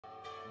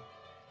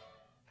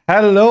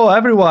Hello,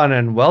 everyone,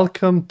 and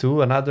welcome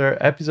to another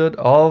episode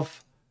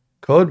of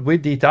Code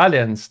with the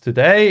Italians.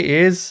 Today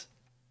is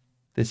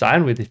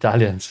Design with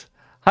Italians.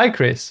 Hi,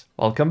 Chris.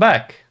 Welcome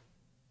back.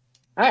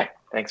 Hi,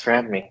 thanks for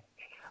having me.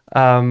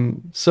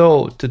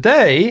 So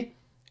today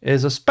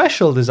is a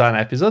special design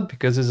episode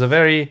because it's a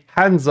very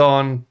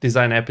hands-on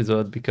design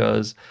episode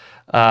because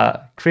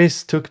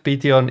Chris took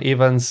pity on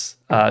Ivan's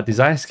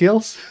design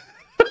skills.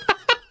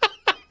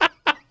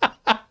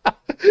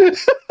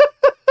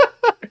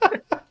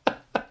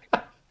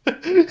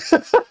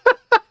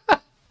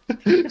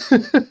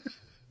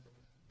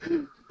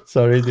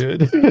 Sorry,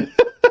 dude.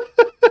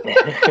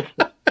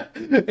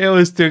 It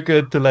was too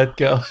good to let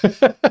go.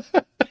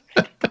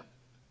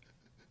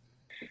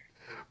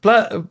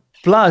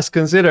 Plus,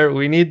 consider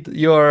we need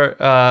your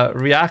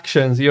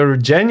reactions, your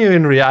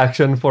genuine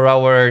reaction for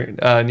our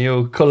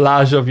new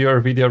collage of your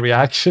video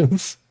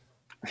reactions.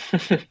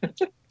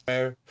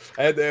 And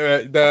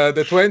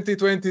the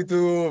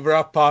 2022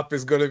 wrap up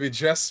is gonna be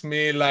just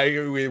me like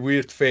with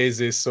weird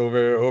phases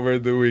over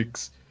the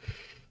weeks.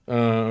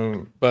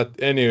 But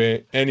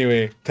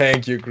anyway,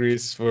 thank you,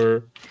 Chris,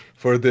 for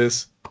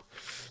this.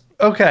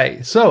 Okay,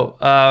 so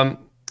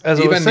as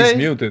I was saying, is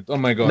muted. Oh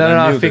my god! No,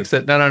 I muted. fixed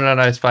it. No,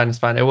 it's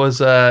fine. It was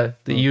the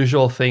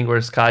usual thing where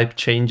Skype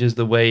changes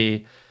the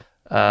way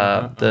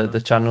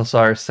the channels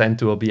are sent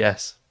to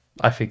OBS.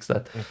 I fixed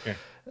that. Okay.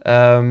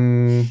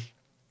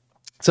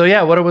 So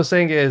yeah, what I was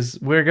saying is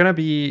we're gonna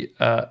be.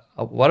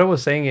 What I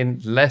was saying in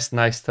less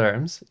nice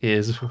terms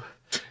is,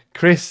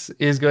 Chris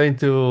is going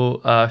to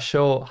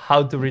show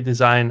how to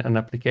redesign an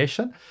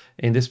application.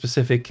 In this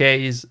specific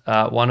case,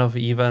 one of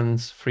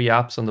Ivan's free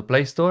apps on the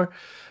Play Store,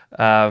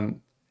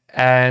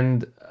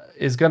 and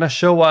is gonna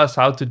show us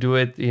how to do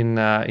it in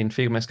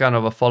Figma. It's kind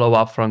of a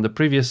follow-up from the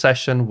previous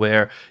session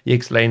where he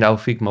explained how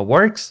Figma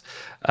works.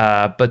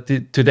 But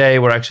today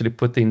we're actually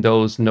putting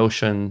those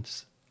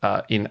notions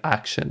in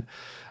action.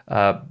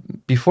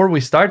 Before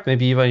we start,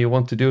 maybe Ivan, you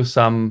want to do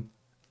some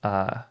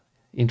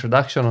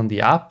introduction on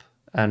the app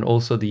and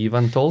also the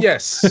event talk?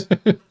 Yes.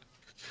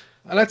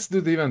 Let's do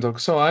the event talk.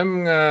 So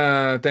I'm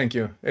thank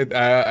you.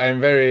 I'm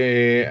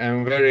very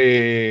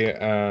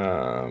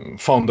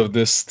fond of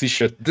this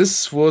t-shirt.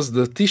 This was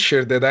the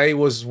t-shirt that I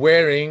was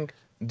wearing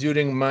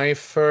during my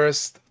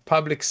first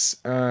public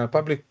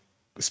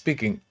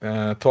speaking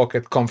talk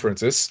at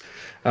conferences.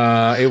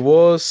 It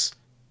was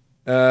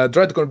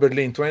DreadCon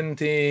Berlin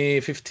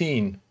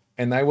 2015,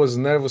 and I was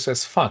nervous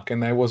as fuck,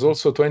 and I was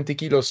also 20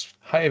 kilos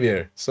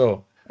heavier,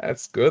 so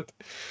that's good.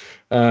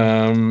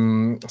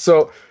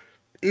 So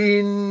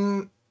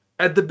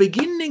at the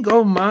beginning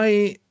of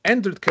my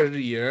Android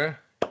career,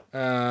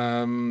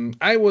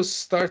 I was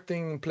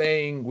starting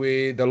playing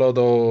with a lot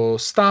of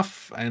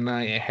stuff, and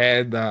I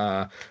had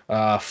a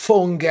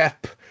phone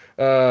gap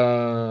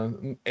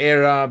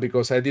era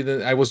because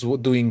I was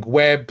doing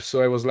web,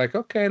 so I was like,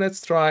 okay,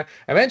 let's try.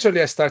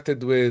 Eventually I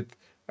started with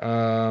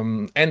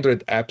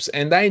Android apps,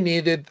 and I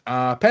needed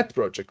a pet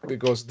project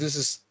because this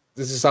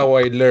is how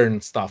I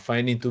learn stuff.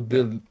 I need to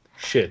build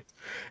shit.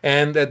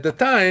 And at the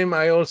time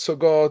I also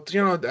got,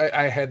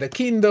 I had a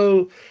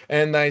Kindle,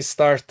 and I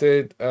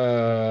started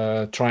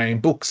trying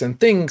books and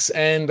things,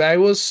 and I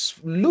was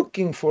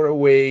looking for a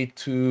way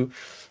to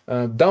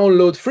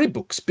download free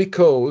books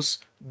because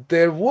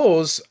there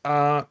was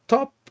a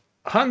top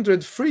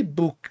 100 free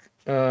book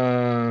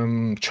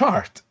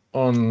chart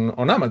on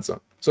Amazon.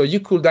 So you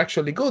could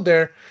actually go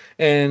there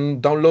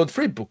and download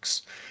free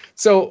books.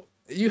 So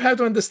you have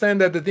to understand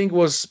that the thing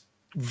was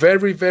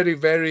very, very,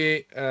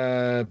 very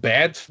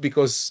bad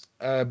because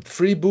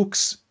free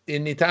books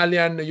in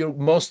Italian, you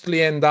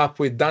mostly end up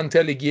with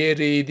Dante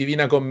Alighieri,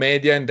 Divina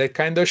Commedia, and that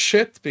kind of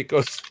shit,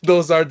 because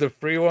those are the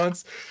free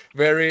ones,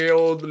 very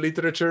old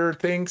literature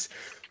things.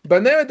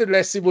 But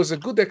nevertheless, it was a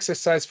good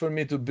exercise for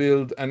me to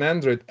build an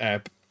Android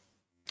app.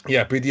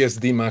 Yeah,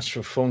 PTSD match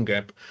for phone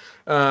gap.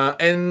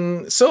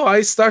 And so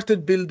I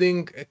started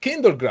building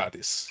Kindle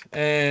gratis,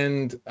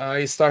 and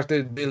I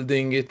started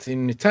building it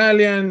in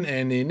Italian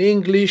and in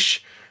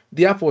English.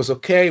 The app was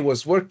okay,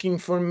 was working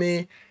for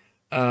me.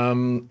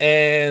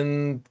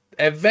 And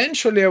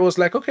eventually I was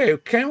like, okay,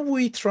 can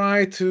we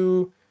try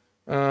to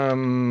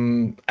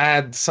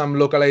add some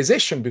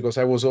localization? Because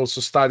I was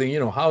also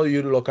studying, how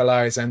you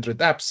localize Android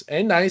apps.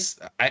 And I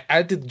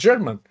added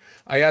German.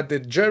 I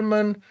added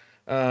German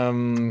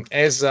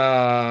as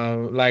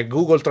like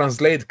Google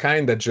Translate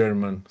kind of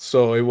German.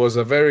 So it was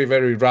a very,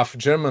 very rough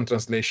German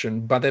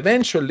translation. But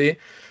eventually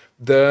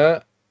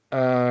the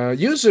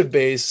user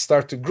base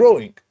started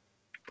growing.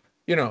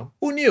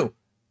 Who knew?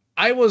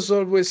 I was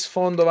always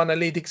fond of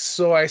analytics,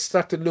 so I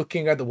started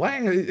looking at why,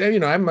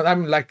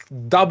 I'm like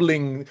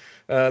doubling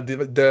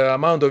the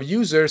amount of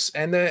users,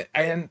 and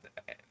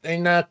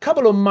in a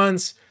couple of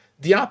months,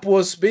 the app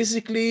was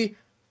basically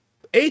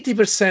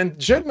 80%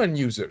 German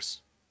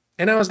users.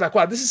 And I was like,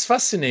 wow, this is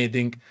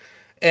fascinating.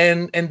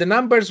 And the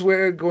numbers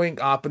were going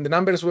up, and the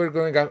numbers were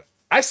going up.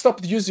 I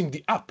stopped using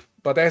the app.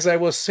 But as I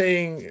was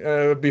saying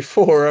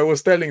before, I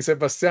was telling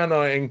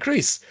Sebastiano and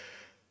Chris,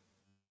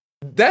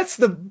 that's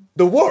the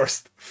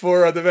worst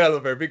for a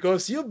developer,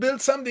 because you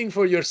build something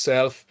for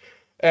yourself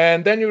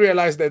and then you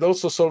realize that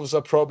also solves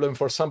a problem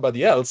for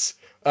somebody else.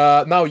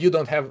 Now you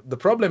don't have the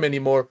problem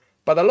anymore,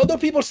 but a lot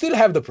of people still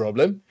have the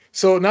problem.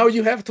 So now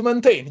you have to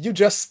maintain. You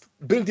just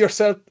build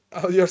yourself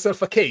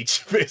a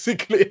cage,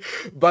 basically.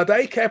 But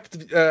I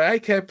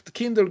kept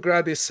Kindle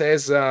Gratis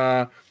as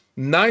a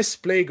nice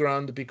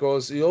playground,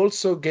 because it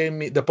also gave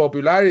me the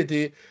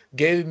popularity,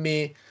 gave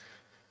me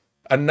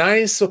a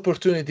nice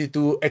opportunity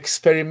to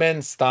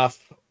experiment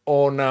stuff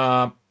on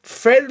a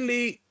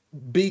fairly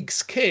big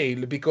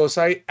scale, because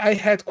I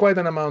had quite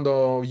an amount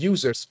of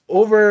users.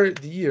 Over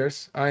the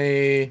years,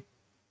 I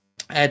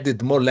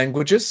added more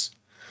languages,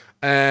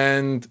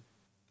 and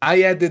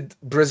I added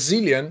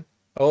Brazilian,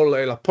 or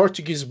like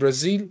Portuguese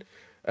Brazil,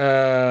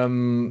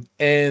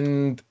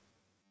 and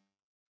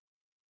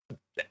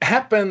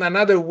happened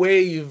another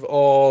wave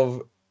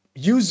of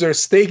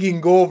users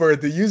taking over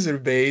the user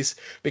base,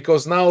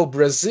 because now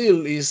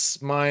Brazil is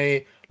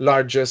my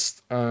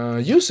largest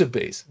user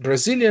base.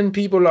 Brazilian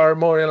people are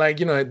more like,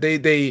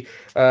 they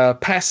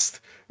passed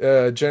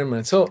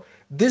German. So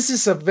this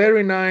is a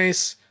very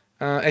nice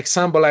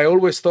example. I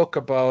always talk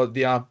about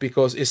the app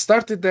because it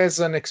started as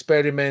an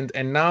experiment,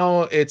 and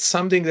now it's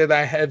something that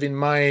I have in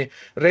my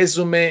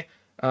resume.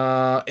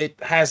 It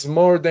has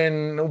more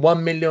than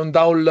 1 million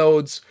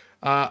downloads.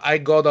 I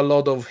got a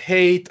lot of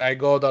hate. I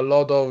got a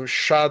lot of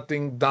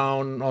shutting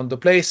down on the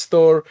Play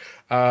Store.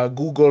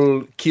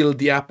 Google killed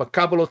the app a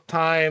couple of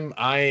times.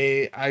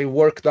 I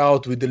worked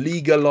out with the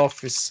legal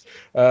office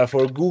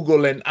for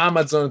Google and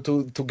Amazon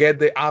to get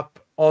the app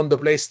on the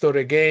Play Store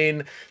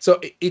again. So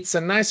it's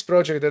a nice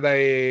project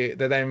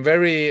that I'm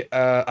very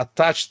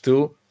attached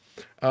to.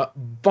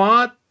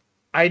 But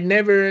I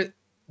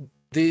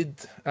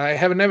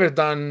have never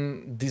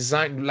done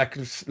design, like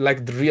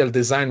the real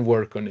design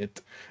work on it.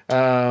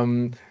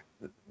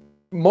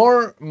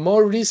 More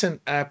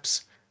recent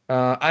apps,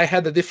 I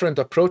had a different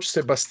approach.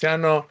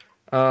 Sebastiano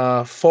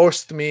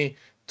forced me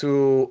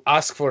to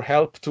ask for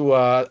help to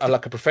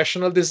like a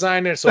professional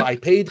designer, so I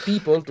paid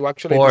people to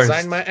actually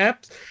design my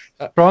apps.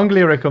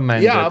 Strongly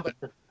recommended.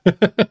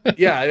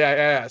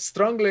 Yeah,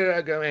 strongly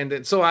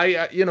recommended. So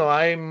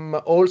I'm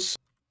also,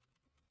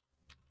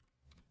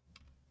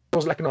 I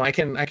was like, no, I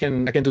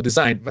can do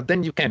design, but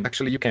then you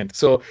can't.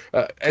 So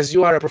as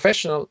you are a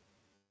professional,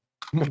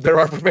 there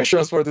are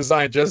professionals for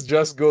design.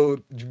 Just go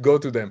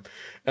to them.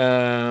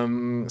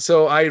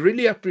 So I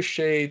really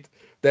appreciate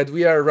that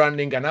we are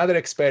running another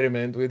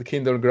experiment with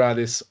Kindle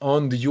Gratis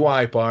on the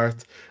UI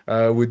part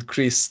with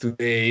Chris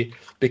today,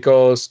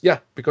 because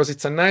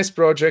it's a nice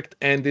project,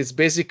 and it's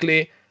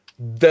basically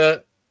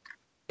the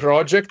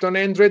project on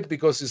Android,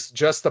 because it's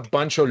just a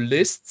bunch of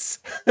lists.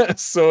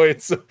 So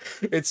it's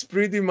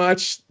pretty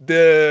much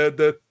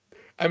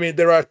I mean,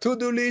 there are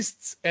to-do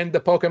lists and the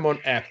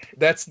Pokemon app.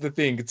 That's the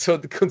thing. So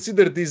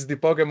consider this the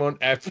Pokemon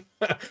app,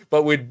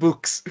 but with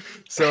books.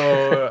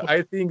 So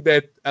I think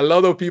that a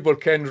lot of people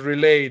can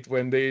relate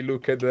when they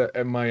look at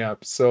my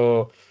app.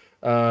 So,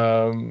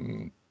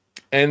 and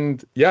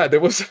yeah, there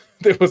was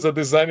a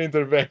design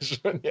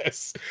intervention,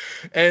 yes.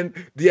 And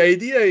the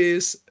idea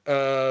is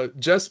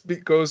just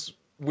because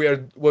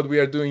what we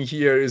are doing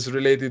here is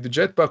related to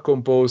Jetpack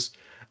Compose,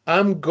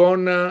 I'm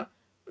gonna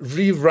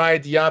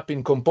rewrite the app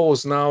in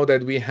Compose now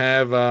that we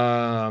have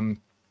a new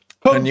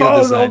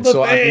design.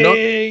 So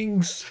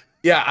I'm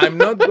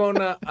not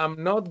gonna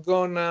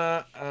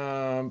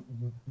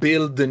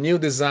build the new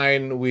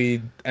design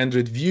with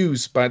Android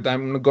views, but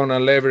I'm gonna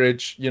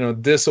leverage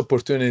this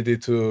opportunity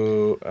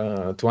to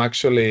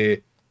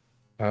actually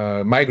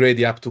migrate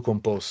the app to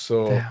Compose.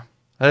 So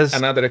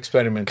another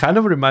experiment. Kind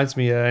of reminds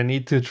me, I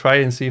need to try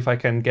and see if I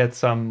can get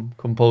some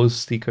Compose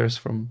stickers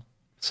from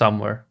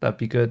somewhere. That'd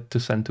be good to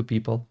send to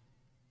people.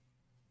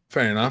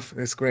 Fair enough.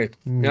 It's great.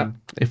 Yeah.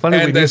 If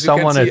only we knew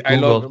someone at Google. I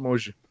love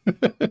emoji.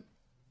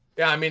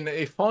 Yeah, I mean,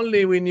 if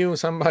only we knew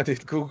somebody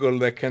at Google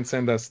that can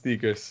send us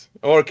stickers,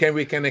 or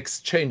we can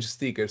exchange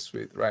stickers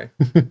with, right?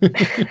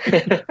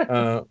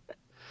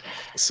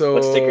 So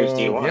what stickers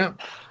do you want? Yeah.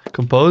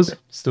 Compose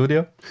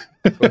Studio.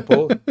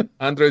 Compose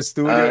Android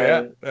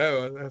Studio.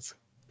 That's.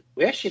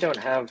 We actually don't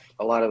have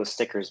a lot of the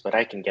stickers, but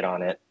I can get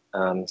on it.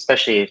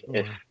 Especially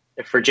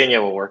if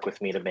Virginia will work with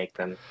me to make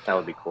them, that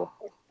would be cool.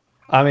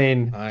 I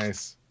mean,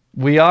 nice.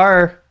 We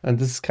are, and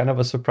this is kind of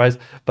a surprise,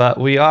 but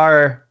we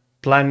are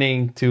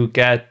planning to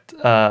get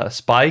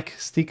Spike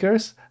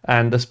stickers,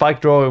 and the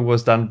Spike drawing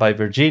was done by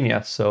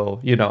Virginia.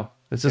 So,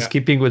 it's just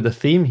keeping with the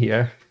theme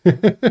here.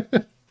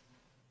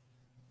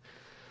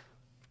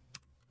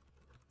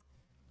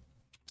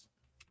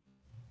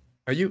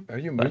 Are you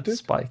muted?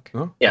 Spike.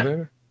 No?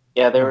 Yeah.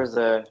 Yeah, there was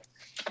a...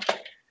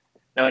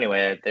 No,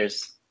 anyway,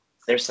 there's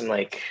some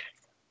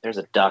there's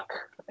a duck.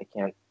 I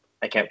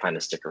can't find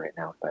the sticker right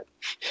now, but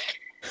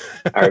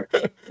our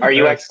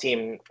UX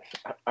team,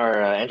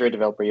 our Android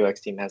developer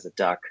UX team has a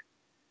duck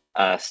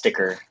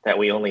sticker that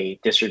we only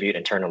distribute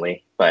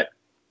internally. But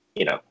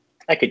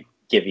I could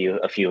give you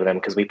a few of them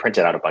because we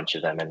printed out a bunch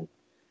of them, and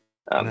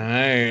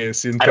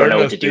Nice. I don't know Internal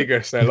what to do.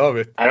 stickers. I love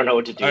it. I don't know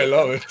what to do. I with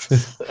love them.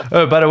 it.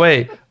 Oh, by the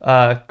way,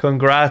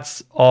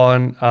 congrats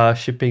on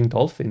shipping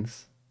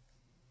dolphins.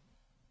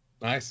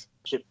 Nice.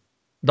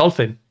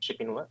 Dolphin.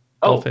 Shipping what?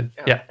 Dolphin.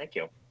 Oh, Yeah. Thank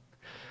you.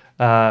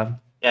 Yeah.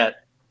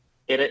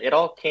 It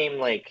all came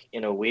like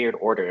in a weird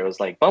order. It was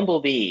like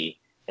Bumblebee,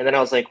 and then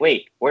I was like,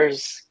 wait,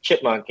 where's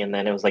Chipmunk? And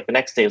then it was like the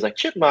next day it was like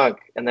Chipmunk,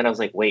 and then I was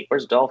like, wait,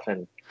 where's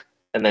Dolphin?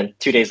 And then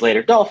 2 days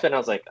later, Dolphin. I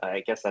was like,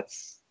 I guess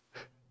that's.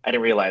 I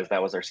didn't realize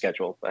that was our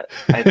schedule, but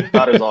I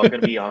thought it was all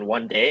going to be on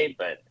one day,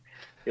 but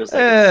it was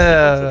like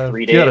a sequence of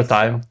 3 days. Few at a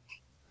time. So,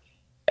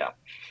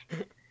 yeah.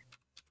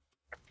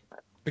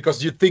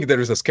 Because you think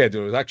there is a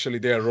schedule. Actually,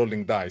 they are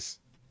rolling dice.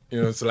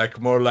 You know, it's like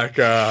more like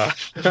a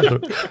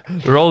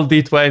roll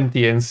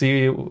D20 and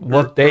see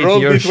what date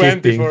roll you're D20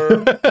 shipping.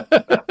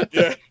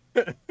 Yeah.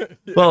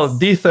 Well,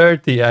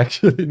 D30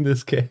 actually in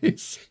this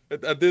case.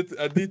 I did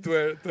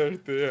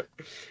D30.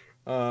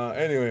 Yeah.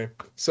 Anyway,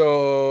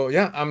 so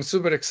yeah, I'm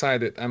super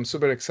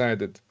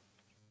excited.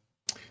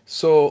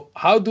 So,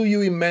 how do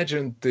you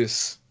imagine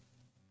this,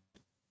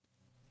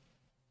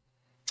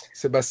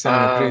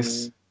 Sebastiano,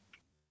 please?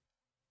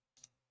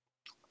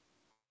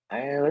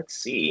 Let's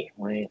see.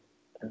 Wait.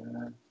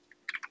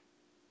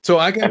 So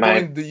I can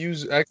point the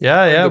user.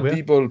 Yeah.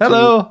 People.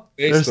 Hello. To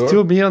There's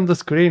two me on the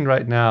screen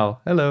right now.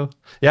 Hello.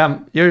 Yeah,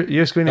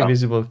 your screen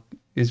is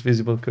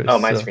visible, Chris. Oh,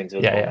 my screen's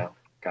visible now.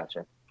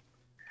 Gotcha.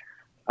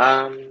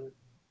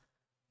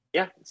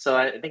 Yeah. So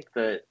I think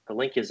the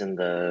link is in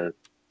the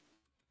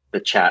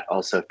chat.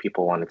 Also, if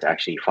people wanted to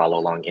actually follow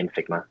along in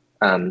Figma.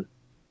 Oh,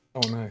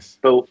 nice.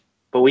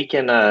 But we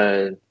can.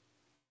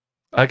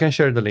 I can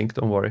share the link.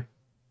 Don't worry.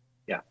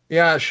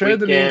 Yeah, share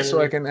the link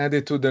so I can add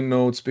it to the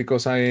notes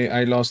because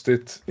I lost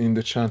it in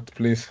the chat,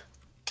 please.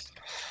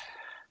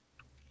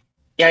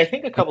 Yeah, I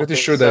think a couple. I'm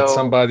pretty sure that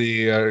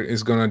somebody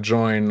is gonna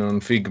join on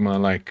Figma,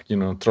 like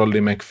Trolley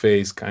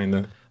McFace kind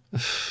of,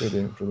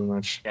 pretty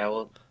much. Yeah,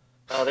 well,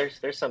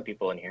 there's some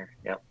people in here.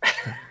 Yeah.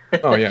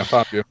 Oh yeah,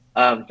 Fabio.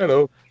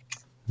 Hello.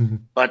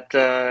 But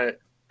yeah,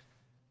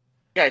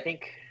 I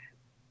think.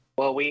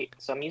 Well,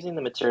 so I'm using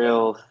the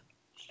material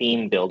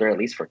theme builder, at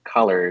least for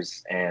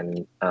colors,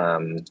 and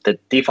the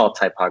default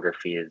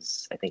typography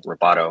is, I think,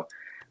 Roboto.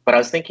 But I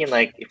was thinking,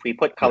 like, if we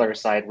put color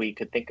aside, we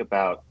could think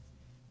about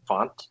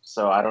font.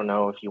 So I don't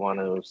know if you want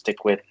to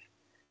stick with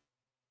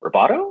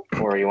Roboto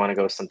or you want to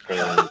go something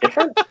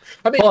different.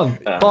 I mean,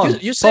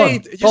 you say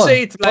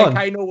it like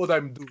I know what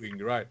I'm doing,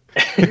 right?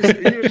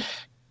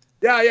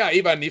 Yeah,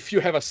 Ivan, if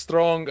you have a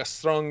strong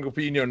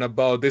opinion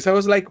about this, I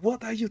was like,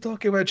 what are you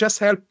talking about? Just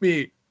help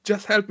me.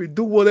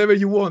 Do whatever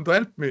you want to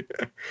help me.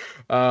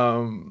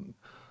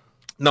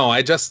 No,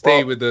 I just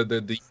stay with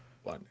the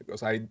one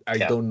because I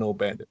don't know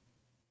better.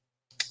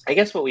 I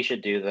guess what we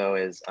should do though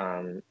is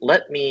I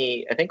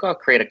think I'll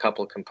create a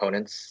couple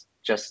components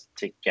just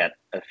to get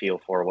a feel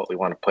for what we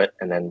want to put,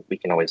 and then we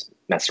can always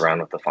mess around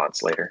with the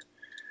fonts later.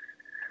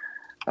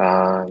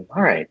 All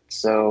right,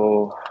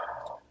 so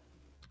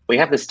we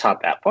have this top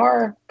app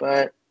bar,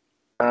 but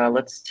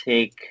let's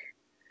take.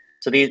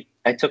 So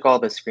I took all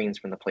the screens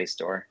from the Play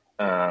Store.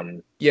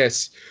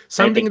 Yes,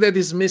 something that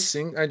is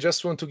missing. I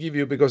just want to give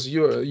you because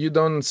you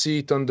don't see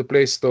it on the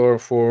Play Store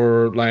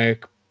for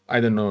like I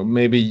don't know,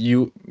 maybe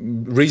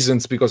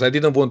reasons because I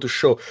didn't want to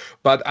show.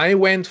 But I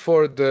went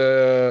for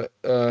the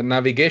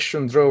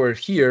navigation drawer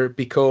here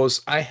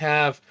because I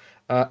have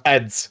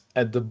ads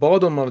at the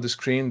bottom of the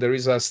screen. There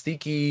is a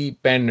sticky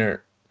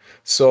banner,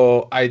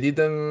 so I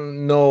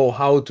didn't know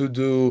how to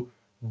do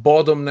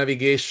bottom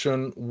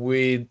navigation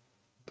with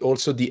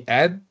also the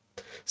ad.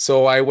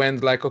 So I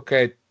went like,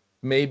 okay,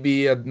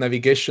 maybe a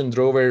navigation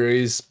drawer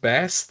is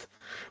best,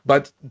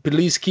 but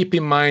please keep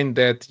in mind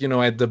that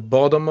at the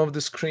bottom of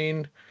the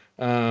screen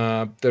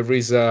there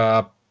is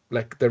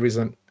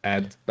an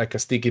ad, like a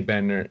sticky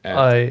banner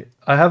ad.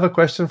 I have a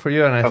question for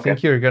you, and I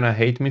think you're gonna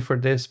hate me for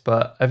this,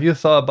 but have you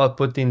thought about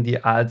putting the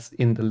ads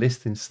in the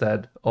list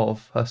instead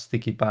of a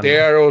sticky banner? They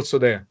are also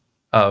there.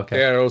 Oh, okay.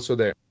 They are also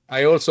there.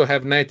 I also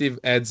have native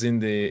ads in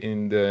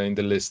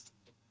the list.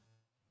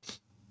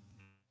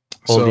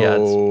 All the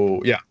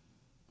ads. Yeah.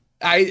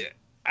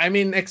 I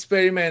mean,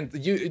 experiment.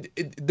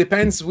 It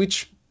depends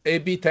which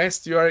A/B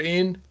test you are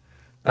in.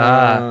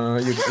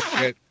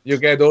 You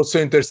get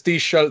also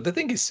interstitial. The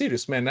thing is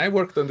serious, man. I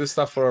worked on this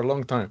stuff for a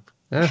long time.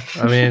 Yeah,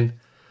 I mean,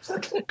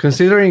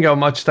 considering how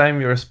much time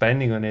you're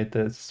spending on it,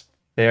 it's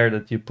fair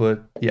that you put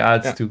the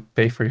ads to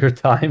pay for your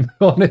time.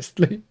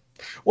 Honestly.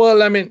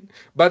 Well, I mean,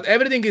 but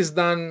everything is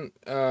done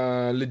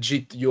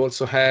legit. You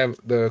also have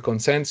the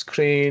consent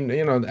screen.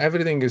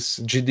 Everything is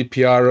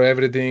GDPR or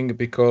everything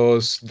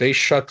because they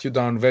shut you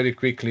down very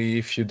quickly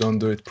if you don't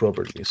do it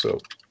properly. So,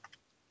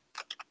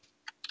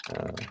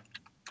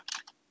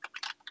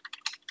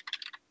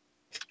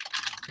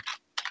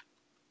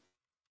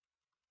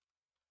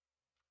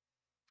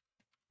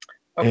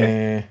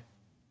 okay.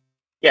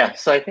 Yeah.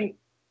 So I think.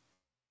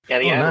 Yeah,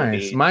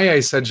 nice. Maya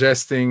is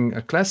suggesting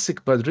a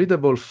classic but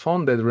readable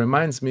font that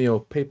reminds me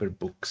of paper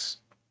books.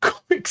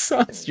 Comic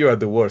Sans. You are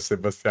the worst,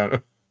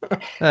 Sebastiano.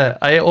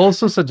 I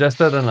also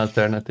suggested an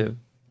alternative.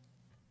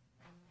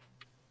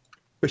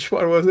 Which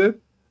one was it?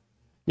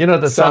 You know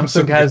that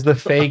Samsung Samsung. has the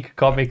fake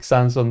Comic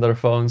Sans on their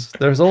phones.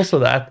 There's also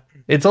that.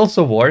 It's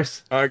also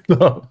worse.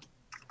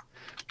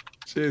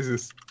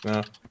 Jesus.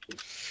 No.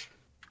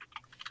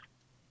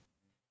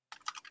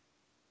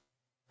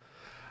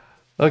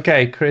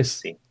 Okay,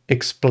 Chris,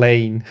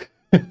 explain.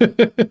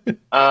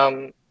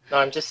 No,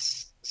 I'm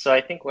just so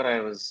I think what I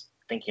was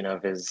thinking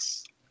of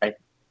is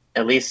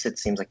at least it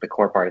seems like the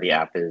core part of the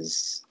app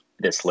is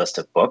this list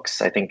of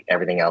books. I think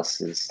everything else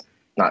is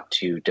not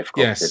too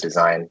difficult to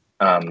design.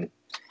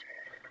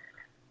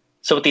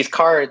 So with these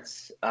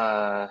cards,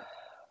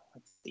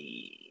 let's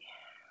see.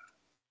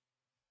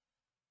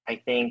 I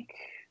think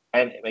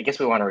I guess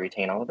we want to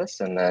retain all of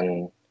this, and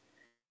then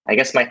I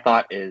guess my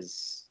thought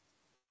is,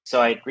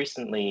 so I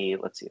recently,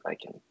 let's see if I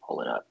can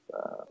pull it up.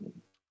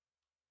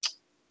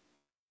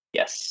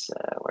 Yes,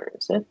 where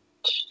is it?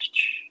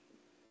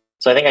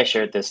 So I think I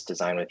shared this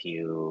design with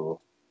you.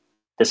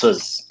 This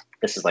is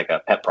like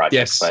a pet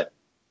project, but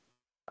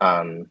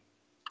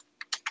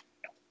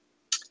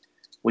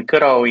we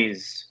could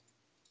always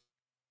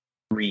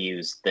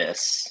reuse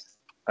this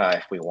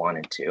if we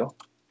wanted to,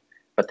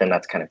 but then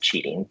that's kind of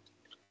cheating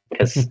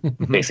because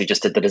basically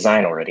just did the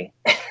design already.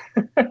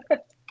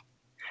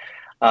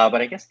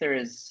 But I guess there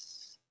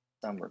is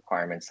some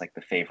requirements like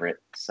the favorite,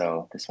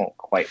 so this won't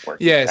quite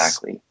work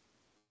exactly.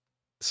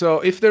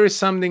 So if there is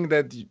something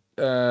that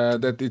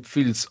that it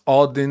feels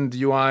odd in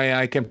the UI,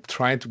 I can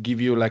try to give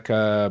you like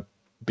a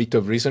bit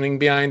of reasoning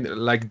behind,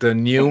 like the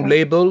new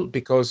label,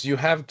 because you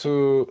have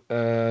to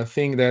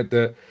think that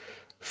the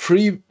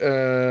free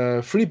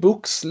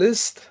books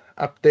list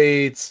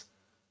updates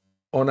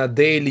on a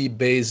daily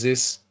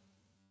basis,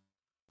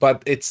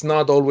 but it's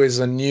not always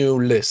a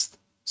new list.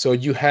 So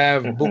you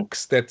have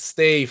books that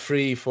stay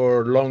free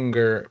for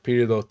longer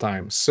period of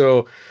time.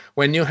 So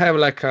when you have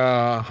like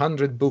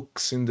 100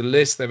 books in the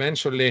list,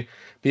 eventually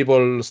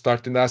people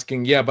started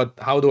asking, yeah, but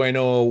how do I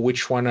know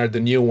which one are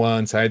the new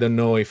ones? I don't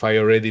know if I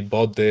already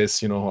bought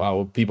this, you know,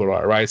 how people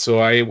are, right?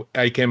 So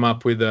I came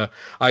up with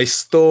I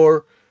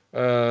store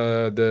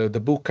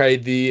the book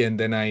ID, and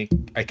then I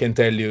can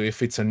tell you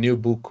if it's a new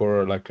book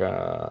or like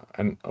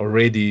an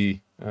already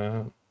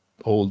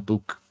old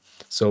book.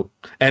 So,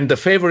 and the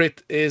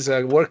favorite is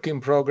a work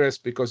in progress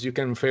because you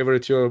can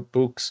favorite your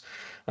books,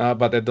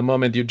 but at the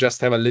moment you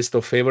just have a list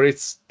of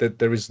favorites. That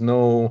there is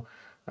no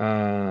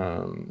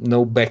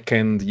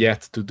backend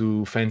yet to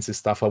do fancy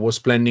stuff. I was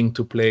planning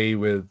to play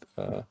with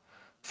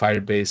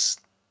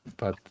Firebase,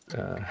 but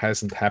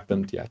hasn't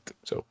happened yet.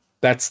 So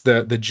that's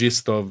the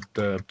gist of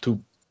the two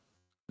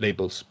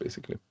labels,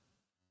 basically.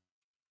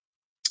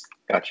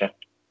 Gotcha.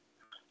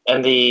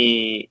 And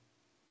let's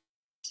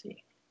see.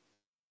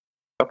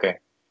 Okay.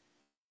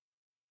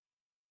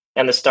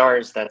 And the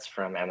stars, that's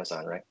from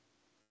Amazon, right?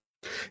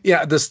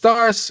 Yeah, the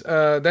stars,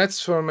 that's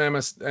from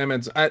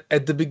Amazon.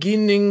 At the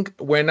beginning,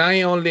 when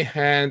I only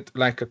had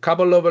like a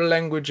couple of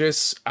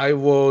languages, I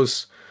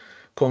was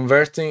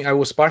parsing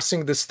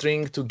the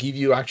string to give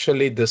you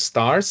actually the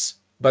stars.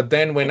 But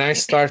then when I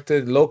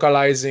started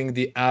localizing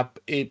the app,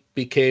 it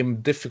became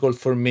difficult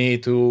for me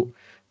to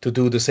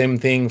do the same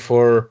thing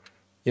for,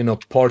 you know,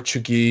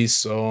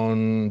 Portuguese,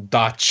 on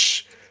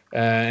Dutch.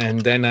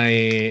 And then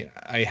I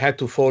had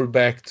to fall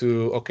back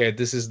to, okay,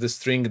 this is the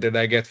string that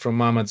I get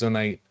from Amazon.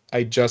 I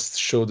just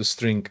show the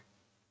string.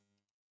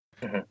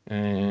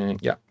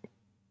 And yeah,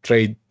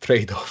 trade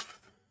off.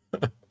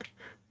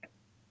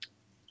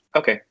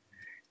 Okay.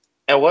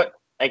 And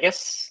I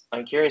guess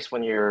I'm curious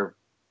when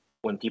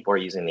people are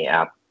using the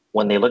app,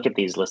 when they look at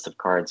these list of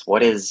cards,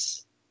 what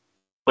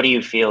do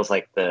you feel is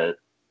like the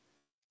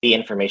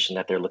information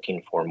that they're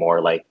looking for more?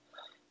 Like,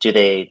 do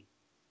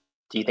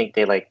you think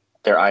they like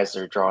their eyes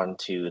are drawn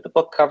to the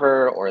book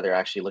cover, or they're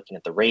actually looking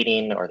at the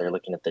rating, or they're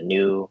looking at the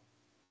new?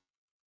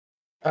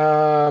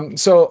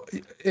 So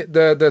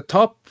the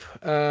top,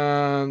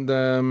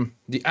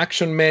 the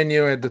action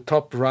menu at the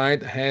top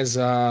right has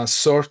a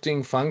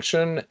sorting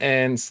function,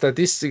 and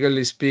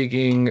statistically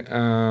speaking,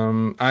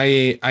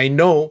 I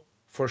know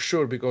for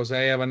sure because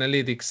I have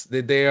analytics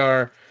that they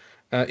are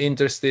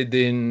interested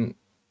in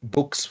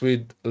books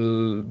with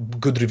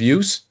good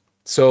reviews.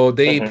 So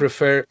they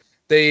prefer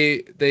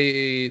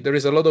there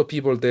is a lot of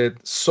people that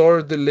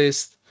sort the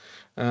list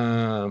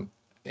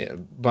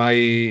by,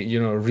 you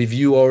know,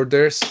 review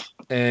orders,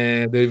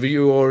 the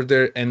review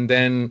order, and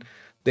then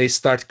they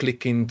start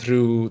clicking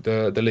through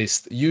the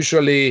list.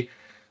 Usually,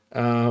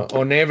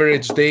 on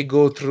average, they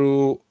go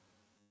through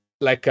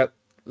like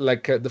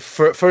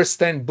the first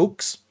 10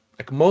 books.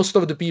 Like most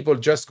of the people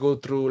just go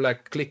through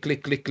like click,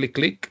 click, click, click,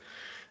 click,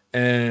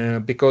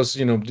 because,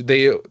 you know,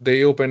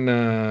 they open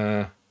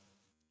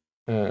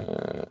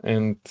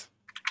and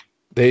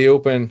they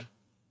open.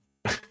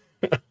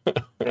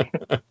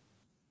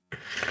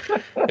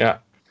 Yeah.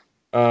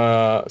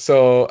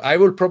 So I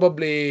will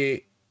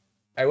probably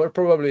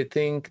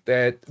think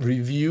that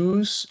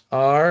reviews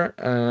are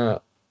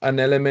an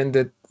element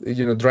that,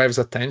 you know, drives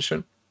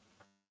attention.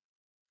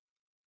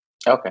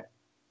 Okay.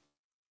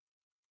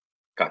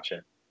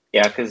 Gotcha.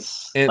 Yeah,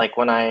 because like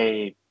when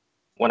I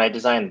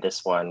designed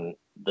this one,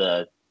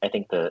 the I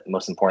think the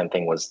most important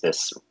thing was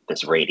this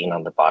rating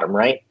on the bottom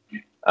right.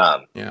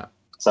 Yeah.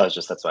 So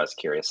that's why I was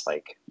curious,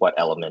 like what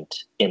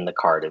element in the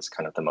card is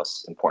kind of the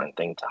most important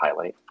thing to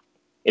highlight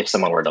if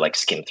someone were to like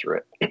skim through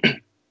it.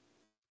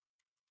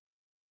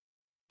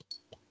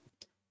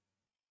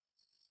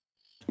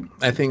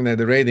 I think that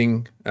the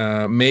rating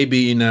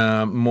maybe in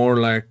a more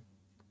like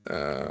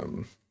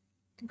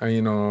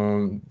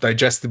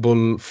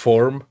digestible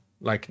form,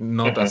 like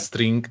not a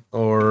string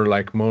or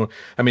like more.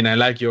 I mean, I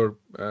like your.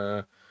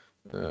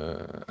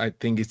 I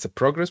think it's a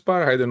progress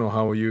bar. I don't know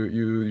how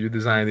you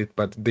designed it,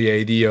 but the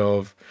idea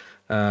of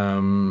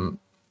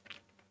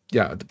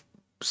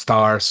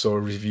stars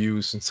or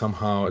reviews, and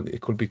somehow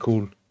it could be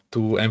cool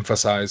to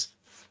emphasize.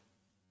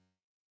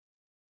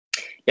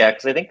 Yeah,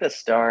 because I think the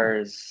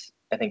stars,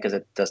 because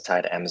it does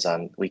tie to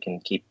Amazon, we can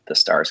keep the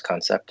stars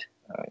concept.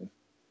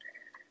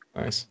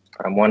 Nice.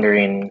 But I'm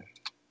wondering,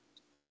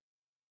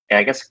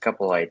 I guess a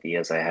couple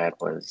ideas I had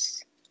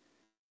was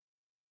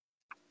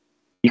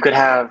you could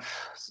have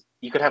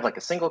like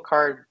a single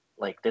card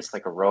like this,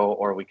 like a row,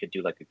 or we could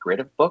do like a grid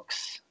of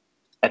books.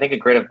 I think a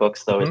grid of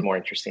books though is more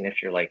interesting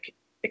if you're like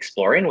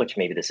exploring, which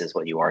maybe this is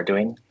what you are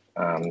doing.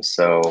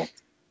 So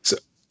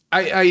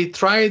I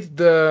tried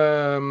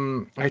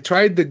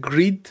the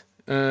grid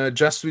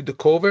just with the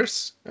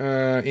covers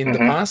in the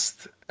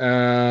past,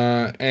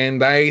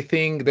 and I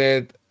think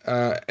that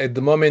at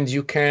the moment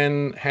you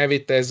can have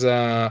it as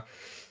a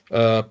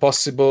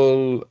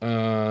possible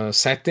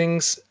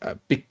settings,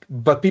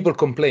 but people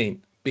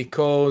complain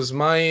because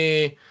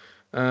they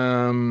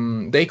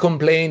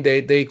complained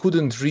that they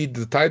couldn't read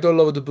the title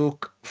of the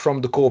book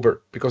from the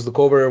cover because the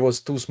cover was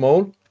too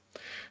small.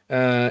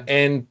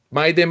 And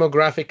my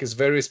demographic is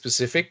very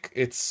specific.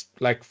 It's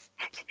like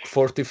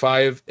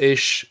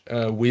 45-ish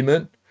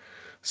women.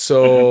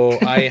 So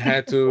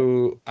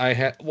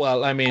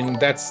well, I mean,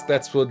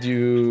 that's what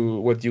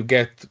you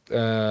get.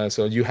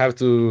 So you have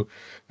to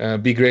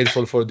be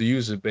grateful for the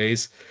user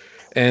base.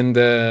 And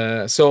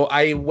so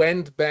I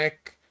went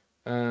back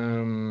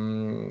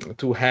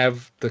to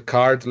have the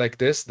card like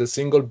this, the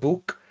single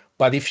book.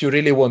 But if you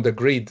really want the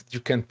grid, you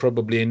can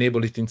probably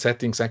enable it in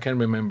settings. I can't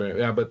remember.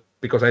 Yeah, but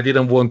because I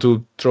didn't want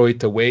to throw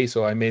it away,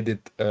 so I made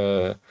it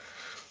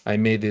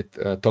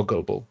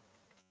toggleable.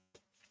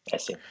 I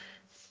see.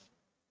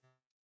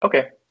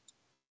 Okay.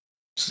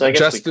 So I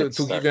guess just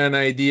to give you an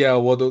idea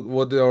what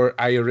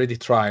I already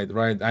tried,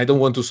 right? I don't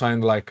want to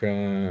sound like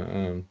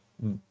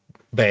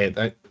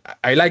bad.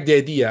 I like the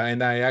idea,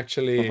 and I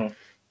actually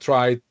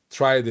tried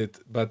it,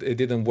 but it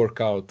didn't work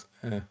out.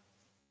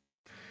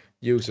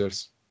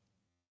 Users.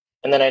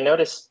 And then I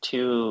noticed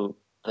too,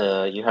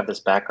 you have this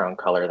background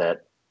color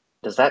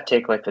does that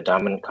take like the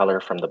dominant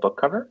color from the book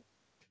cover,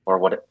 or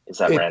what is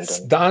that random? It's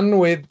done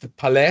with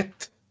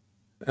palette.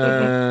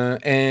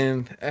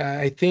 And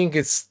I think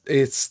it's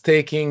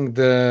taking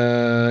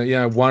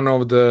one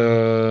of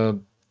the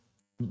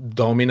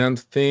dominant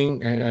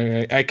thing.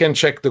 I can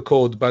check the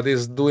code, but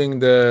it's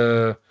doing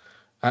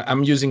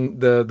I'm using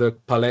the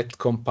palette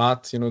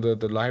compat,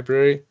 the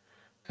library,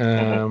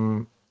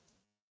 and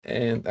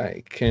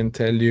I can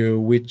tell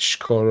you which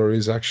color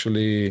is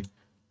actually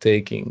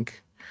taking.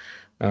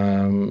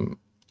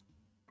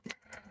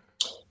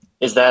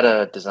 Is that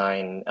a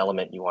design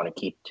element you want to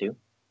keep too?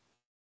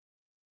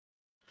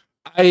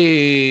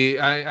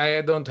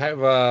 I don't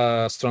have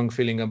a strong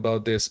feeling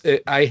about this.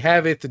 I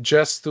have it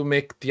just to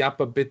make the app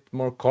a bit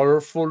more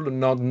colorful,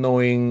 not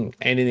knowing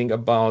anything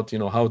about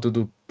how to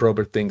do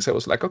proper things. I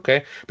was like,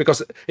 okay,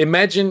 because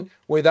imagine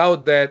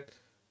without that,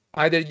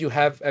 either you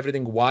have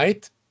everything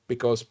white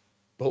because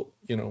what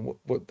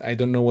I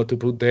don't know what to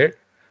put there,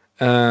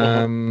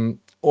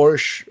 or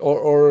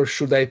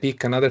should I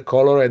pick another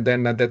color, and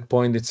then at that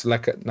point it's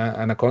like an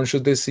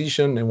unconscious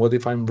decision, and what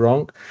if I'm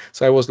wrong?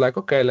 So I was like,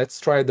 okay, let's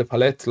try the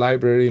palette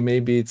library,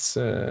 maybe it's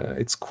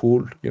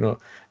cool,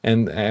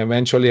 and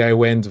eventually I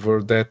went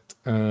for that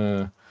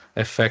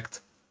effect.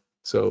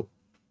 So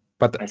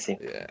but I see.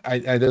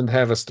 I don't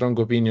have a strong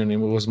opinion. It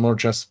was more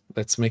just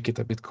let's make it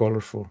a bit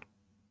colorful.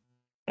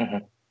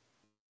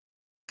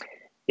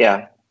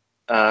 Yeah,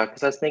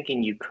 because I was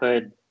thinking you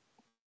could,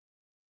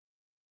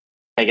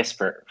 I guess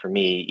for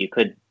me, you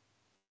could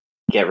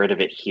get rid of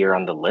it here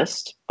on the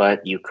list,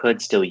 but you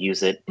could still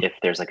use it if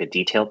there's like a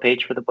detail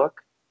page for the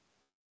book.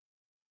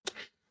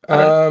 We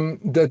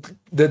don't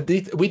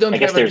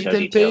have a detail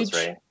details,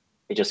 page, right?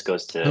 It just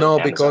goes to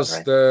Amazon, because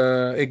right?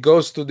 It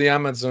goes to the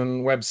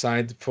Amazon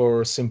website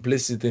for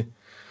simplicity.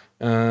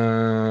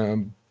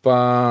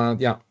 But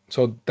yeah,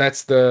 so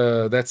that's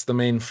the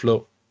main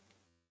flow.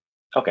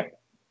 Okay,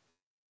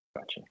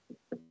 gotcha.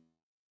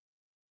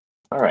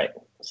 All right,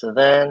 so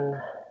then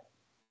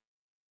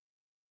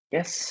I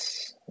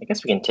guess we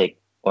can take.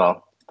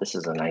 Well, this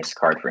is a nice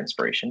card for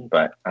inspiration,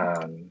 but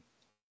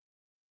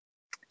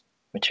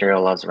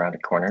material loves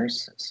rounded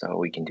corners, so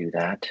we can do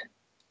that.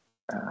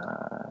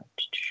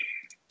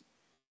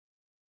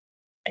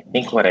 I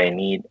think what I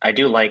need, I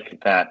do like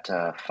that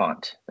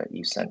font that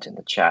you sent in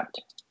the chat.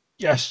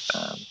 Yes.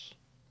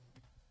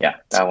 Yeah,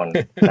 that one.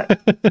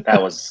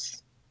 that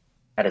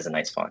is a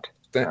nice font.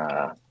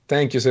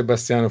 Thank you,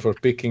 Sebastiano, for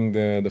picking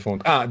the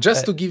font.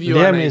 Just to give you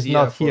Liam an idea is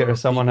not here. for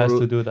Someone has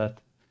people, to do that.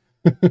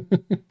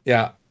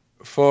 yeah,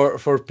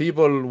 for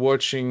people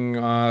watching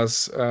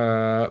us,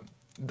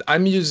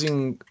 I'm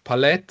using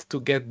palette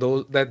to get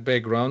that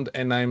background,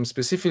 and I'm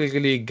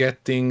specifically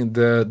getting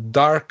the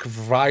dark,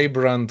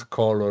 vibrant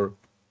color.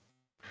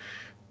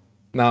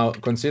 Now,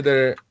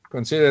 consider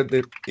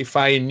that if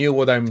I knew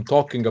what I'm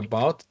talking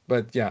about,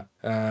 but yeah,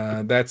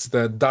 that's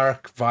the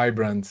dark,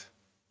 vibrant.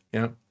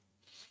 Yeah.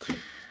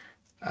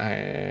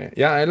 I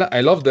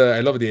love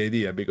the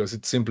idea because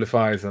it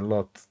simplifies a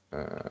lot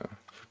for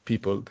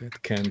people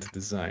that can't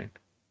design.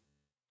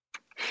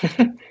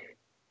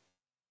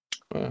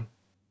 All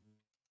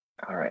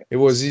right. It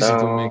was easy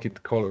to make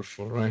it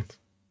colorful, right?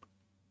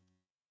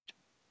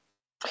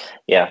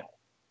 Yeah.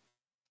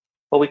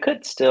 Well, we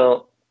could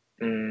still.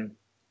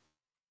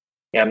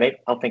 Yeah, maybe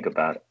I'll think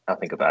about it.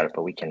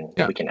 But we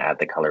can add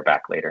the color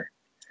back later.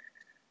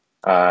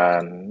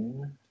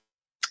 So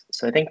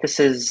I think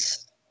this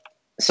is.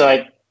 So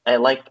I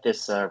like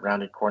this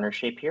rounded corner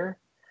shape here.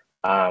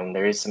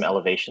 There is some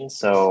elevation,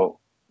 so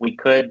we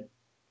could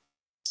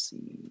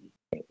see.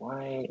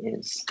 Why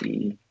is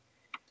the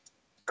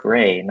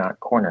gray not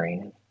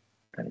cornering?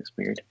 That is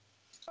weird.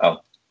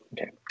 Oh,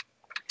 okay.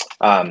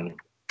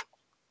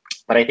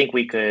 But I think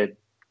we could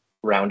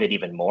round it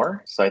even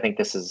more. So I think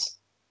this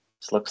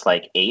looks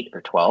like 8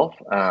 or 12.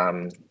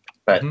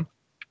 But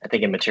I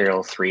think in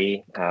material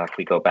 3, if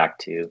we go back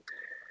to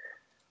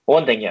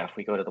one thing, if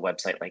we go to the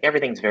website, like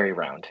everything's very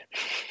round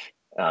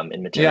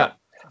in material. Yeah,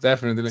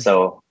 definitely.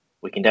 So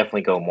we can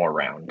definitely go more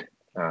round.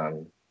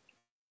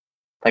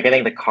 Like I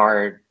think the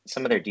card,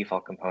 some of their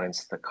default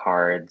components, the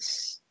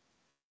cards,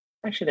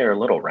 actually they're a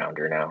little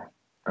rounder now.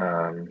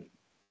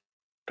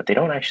 But they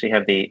don't actually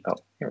have the, oh,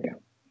 here we go.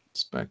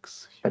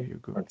 Specs, here you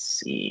go. Let's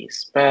see,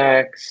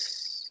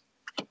 specs,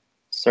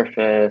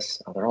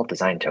 surface. Oh, they're all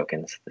design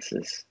tokens. This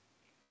is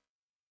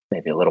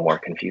maybe a little more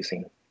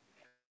confusing.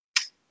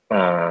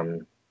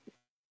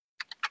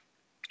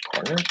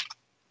 Corner.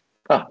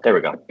 Oh, there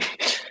we go.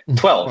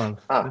 12.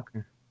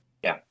 Okay.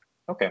 Yeah.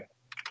 Okay.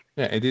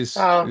 Yeah, it is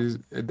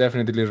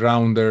definitely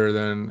rounder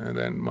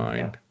than mine.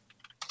 Yeah.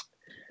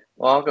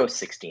 Well, I'll go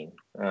 16.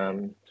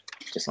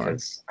 Just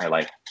because I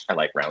like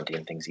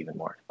rounding things even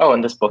more. Oh,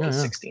 and this book is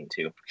 16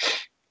 too.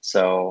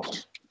 So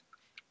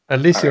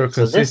at least you're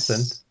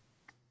consistent.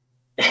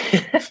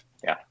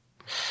 Yeah.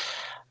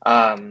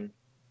 And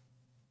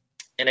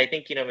I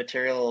think,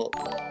 material,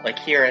 like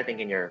here, I think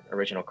in your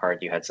original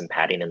card, you had some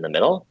padding in the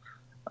middle,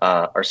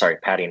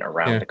 padding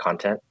around the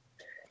content.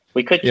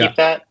 We could keep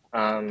that.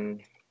 I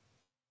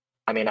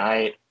mean,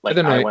 I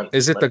don't know.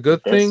 Is it a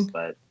good thing?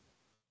 But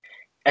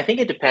I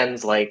think it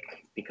depends,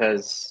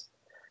 because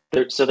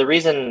the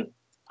reason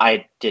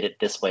I did it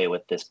this way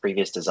with this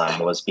previous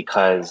design was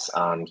because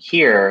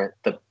here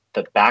the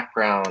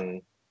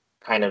background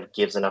kind of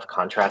gives enough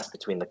contrast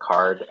between the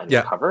card and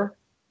the cover.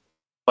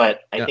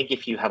 But I think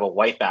if you have a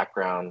white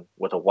background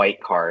with a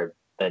white card,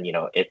 then you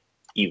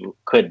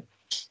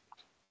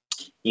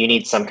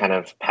need some kind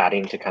of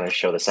padding to kind of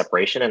show the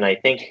separation. And I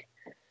think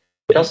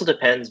it also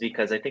depends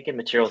because I think in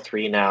material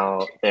 3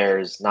 now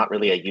there's not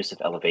really a use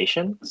of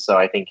elevation. So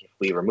I think if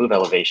we remove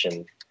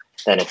elevation,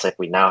 then it's like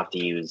we now have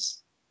to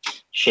use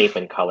shape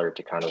and color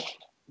to kind of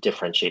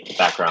differentiate the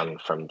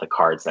background from the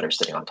cards that are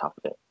sitting on top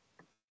of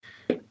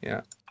it.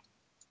 Yeah.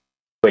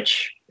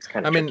 Which is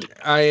kind of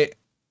tricky.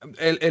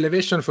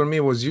 Elevation for me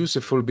was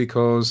useful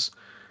because,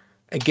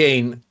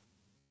 again,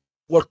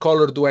 what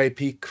color do I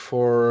pick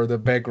for the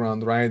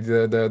background, right?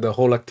 The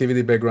whole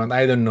activity background.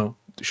 I don't know.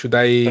 Should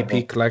I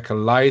pick like a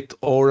light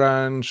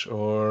orange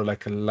or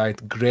like a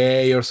light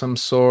gray or some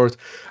sort?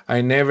 I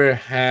never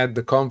had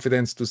the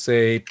confidence to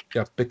say,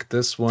 yeah, pick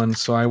this one.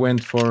 So I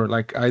went for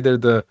like either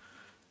there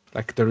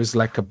is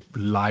like a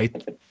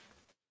light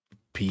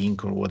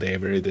pink or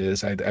whatever it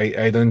is.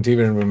 I don't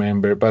even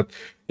remember, but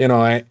I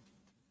don't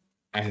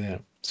know.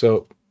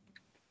 So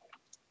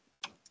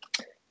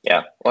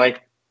yeah, well,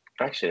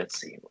 actually, let's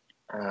see.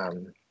 I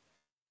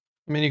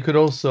mean, you could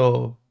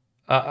also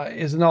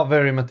it's not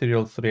very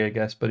material 3, I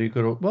guess, but you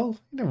could, well,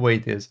 in a way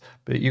it is,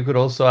 but you could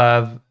also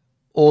have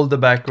all the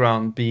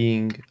background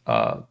being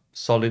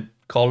solid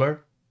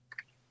color,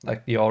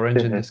 like the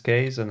orange in this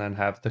case, and then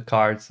have the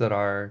cards that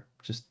are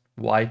just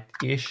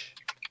white-ish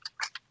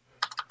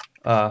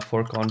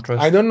for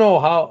contrast. I don't know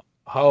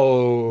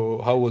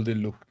how will they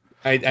look.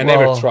 I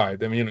never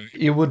tried. I mean,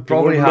 you would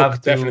probably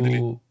have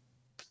to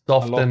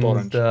soften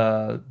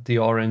the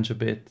orange a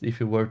bit if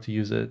you were to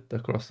use it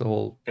across the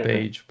whole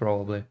page.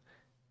 Probably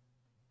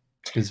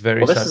it's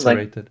very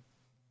saturated.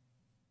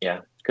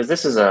 Because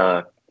this is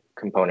a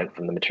component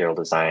from the material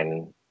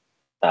design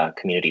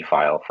community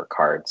file for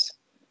cards.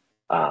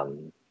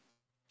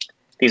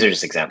 These are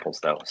just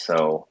examples though.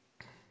 So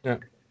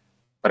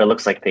but it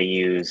looks like they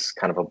use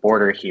kind of a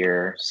border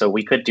here. So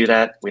we could do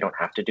that. We don't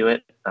have to do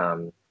it.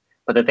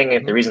 But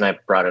the reason I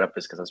brought it up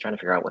is because I was trying to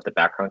figure out what the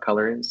background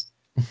color is,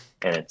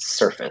 and it's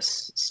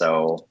surface.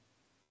 So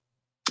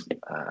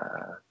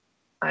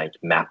I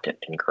mapped it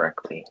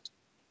incorrectly.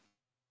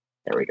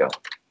 There we go.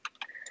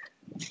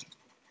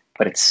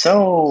 But it's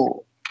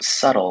so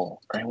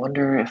subtle. I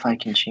wonder if I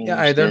can change.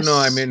 Yeah, I don't know.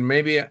 I this. mean,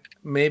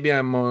 maybe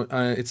I'm on,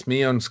 it's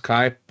me on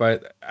Skype,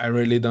 but I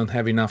really don't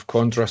have enough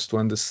contrast to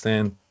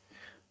understand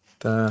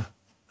the.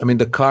 I mean,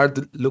 the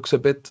card looks a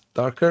bit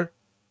darker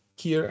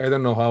here. I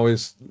don't know how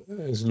is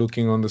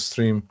looking on the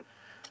stream.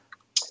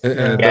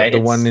 Yeah. The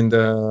one in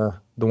the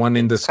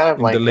It's kind of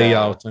in the like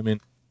layout. I mean,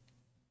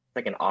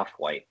 like an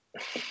off-white.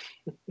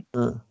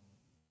 uh,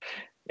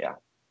 Yeah.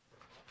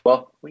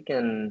 Well, we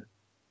can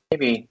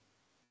maybe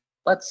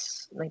I'll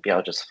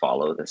just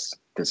follow this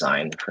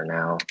design for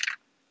now.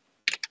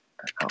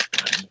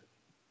 Outline.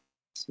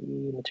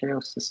 See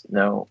material system.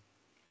 No.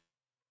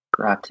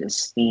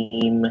 Gratis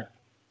theme.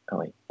 Oh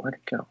wait, where'd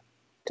it go?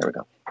 There we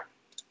go.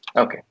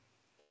 Okay.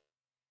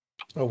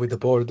 oh, with the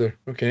border.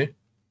 Okay.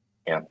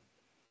 Yeah.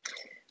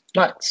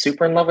 Not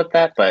super in love with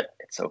that, but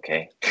it's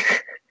okay.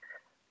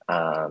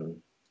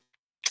 And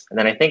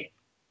then I think,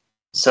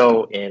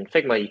 so in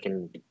Figma, you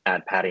can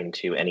add padding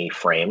to any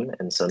frame.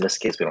 And so in this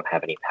case, we don't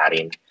have any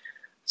padding.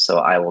 So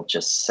I will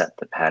just set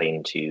the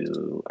padding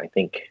to, I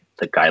think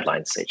the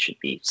guidelines say it should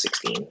be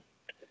 16.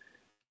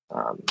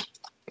 Oh,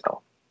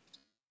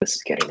 this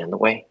is getting in the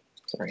way,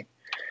 sorry.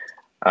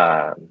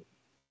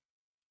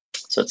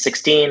 So it's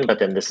 16, but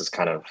then this is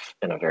kind of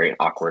in a very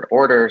awkward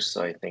order.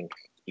 So I think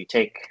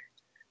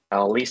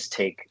I'll at least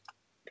take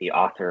the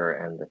author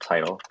and the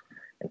title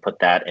and put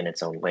that in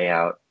its own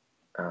layout.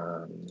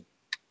 I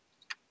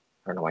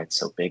don't know why it's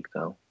so big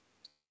though.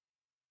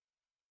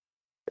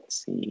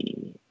 Let's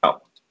see.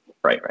 Oh,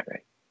 right.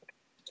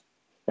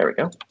 There we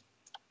go.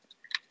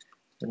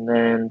 And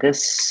then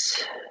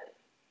this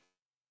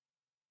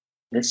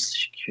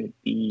should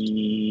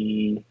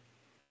be,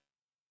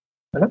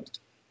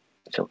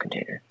 fill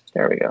container.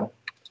 There we go.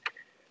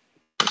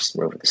 Just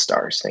remove the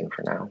stars thing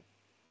for now.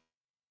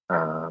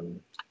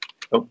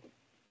 Oh.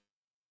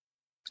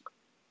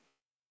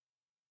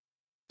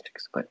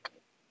 Fix split.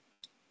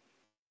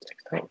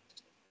 Fix type.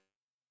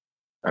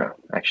 Oh,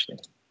 actually.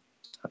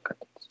 Okay.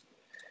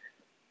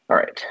 All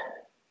right.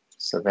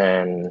 So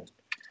then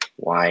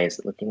why is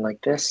it looking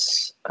like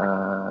this?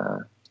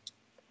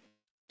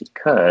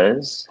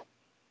 Because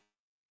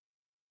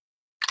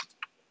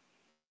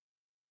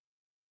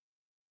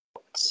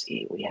let's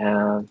see, we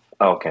have,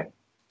 oh, okay.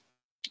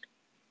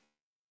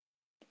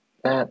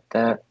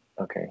 That,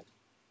 okay.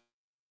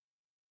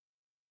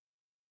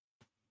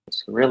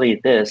 So really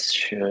this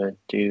should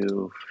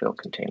do fill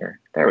container.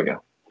 There we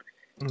go.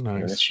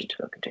 Nice. And this should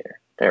fill container.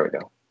 There we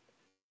go.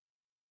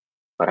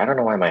 But I don't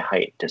know why my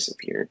height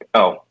disappeared.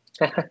 Oh,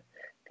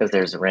 because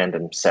there's a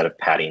random set of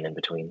padding in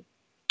between.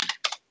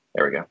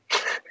 There we go.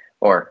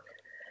 Or,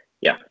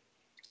 yeah,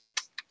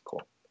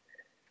 cool.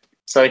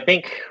 So I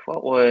think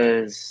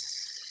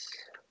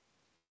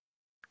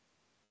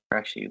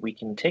actually, we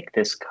can take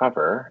this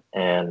cover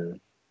and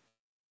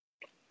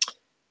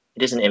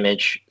it is an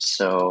image,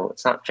 so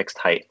it's not fixed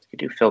height. You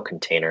do fill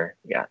container.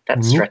 Yeah,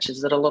 that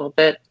stretches it a little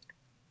bit,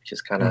 which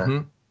is kind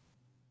of,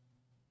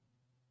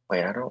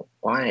 wait,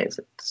 why is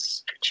it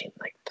stretching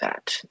like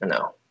that?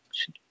 No,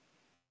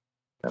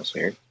 that was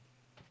weird.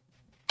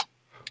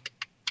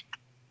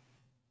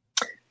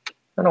 I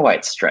don't know why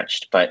it's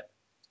stretched, but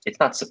it's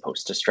not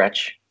supposed to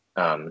stretch.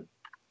 But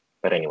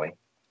anyway,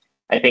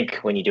 I think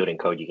when you do it in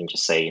code, you can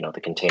just say,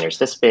 the container's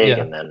this big,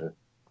 and then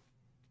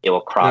it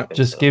will crop. Yeah,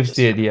 just gives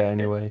the idea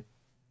anyway.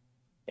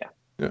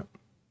 Yeah.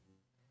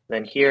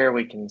 Then here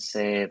we can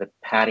say the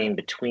padding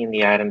between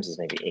the items is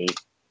maybe 8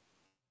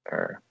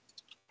 or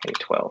maybe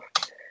 12.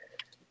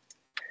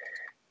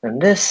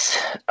 And this,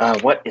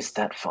 what is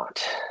that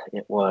font?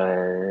 It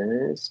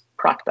was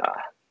Prata.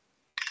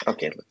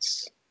 Okay,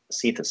 let's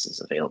see if this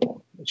is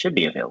available. It should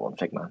be available in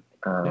Figma.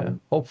 Yeah,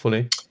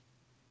 hopefully.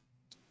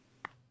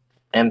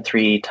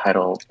 M3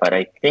 title, but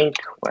I think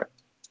what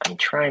I'm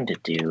trying to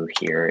do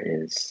here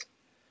is,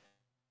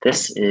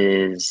 this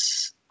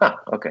is,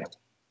 okay.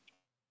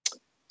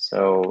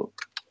 So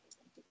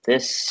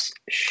this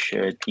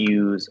should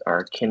use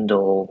our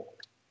Kindle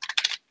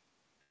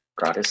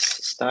gratis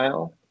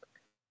style.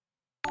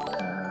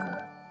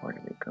 Where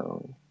did it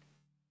go?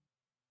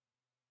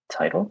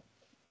 Title,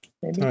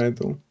 maybe?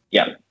 Title.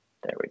 Yeah,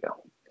 there we go.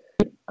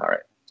 All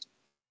right.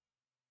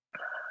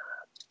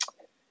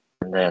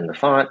 And then the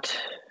font.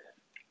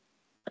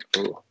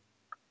 Ooh.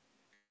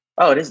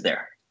 Oh, it is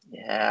there.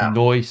 Yeah.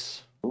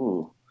 Noise.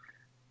 Ooh.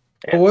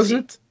 What was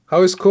it?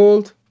 How is it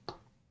called?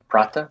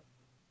 Prata.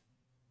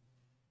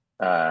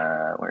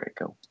 Where'd it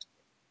go?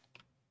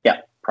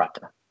 Yeah,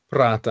 Prata.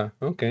 Prata.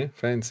 Okay,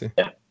 fancy.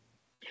 Yeah.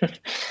 Nice.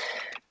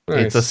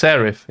 It's a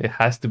serif. It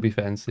has to be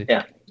fancy.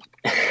 Yeah.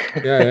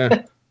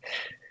 Yeah.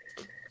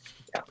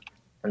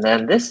 And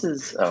then this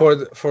is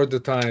for the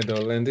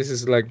title, and this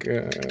is like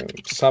a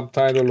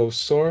subtitle of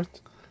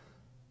sort.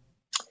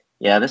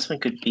 Yeah, this one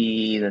could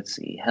be, let's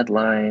see,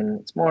 headline.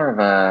 It's more of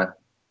a,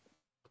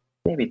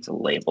 maybe it's a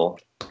label.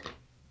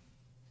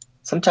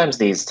 Sometimes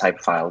these type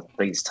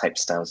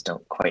styles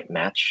don't quite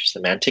match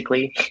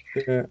semantically.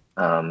 Yeah.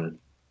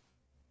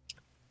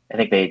 I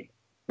think they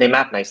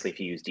map nicely if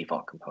you use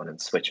default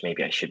components, which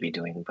maybe I should be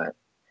doing, but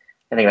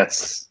I think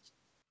that's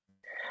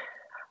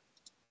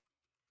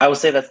I would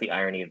say that's the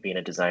irony of being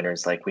a designer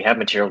is like we have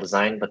material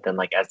design, but then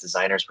like as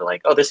designers, we're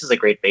like, oh, this is a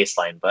great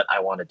baseline, but I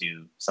want to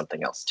do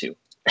something else too.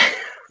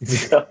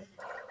 So,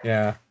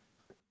 Yeah,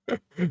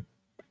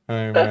 I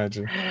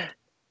imagine.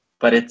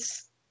 but I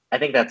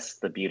think that's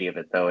the beauty of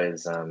it though,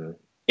 is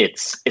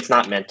it's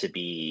not meant to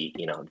be,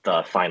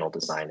 the final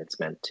design. It's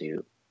meant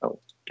to, oh,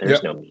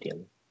 there's no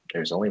medium.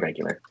 There's only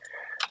regular.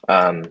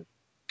 You're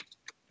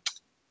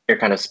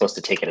kind of supposed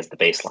to take it as the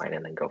baseline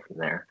and then go from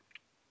there.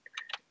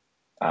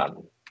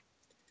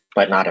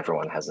 But not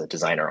everyone has a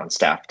designer on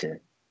staff to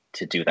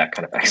do that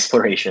kind of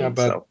exploration. Yeah,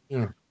 but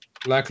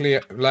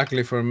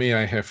luckily for me,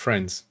 I have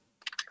friends.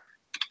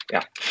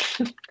 Yeah.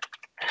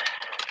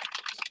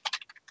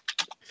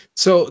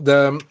 So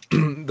the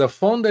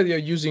font that you're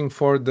using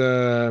for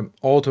the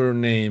author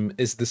name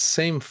is the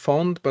same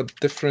font but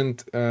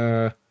different,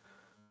 or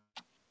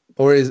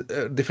is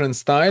a different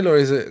style, or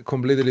is it a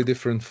completely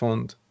different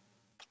font?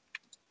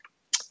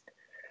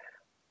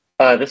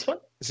 This one?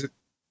 Is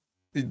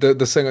it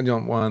the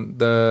second one,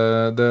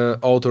 the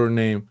author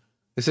name?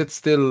 Is it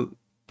still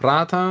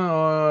Prata,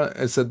 or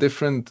is a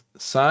different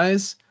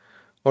size,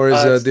 or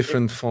is it a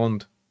different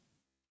font?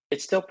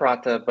 It's still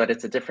Prata, but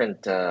it's a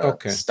different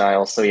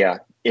style. So yeah,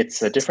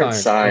 it's a different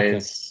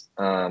size.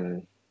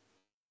 Okay.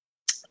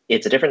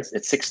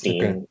 It's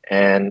 16,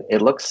 and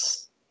it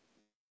looks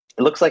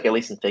like, at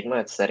least in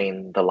Figma, it's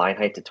setting the line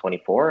height to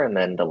 24, and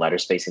then the letter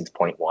spacing to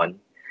 0.1.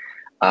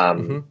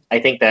 I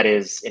think that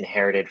is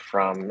inherited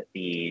from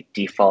the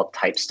default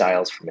type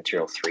styles for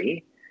Material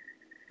 3.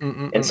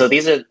 And so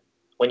these are,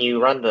 when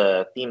you run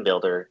the theme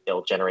builder,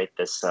 it'll generate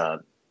this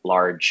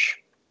large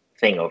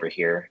thing over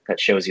here that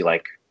shows you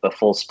like the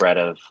full spread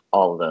of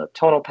all the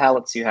tonal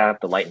palettes you have,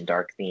 the light and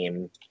dark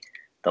theme,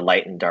 the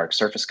light and dark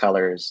surface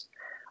colors,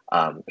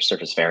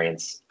 surface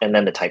variants, and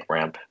then the type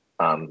ramp.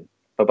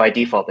 But by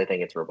default, I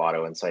think it's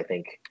Roboto, and so I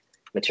think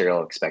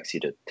Material expects you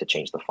to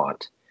change the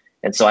font.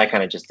 And so I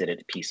kind of just did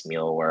it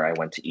piecemeal, where I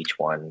went to each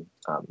one.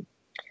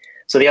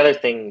 So the other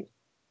thing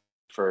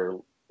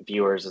for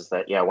viewers is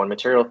that, yeah, when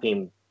Material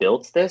Theme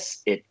builds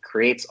this, it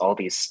creates all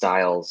these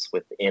styles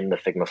within the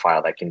Figma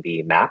file that can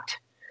be mapped.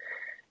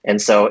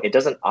 And so it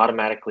doesn't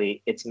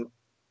automatically, it's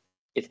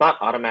not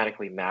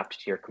automatically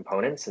mapped to your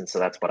components. And so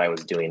that's what I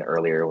was doing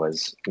earlier,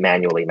 was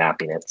manually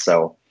mapping it.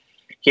 So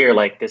here,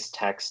 like this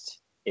text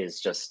is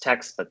just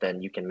text, but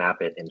then you can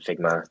map it in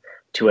Figma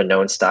to a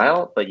known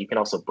style, but you can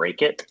also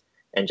break it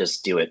and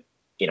just do it,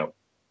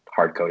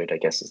 hard-coded, I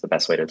guess is the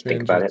best way to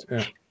think about it.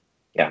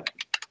 Yeah.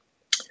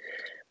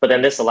 But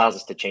then this allows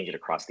us to change it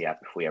across the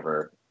app if we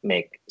ever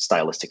make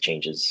stylistic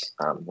changes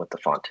with the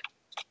font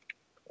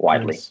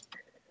widely. Nice.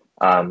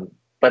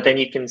 But then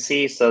you can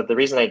see, so the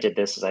reason I did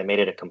this is I made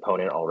it a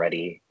component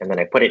already, and then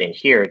I put it in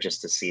here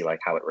just to see like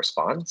how it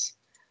responds.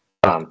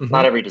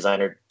 Not every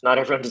designer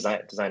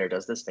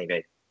does this. Maybe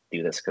I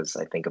do this because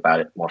I think about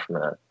it more from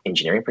an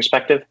engineering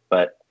perspective,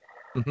 but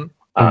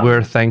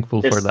we're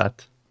thankful for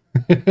that.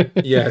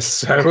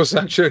 Yes, I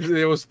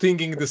was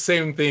thinking the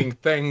same thing.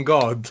 Thank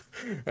God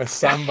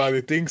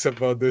somebody thinks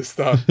about this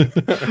stuff.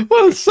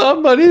 Well,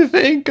 somebody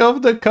think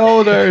of the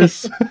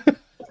coders.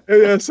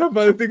 Yeah,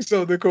 somebody thinks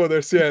of the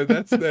coders. Yeah,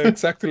 that's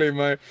exactly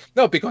my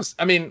because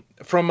I mean,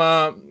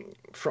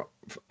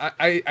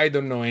 I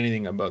don't know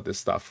anything about this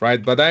stuff,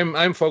 right? But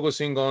I'm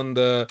focusing on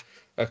the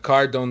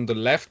card on the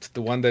left,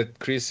 the one that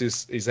Chris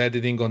is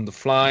editing on the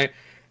fly,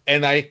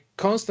 and I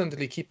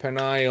constantly keep an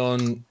eye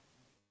on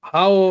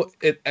how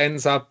it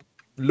ends up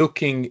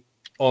looking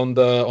on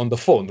the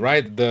phone,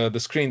 right? The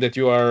screen that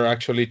you are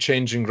actually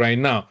changing right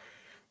now.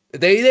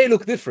 They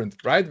look different,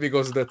 right?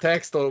 Because the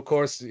text, of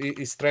course,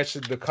 is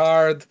stretched the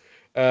card.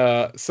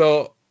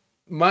 So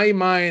my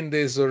mind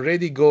is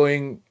already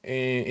going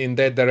in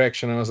that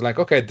direction. I was like,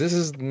 okay, this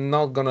is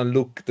not gonna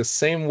look the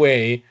same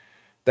way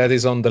that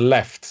is on the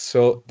left.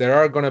 So there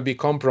are gonna be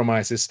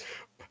compromises.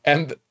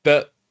 And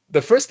the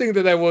first thing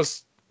that I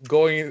was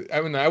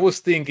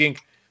thinking,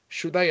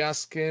 should I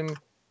ask him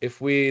if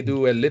we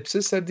do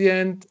ellipsis at the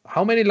end?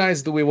 How many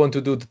lines do we want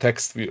to do the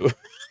text view?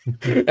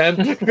 And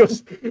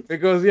because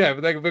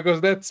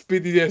that's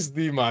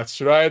PTSD much,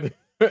 right?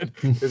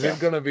 Is it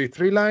gonna be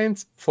 3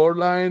 lines, 4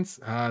 lines?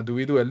 Do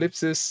we do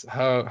ellipsis?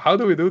 How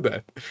do we do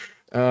that?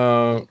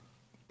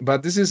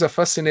 But this is a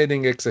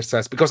fascinating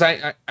exercise because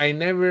I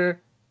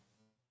never,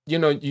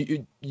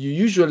 you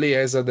usually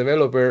as a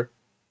developer,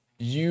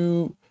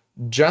 you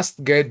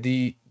just get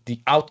the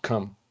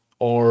outcome,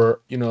 or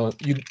you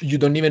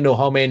don't even know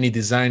how many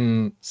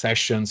design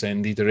sessions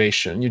and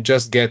iteration. You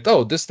just get,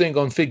 oh, this thing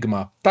on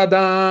Figma,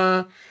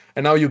 ta-da,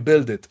 and now you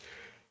build it.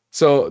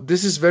 So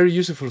this is very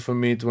useful for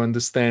me to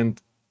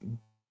understand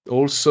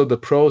also the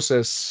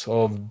process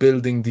of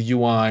building the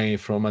UI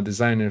from a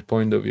designer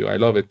point of view. I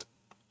love it.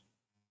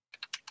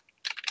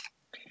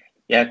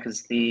 Yeah,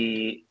 because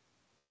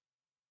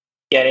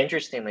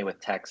interestingly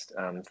with text,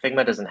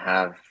 Figma doesn't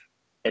have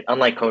it,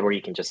 unlike code where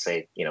you can just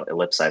say,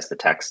 ellipsize the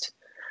text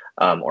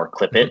or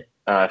clip it.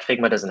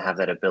 Figma doesn't have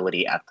that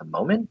ability at the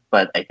moment,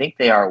 but I think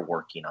they are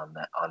working on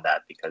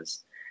that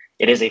because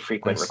it is a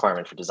frequent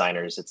requirement for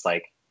designers. It's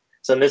like,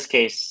 so in this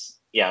case,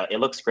 yeah, it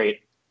looks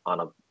great on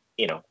a,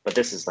 but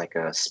this is like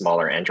a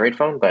smaller Android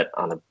phone, but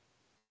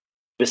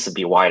this would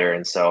be wider.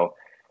 And so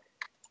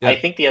I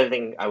think the other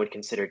thing I would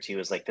consider too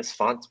is like this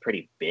font's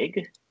pretty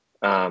big.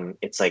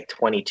 It's like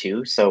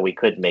 22, so we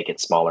could make it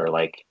smaller.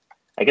 Like,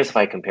 I guess if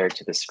I compare it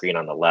to the screen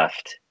on the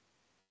left,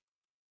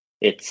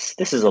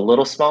 this is a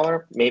little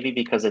smaller, maybe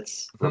because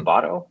it's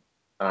Roboto.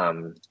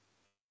 But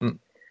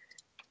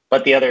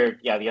the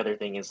other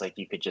thing is like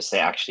you could just say,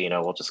 actually,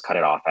 we'll just cut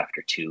it off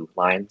after 2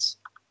 lines.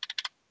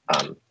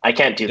 I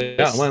can't do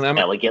this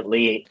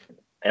elegantly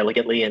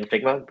in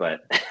Figma,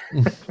 but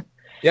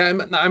yeah,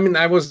 I mean,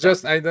 I was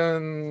just, I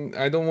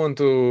don't want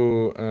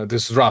to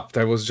disrupt.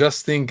 I was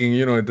just thinking,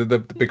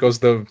 because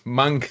the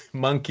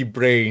monkey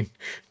brain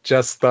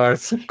just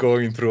starts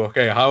going through,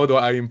 okay, how do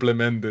I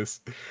implement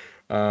this?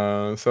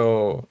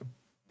 So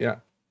yeah.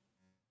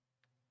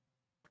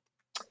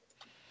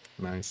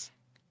 Nice.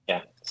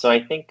 Yeah. So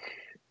I think,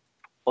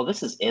 well,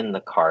 this is in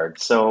the card.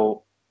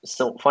 So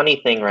funny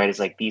thing, right, is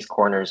like these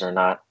corners are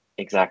not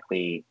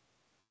exactly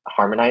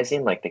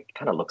harmonizing. Like it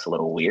kind of looks a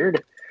little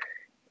weird.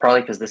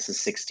 Probably because this is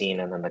 16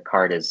 and then the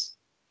card is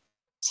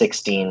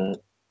 16.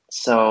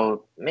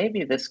 So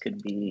maybe this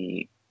could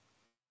be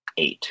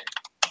 8.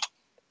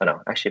 Oh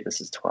no, actually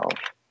this is 12.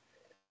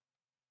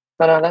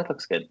 Oh no, that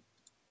looks good.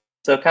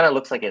 So it kind of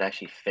looks like it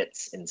actually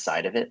fits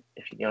inside of it,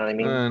 if you know what I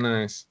mean.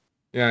 Nice.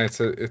 Yeah,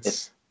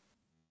 it's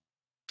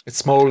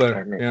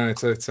smaller. Yeah,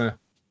 it's a.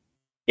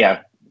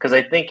 Yeah, because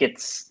I think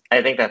that's I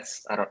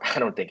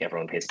don't think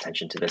everyone pays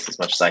attention to this as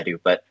much as I do,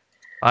 but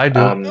I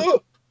do.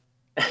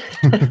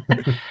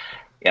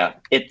 Yeah,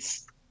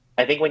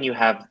 I think when you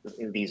have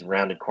these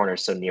rounded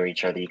corners so near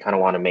each other, you kind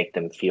of want to make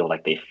them feel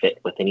like they fit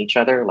within each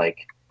other,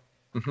 like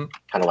kind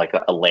of like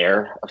a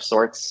layer of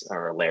sorts,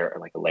 or a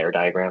layer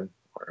diagram.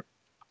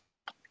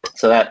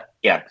 So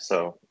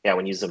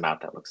when you zoom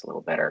out, that looks a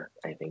little better,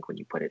 I think, when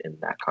you put it in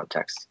that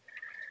context.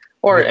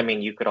 Or I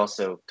mean, you could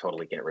also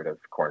totally get rid of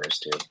corners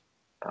too.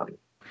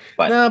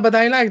 But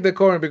I like the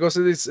corner because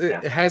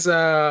it has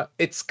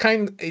it's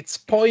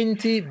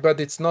pointy, but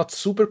it's not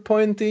super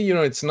pointy.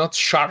 It's not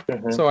sharp.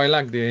 So I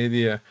like the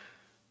idea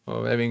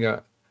of having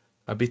a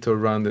bit of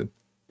rounded.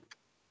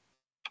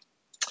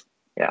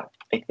 Yeah,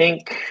 I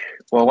think.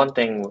 Well, one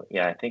thing,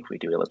 I think we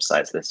do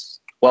ellipsize this.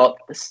 Well,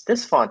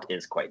 this font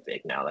is quite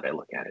big now that I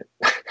look at it.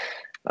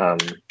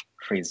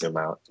 Free zoom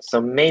out. So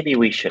maybe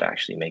we should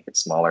actually make it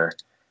smaller.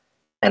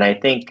 And I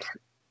think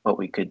what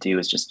we could do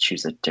is just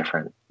choose a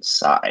different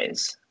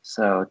size.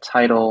 So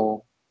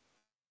title,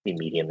 the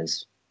medium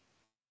is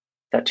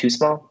that too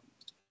small?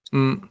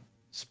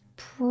 It's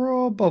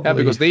probably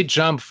because they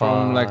jump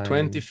from like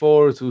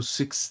 24 to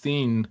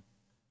 16.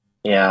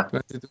 Yeah.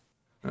 22.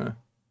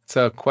 It's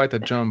quite a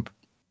jump.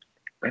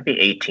 Maybe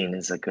 18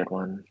 is a good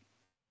one.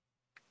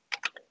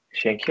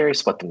 Actually, I'm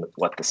curious what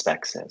the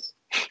spec says.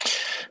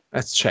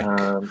 Let's check.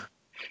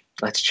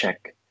 Let's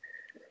check.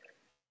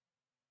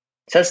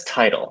 It says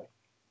title.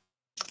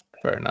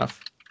 Fair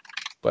enough.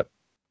 But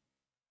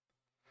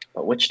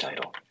which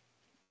title?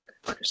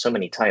 There's so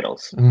many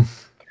titles.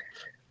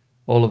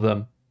 All of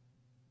them.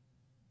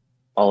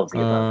 All of the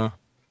above.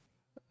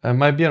 It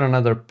might be on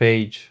another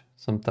page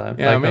sometime.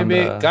 Yeah, like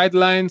maybe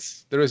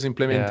guidelines. There is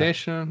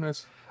implementation. Yeah.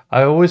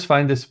 I always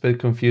find this a bit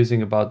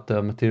confusing about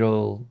the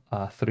Material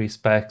 3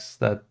 specs,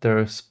 that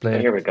they're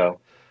split. Here we go.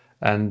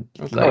 And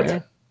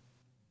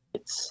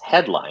it's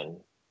headline.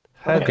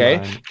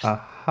 Okay.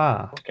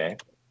 Aha. Okay.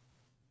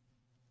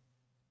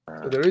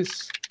 So there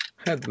is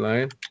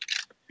headline.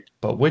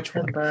 But which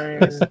one?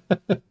 Yeah,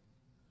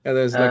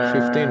 there's like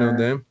 15 of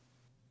them.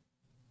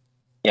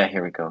 Yeah,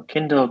 here we go.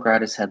 Kindle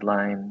gratis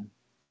headline.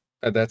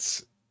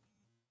 That's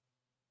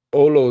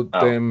all of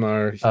them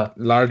are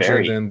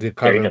larger than the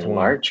current one.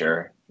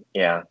 Larger.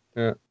 Yeah.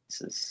 Yeah.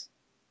 This is.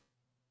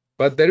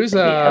 But there is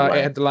a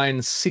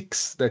headline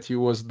 6 that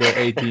was the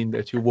 18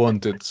 that you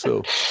wanted.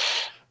 So.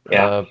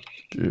 Yeah.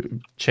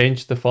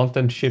 Change the font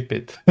and ship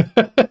it.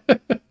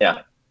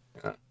 Yeah.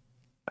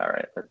 All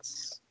right.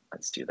 Let's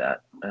do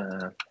that.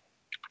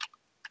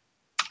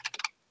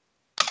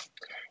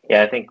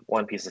 I think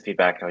one piece of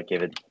feedback I would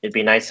give it'd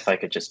be nice if I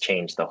could just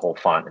change the whole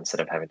font instead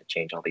of having to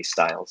change all these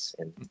styles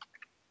in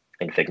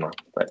Figma.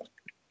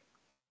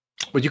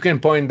 But you can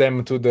point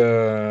them to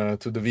the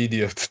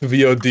video, to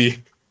the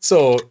VOD.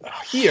 So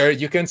here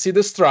you can see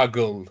the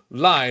struggle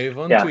live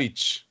on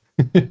Twitch.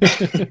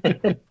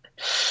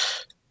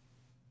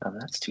 Oh,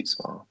 that's too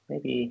small.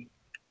 Maybe.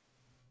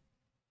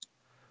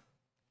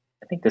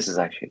 I think this is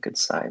actually a good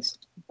size,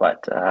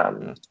 but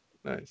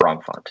nice.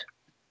 Wrong font.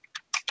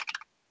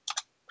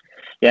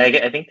 Yeah,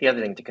 I think the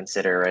other thing to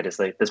consider, right, is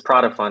like this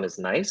Prada font is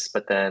nice,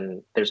 but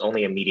then there's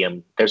only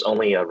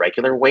a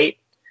regular weight.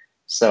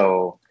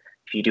 So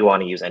if you do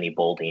want to use any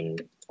bolding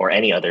or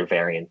any other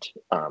variant,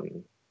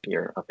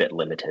 you're a bit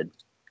limited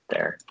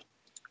there.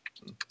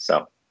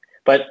 So,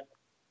 but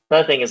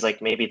another thing is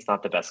like maybe it's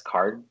not the best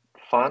card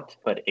font,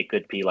 but it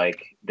could be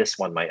like this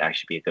one might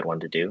actually be a good one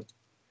to do.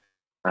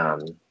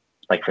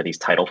 Like for these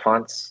title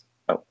fonts.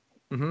 Oh,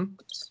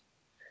 oops.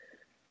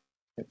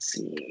 Let's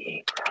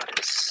see.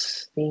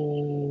 Prada's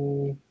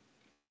theme.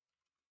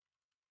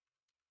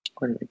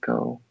 Where did it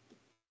go?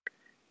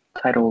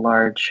 Title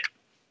large.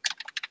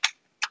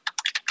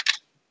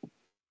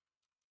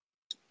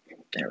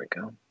 There we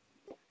go.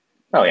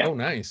 Oh yeah. Oh,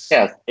 nice.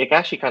 Yeah, it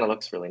actually kind of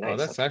looks really nice. Oh,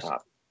 that's at the actually.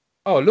 top.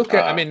 Oh, look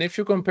at. I mean, if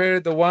you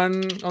compare the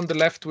one on the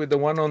left with the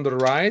one on the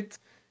right,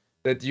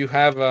 that you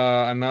have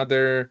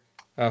another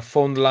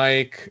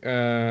phone-like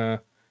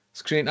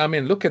screen. I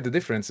mean, look at the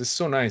difference. It's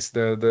so nice.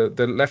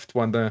 The left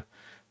one, the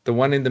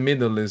one in the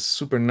middle is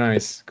super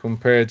nice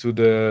compared to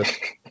the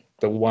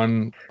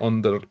one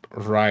on the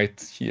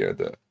right here,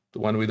 the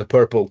one with the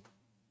purple.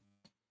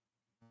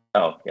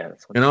 Oh yeah,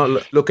 that's one. You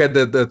know, look at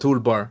the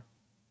toolbar.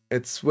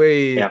 It's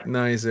way Yeah.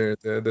 nicer.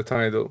 The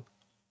title.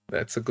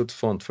 That's a good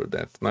font for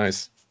that.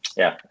 Nice.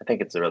 Yeah, I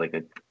think it's a really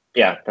good.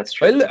 Yeah, that's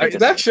true. Well, I think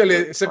this is actually,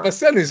 really fun.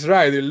 Sebastian is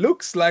right. It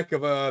looks like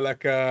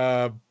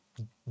a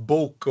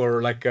book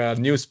or like a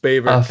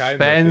newspaper A kind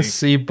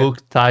fancy of thing.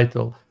 book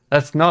title.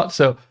 That's not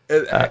so.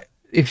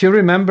 If you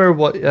remember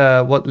what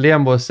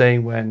Liam was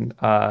saying when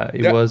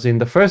it was in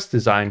the first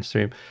design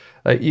stream,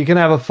 you can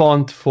have a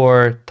font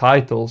for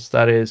titles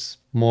that is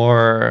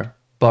more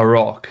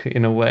baroque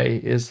in a way.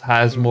 It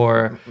has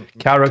more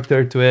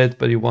character to it,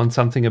 but you want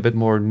something a bit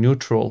more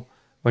neutral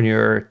when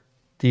you're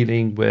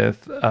dealing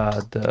with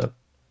the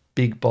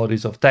big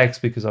bodies of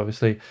text, because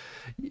obviously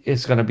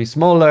it's going to be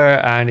smaller,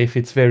 and if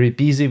it's very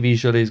busy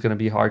visually, it's going to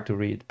be hard to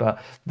read. But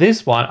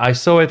this one, I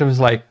saw it and was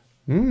like,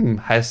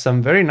 has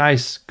some very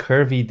nice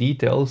curvy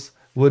details,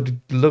 would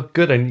look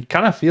good, and it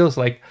kind of feels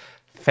like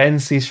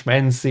fancy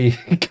schmancy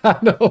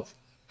kind of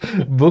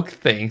book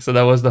thing. So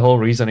that was the whole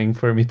reasoning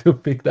for me to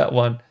pick that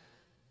one.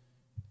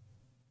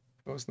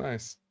 That was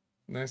nice.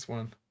 Nice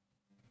one.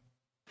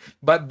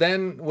 But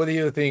then, what do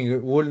you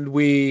think? Would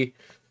we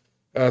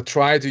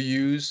try to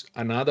use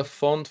another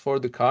font for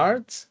the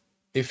cards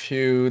if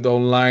you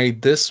don't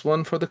like this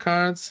one for the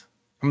cards?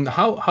 I mean,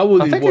 how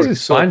would it work? I think this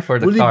is fine for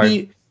the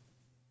card.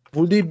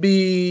 Would it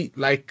be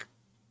like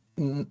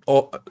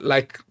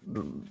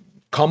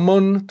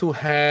common to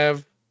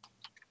have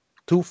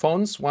two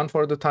fonts, one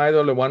for the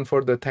title and one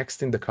for the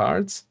text in the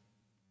cards?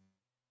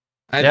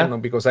 I don't know,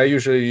 because I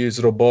usually use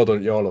Robot or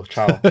YOLO.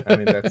 Ciao. I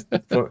mean, that's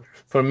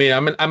for me.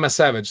 I'm a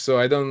savage, so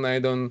I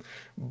don't.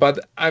 But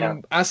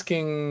I'm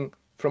asking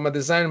from a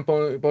design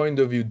point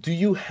of view. Do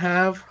you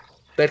have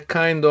that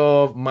kind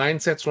of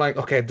mindset? Like,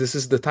 okay, this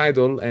is the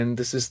title and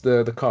this is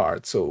the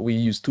card, so we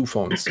use two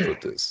fonts for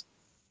this.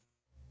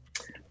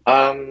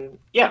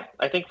 Yeah,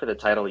 I think for the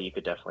title you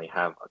could definitely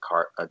have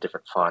a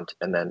different font,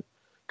 and then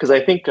because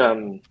I think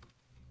I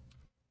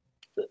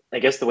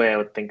guess the way I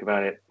would think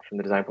about it from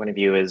the design point of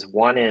view is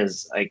one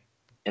is I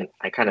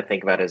kind of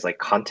think about it as like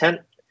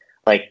content.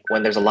 Like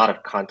when there's a lot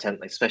of content,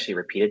 especially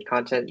repeated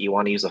content, you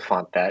want to use a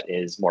font that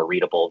is more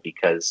readable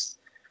because,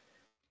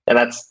 and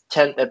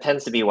that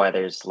tends to be why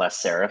there's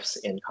less serifs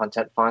in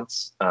content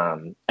fonts.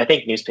 I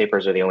think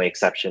newspapers are the only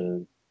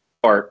exception,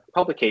 or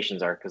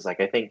publications are, because like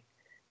I think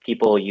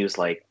people use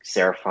like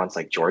serif fonts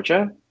like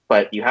Georgia,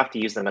 but you have to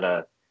use them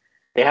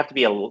they have to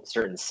be a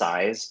certain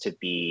size to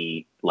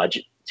be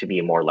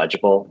more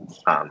legible.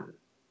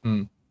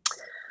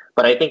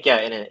 But I think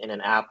in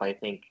an app, I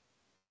think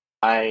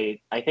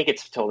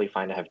it's totally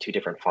fine to have two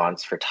different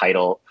fonts for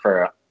title,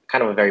 for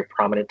kind of a very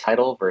prominent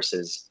title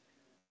versus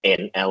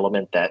an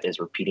element that is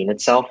repeating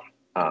itself.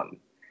 I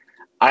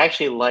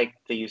actually like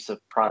the use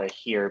of Prada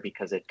here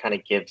because it kind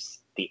of gives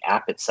the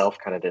app itself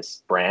kind of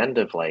this brand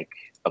of like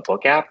a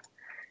book app.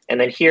 And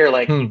then here,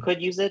 like you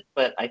could use it,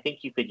 but I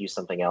think you could use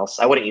something else.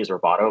 I wouldn't use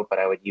Roboto, but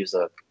I would use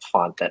a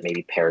font that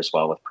maybe pairs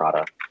well with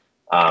Prada.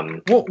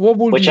 What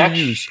would you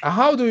use?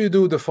 How do you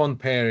do the font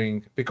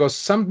pairing? Because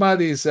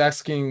somebody is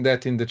asking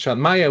that in the chat.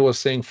 Maya was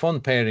saying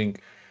font pairing,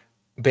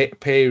 but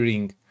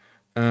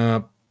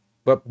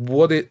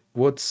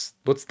what's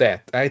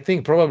that? I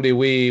think probably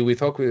we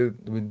talked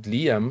with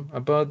Liam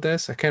about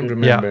this. I can't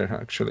remember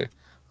actually.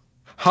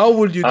 How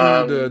would you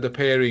do the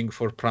pairing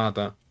for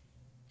Prada?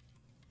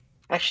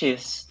 Actually,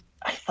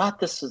 I thought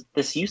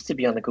this used to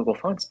be on the Google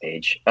Fonts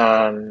page.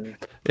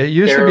 It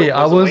used to be.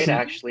 I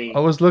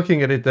was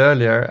looking at it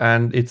earlier,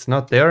 and it's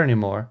not there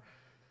anymore.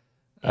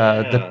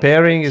 The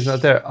pairing is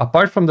not there.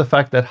 Apart from the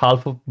fact that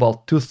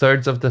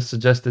 2/3 of the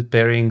suggested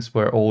pairings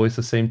were always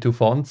the same two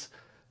fonts,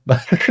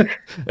 but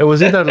it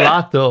was either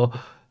Lato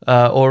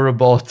or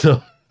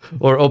Roboto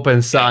or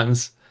Open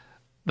Sans.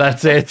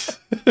 That's it.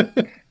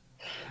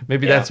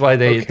 Maybe that's why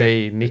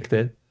they nicked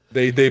it.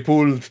 They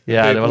pulled.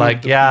 Yeah, they were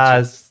like,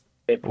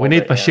 we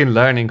need machine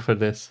learning for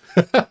this.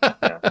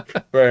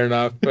 Fair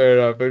enough.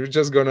 We're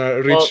just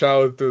gonna reach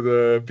out to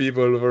the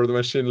people for the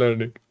machine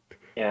learning.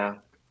 Yeah,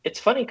 it's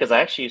funny because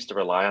I actually used to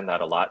rely on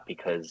that a lot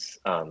because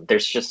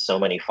there's just so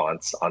many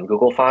fonts on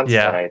Google Fonts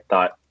that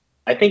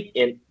I think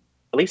at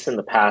least in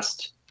the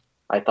past,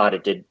 I thought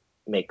it did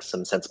make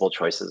some sensible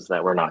choices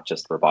that were not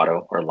just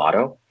Roboto or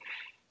Lato.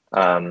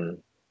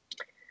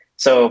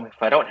 So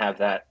if I don't have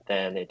that,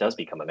 then it does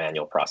become a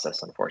manual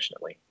process,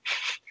 unfortunately.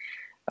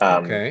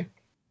 Okay.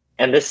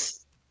 And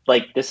this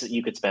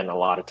you could spend a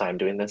lot of time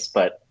doing this,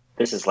 but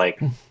this is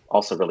like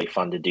also really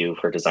fun to do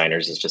for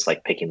designers, is just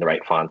like picking the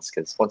right fonts,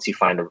 because once you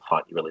find a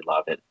font you really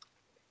love, it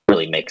really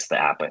really makes the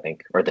app, I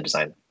think, or the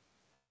design.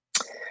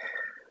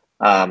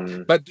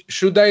 But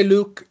should I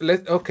look?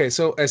 Okay,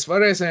 so as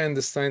far as I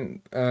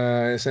understand,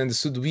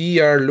 we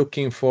are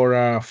looking for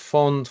a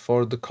font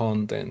for the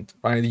content,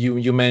 right?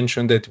 You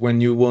mentioned that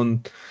when you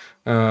want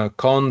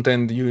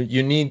content,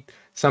 you need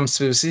some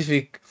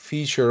specific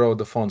feature of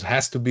the font. It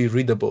has to be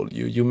readable.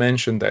 You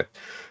mentioned that,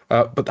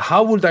 but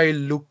how would I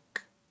look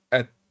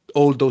at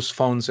all those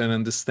fonts and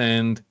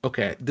understand?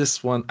 Okay,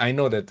 this one. I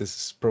know that this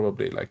is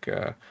probably like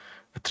a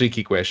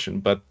tricky question,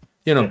 but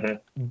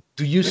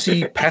do you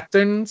see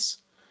patterns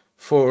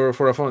for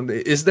a font?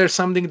 Is there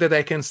something that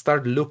I can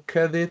start look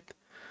at it?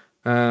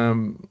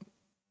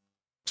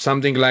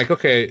 Something like,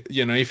 okay,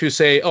 if you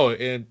say, oh,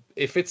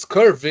 if it's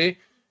curvy,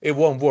 it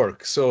won't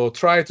work. So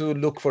try to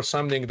look for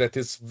something that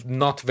is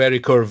not very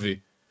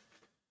curvy.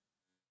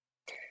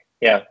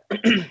 Yeah,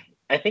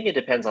 I think it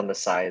depends on the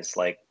size.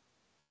 Like,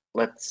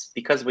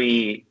 because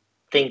we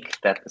think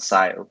the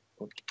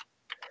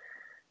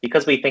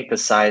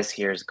size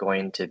here is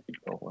going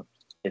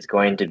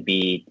to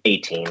be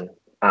 18.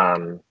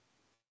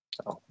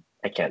 So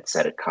I can't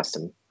set it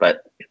custom,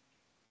 but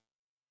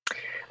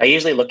I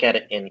usually look at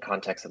it in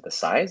context of the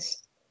size.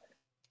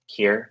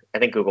 Here, I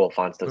think Google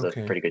Fonts does a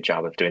pretty good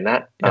job of doing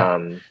that.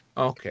 Yeah.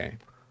 Okay.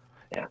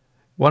 Yeah.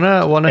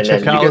 Wanna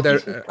check out a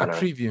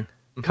preview?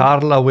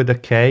 Carla with a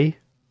K?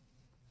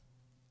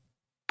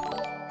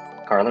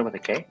 Carla with a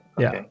K?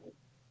 Okay.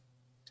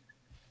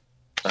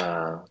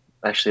 Yeah.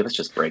 Actually, let's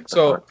just break the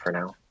font for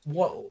now.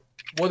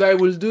 What I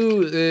will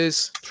do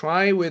is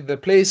try with the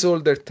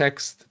placeholder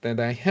text that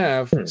I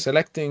have,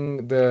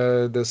 selecting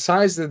the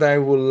size that I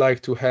would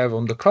like to have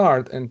on the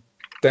card, and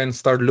then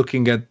start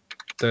looking at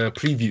the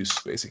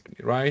previews, basically,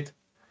 right?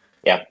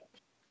 Yeah.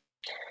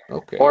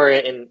 Okay. Or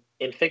in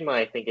Figma,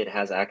 I think it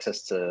has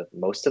access to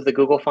most of the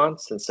Google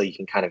fonts, and so you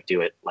can kind of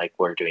do it like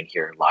we're doing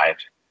here live.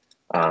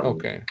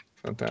 Okay,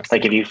 fantastic.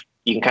 Like if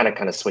you can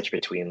kind of switch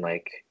between,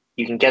 like,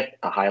 you can get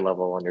a high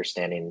level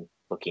understanding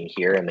looking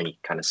here, and then you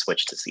kind of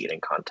switch to see it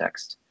in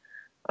context.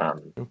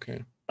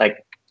 Okay.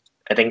 Like,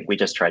 I think we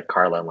just tried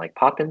Carla, and like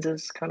Poppins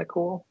is kind of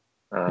cool.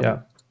 Yeah,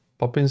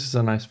 Poppins is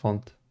a nice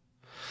font.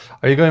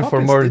 Are you going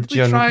Poppins, for more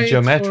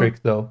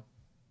geometric though?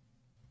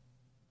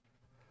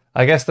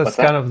 I guess that's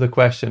kind of the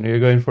question. Are you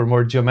going for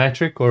more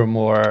geometric or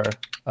more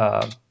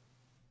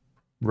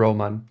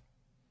Roman?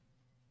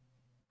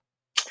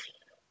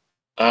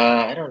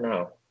 I don't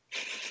know.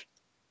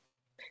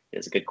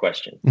 It's a good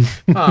question.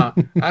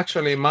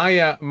 Actually,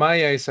 Maya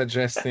is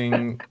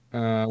suggesting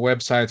a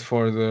website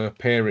for the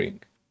pairing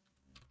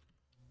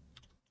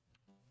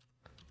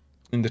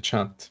in the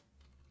chat.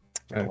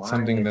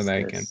 Something that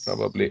I can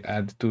probably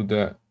add to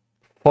the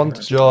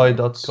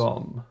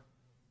fontjoy.com.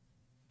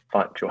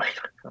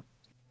 Fontjoy.com.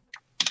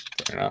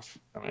 Fair enough.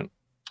 I mean,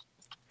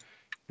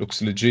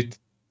 looks legit.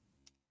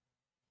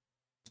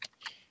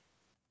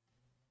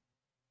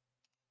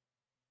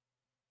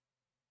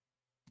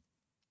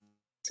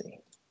 Let's see.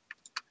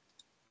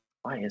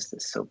 Why is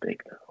this so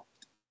big though?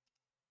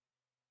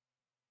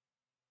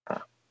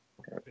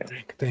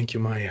 Thank you,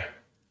 Maya.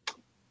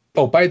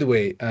 Oh, by the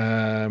way,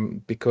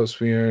 because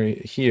we're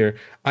here,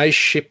 I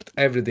shipped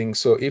everything.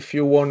 So if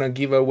you want to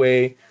give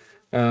away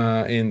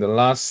in the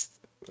last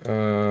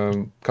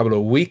couple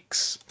of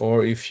weeks,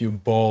 or if you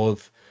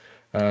bought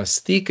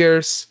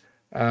stickers,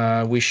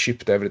 we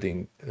shipped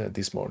everything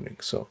this morning.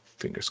 So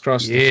fingers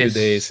crossed, a few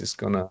days is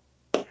gonna.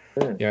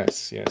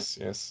 Yes.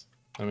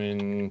 I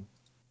mean,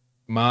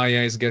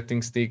 Maya is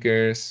getting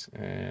stickers,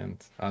 and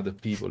other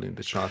people in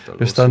the chat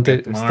are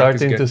starting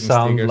to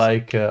sound stickers.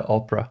 Like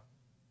Oprah.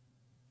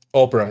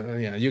 Oprah,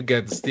 yeah, you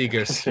get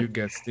stickers. You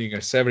get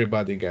stickers.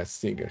 Everybody gets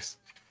stickers.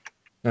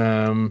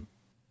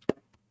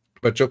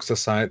 But jokes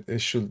aside, it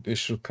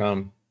should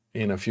come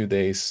in a few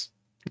days.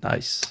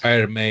 Nice.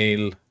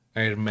 Airmail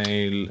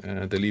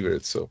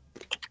delivered. So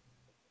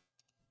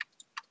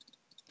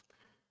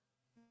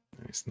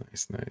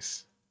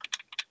nice.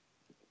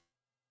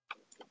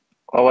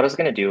 Well, what I was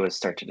going to do is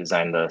start to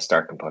design the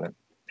star component.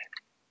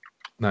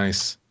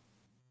 Nice.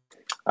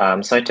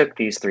 So I took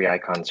these 3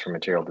 icons from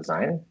material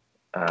design.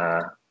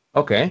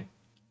 Okay.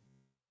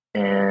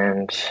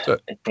 And so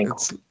I think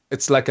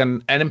it's like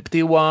an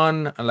empty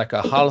one, like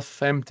a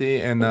half empty,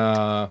 and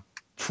a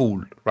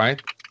full, right?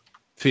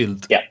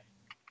 Filled. Yeah.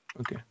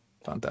 Okay.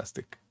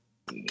 Fantastic.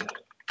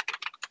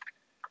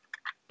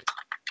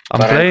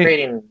 I'm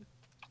creating.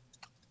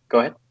 Go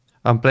ahead.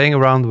 I'm playing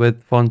around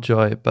with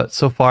FontJoy, but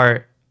so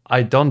far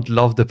I don't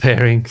love the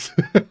pairings.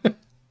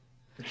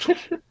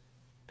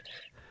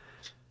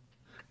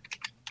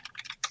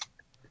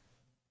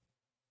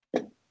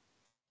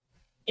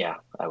 Yeah,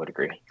 I would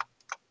agree.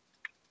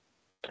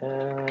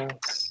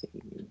 Let's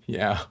see.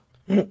 Yeah,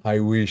 I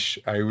wish,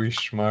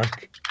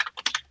 Mark.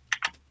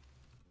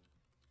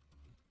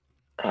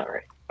 All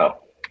right. Oh,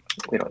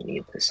 we don't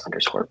need this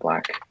underscore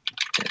black.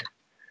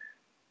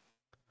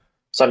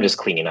 So I'm just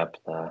cleaning up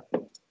the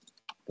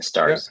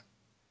stars. Yeah.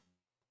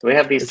 Do we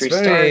have these 3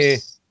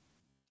 stars?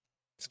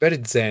 It's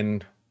very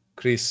zen,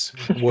 Chris,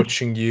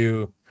 watching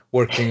you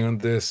working on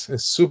this.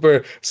 It's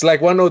super. It's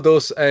like one of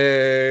those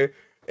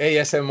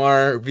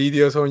ASMR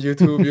videos on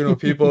YouTube, you know,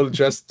 people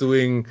just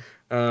doing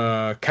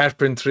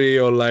carpentry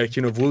or like,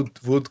 you know,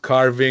 wood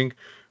carving,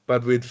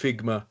 but with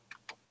Figma.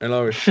 I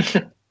love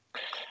it.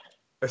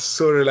 It's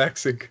so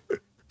relaxing.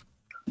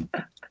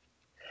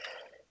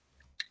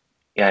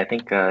 Yeah, I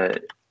think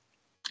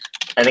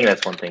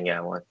that's one thing.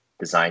 Yeah, with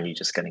design, you're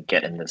just gonna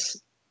get in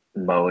this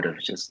mode of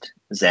just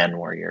Zen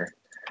warrior.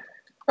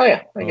 Oh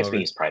yeah, I guess we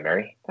use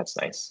primary. That's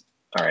nice.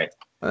 All right.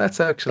 Well, that's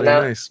actually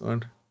a nice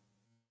one.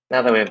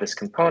 Now that we have this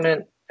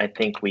component, I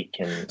think we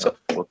can. So,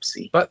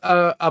 whoopsie. But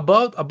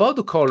about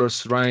the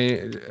colors,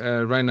 right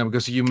now,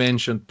 because you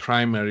mentioned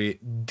primary,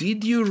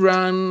 did you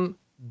run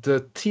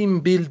the team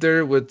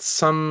builder with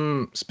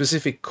some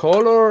specific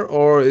color,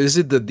 or is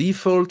it the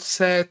default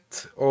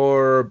set,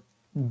 or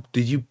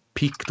did you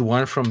pick the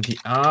one from the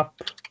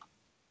app?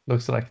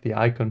 Looks like the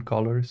icon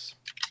colors.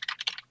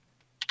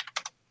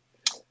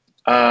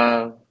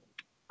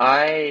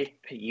 I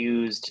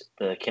used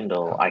the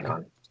Kindle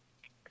icon.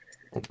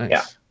 Nice.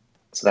 Yeah,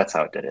 so that's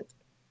how it did it.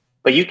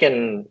 But you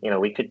can, you know,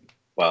 we could,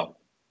 well,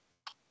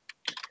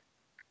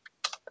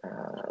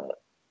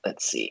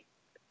 let's see.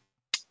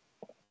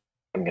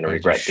 I'm going to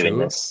regret doing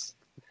this.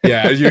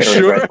 Yeah, are you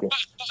sure?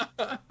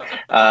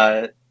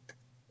 I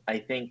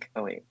think,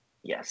 oh wait,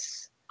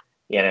 yes.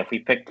 Yeah, and if we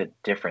picked a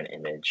different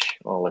image,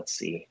 well, let's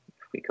see.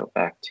 If we go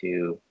back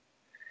to,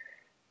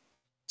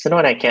 so no,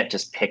 I can't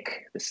just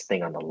pick this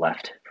thing on the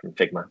left from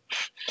Figma.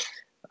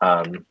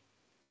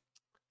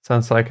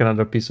 Sounds like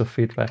another piece of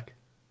feedback.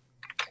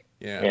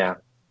 Yeah.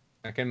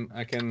 I can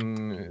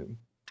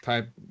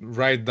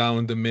write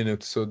down the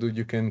minutes so that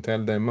you can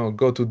tell them, oh,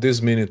 go to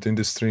this minute in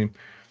the stream.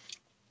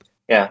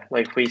 Yeah,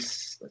 like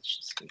let's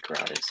just figure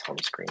out his home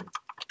screen.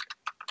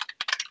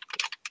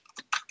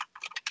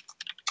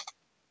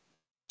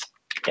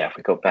 Yeah, if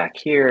we go back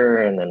here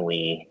and then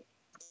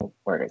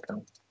where'd it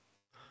go?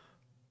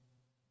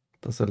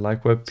 Does it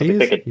like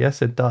WebP?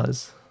 Yes, it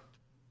does.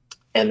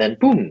 And then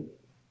boom,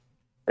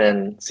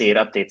 then see it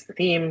updates the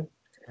theme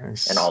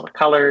and all the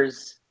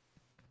colors.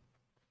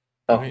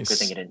 Oh, good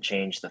thing it didn't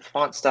change the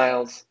font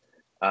styles.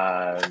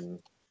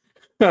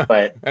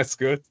 But that's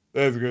good.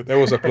 That's good. That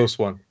was a close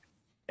one.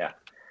 Yeah,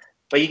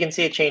 but you can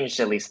see it changed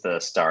at least the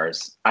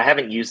stars. I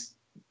haven't used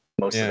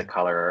most of the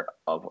color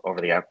over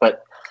the app,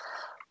 but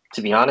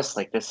to be honest,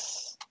 like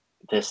this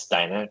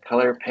dynamic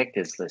color picked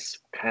is this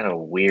kind of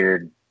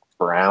weird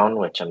brown,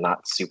 which I'm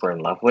not super in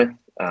love with.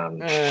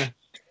 Yeah,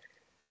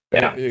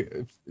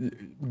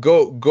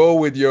 go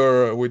with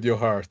your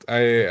heart.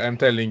 I'm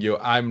telling you,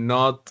 I'm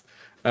not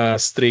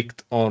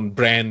strict on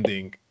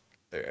branding.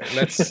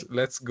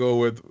 Let's go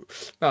with.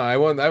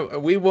 No,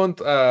 we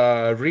want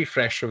a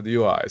refresh of the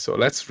UI, so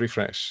let's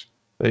refresh.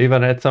 But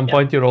even at some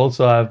point, you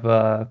also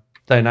have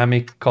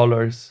dynamic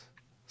colors,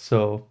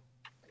 so.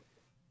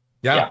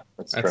 Yeah,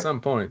 at some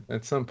point.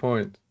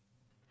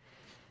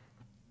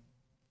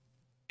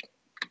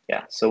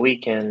 Yeah, so we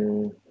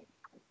can.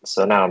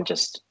 So now I'm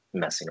just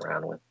messing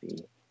around with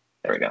the.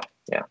 There we go.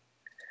 Yeah.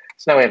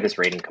 So now we have this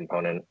rating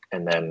component,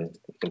 and then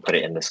we can put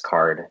it in this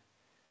card.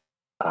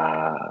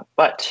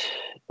 But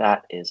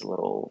that is a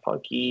little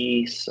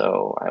funky,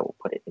 so I will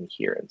put it in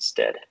here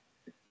instead.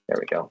 There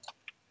we go.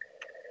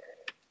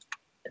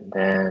 And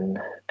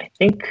then I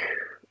think,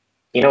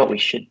 you know what we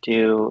should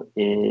do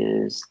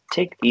is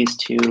take these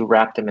two,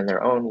 wrap them in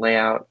their own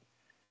layout,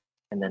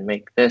 and then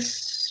make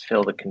this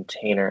fill the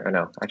container. Oh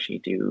no, actually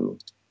do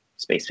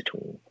space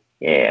between.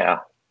 Yeah.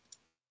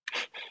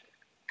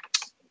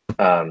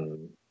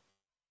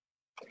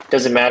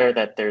 Does it matter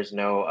that there's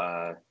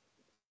no,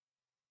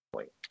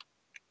 wait,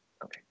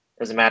 okay.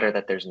 Does it matter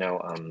that there's no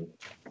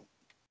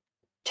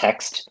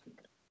text?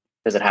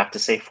 Does it have to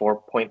say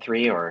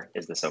 4.3 or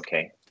is this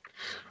okay?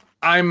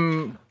 I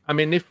mean,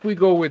 if we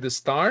go with the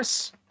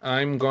stars,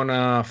 I'm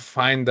gonna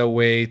find a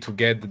way to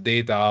get the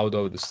data out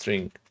of the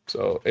string.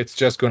 So it's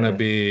just gonna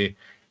be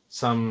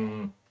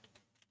some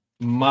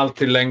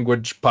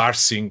multi-language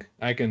parsing.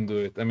 I can do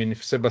it. I mean,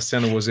 if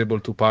Sebastiano was able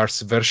to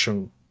parse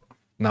version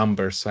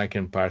numbers, I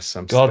can parse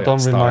some God,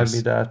 don't remind me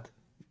that.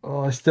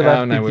 Oh, I still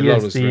have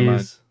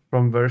PTSDs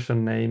from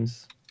version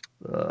names.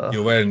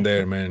 You weren't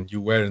there, man.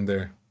 You weren't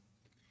there.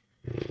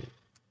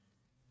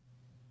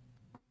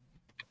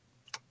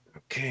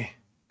 Okay.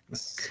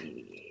 Let's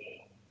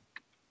see.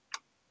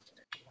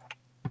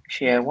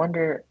 Actually, I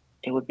wonder,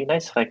 it would be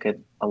nice if I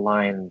could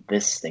align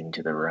this thing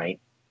to the right.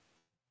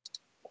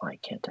 Why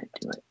can't I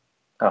do it?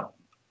 Oh,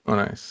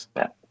 nice.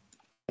 That.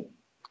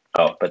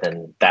 Oh, but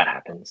then that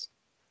happens.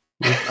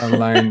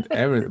 Aligned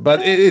everything,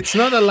 but it's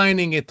not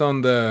aligning it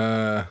on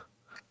the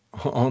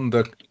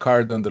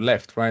card on the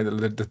left, right?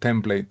 The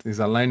template is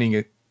aligning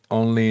it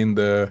only on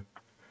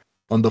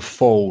the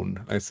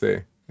phone. I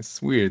say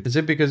it's weird. Is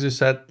it because you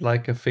set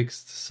like a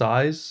fixed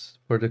size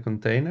for the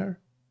container?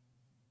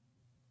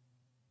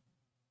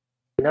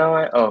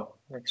 No,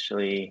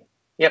 actually,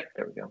 yep,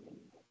 there we go.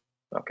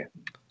 Okay.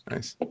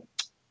 Nice.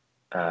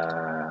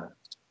 There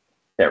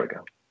we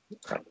go.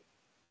 Oh.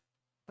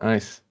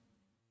 Nice.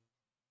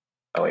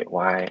 Oh wait,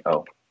 why?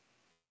 Oh,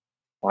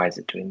 why is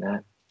it doing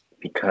that?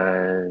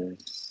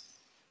 Because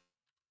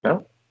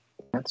no.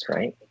 That's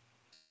right.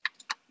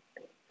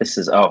 This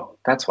is, oh,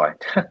 that's why.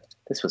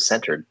 This was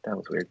centered. That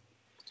was weird.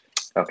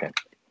 Okay.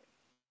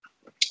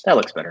 That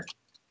looks better.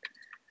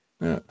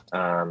 Yeah.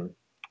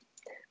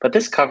 But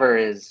this cover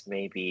is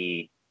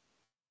maybe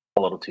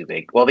a little too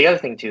big. Well, the other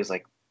thing too is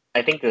like,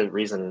 I think the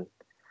reason,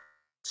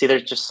 see,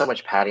 there's just so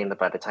much padding that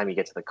by the time you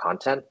get to the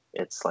content,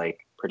 it's like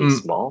pretty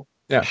small.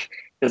 Yeah.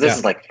 Because this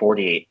is like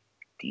 48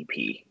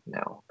 dp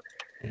now.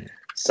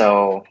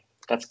 So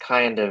that's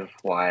kind of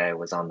why I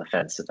was on the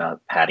fence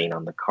about padding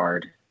on the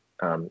card,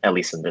 at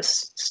least in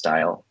this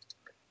style.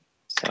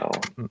 So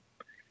I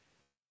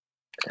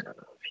don't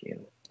know if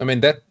you. I mean,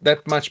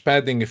 that much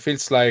padding, it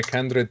feels like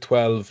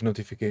 112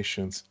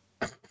 notifications.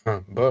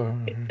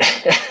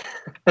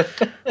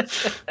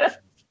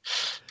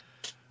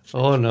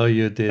 Oh no,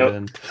 you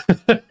didn't.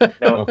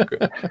 No, Okay.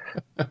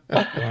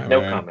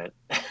 no Man. comment.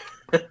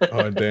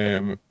 Oh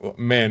damn,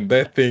 man,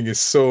 that thing is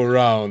so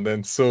round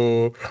and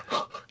so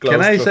Can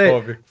I say,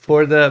 claustrophobic.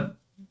 for the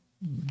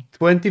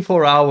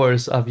 24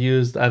 hours I've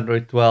used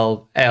Android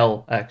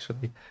 12L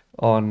actually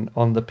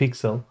on the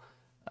Pixel,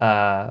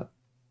 I've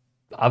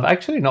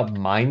actually not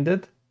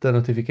minded the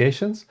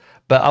notifications,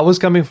 but I was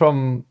coming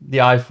from the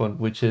iPhone,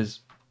 which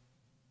is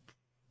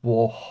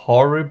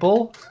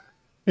horrible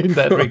in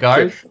that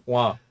regard.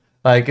 Wow.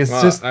 Like, it's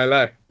Wow, just, I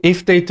like.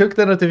 if they took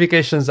the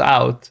notifications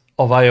out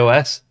of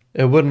iOS,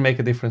 it wouldn't make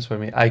a difference for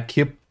me. I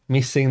keep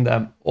missing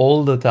them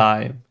all the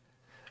time,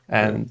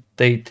 and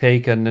they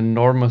take an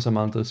enormous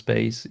amount of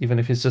space. Even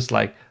if it's just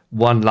like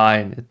one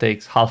line, it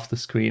takes half the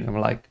screen. I'm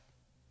like,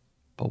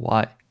 but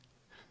why?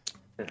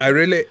 I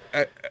really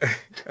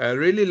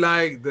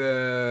like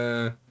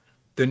the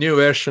new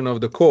version of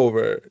the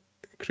cover,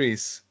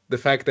 Chris. The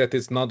fact that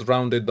it's not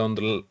rounded on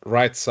the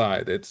right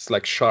side, it's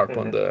like sharp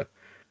on the.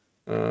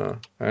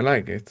 I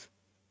like it.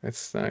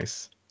 It's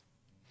nice.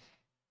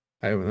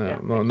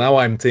 Now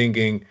I'm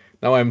thinking.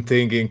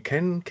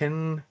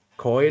 Can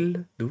Coil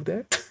do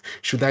that?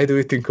 Should I do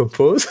it in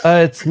Compose?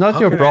 It's not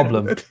How your can I do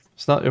problem. that?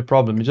 It's not your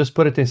problem. You just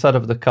put it inside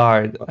of the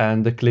card,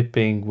 and the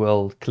clipping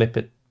will clip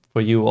it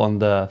for you on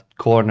the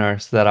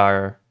corners that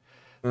are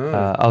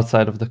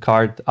outside of the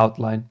card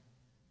outline.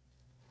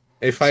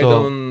 If I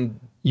So don't,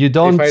 you if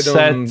don't I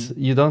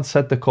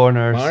set the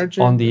corners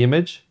margin? on the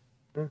image.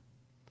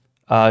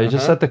 You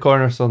just set the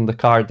corners on the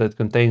card that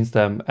contains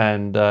them,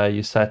 and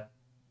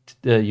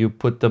you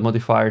put the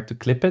modifier to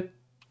clip it,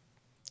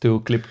 to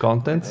clip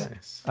contents,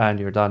 Nice. and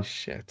you're done.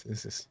 Shit,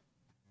 this is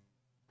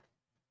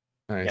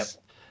nice.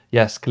 Yep.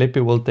 Yes,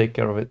 Clippy will take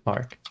care of it,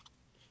 Mark.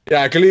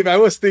 Yeah, Clip. I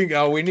was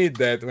thinking, we need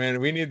that, man.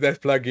 We need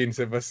that plugin,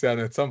 Sebastian.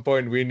 At some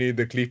point, we need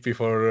the Clippy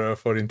for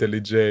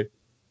IntelliJ.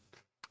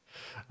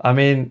 I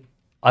mean,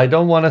 I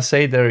don't want to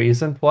say there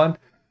isn't one.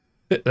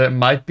 There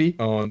might be.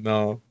 Oh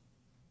no,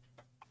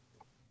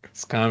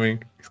 it's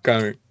coming. It's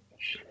coming.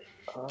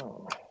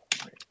 Oh.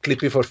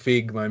 Clippy for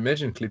Figma.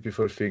 Imagine Clippy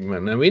for Figma.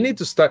 And we need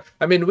to start.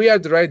 I mean, we are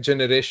the right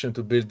generation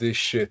to build this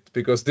shit,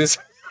 because this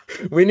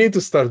we need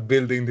to start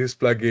building these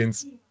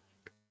plugins.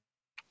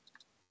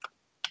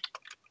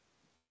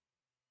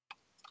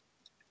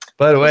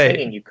 By the I was way,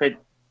 thinking you could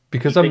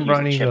because you I'm could use a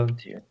running chip on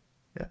too.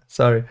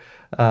 sorry,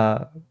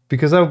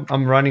 because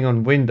I'm running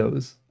on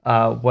Windows.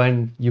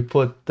 When you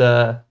put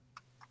the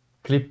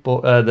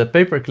the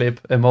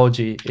paperclip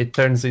emoji, it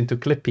turns into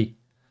Clippy.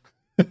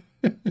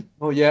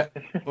 Oh yeah.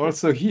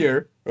 Also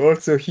here.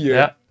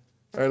 Yeah.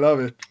 I love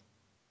it.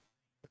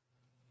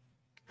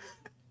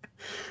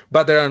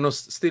 But there are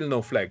still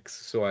no flags,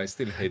 so I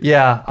still hate it.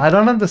 Yeah, I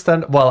don't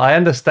understand. Well, I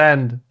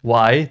understand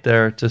why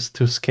they're just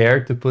too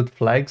scared to put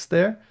flags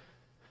there.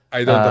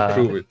 I don't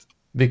approve it.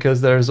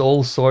 Because there's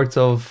all sorts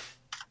of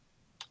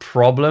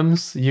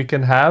problems you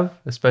can have,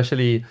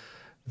 especially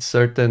a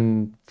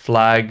certain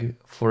flag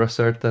for a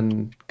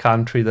certain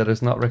country that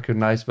is not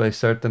recognized by a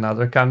certain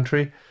other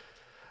country.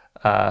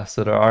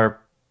 So there are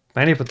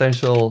many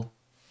potential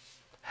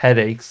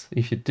headaches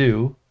if you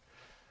do.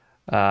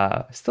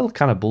 Still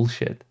kind of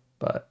bullshit,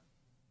 but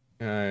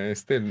I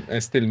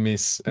still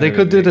miss. they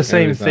could do the everything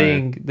same every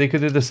time. thing. They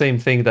could do the same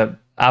thing that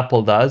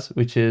Apple does,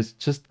 which is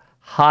just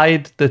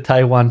hide the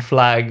Taiwan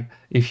flag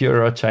if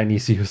you're a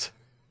Chinese user.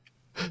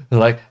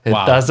 Like, it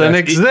Wow, doesn't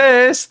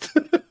exist.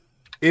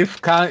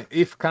 If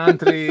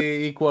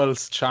country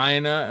equals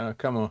China,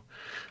 come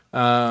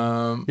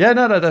on. Yeah,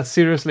 no, that's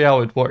seriously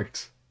how it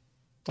works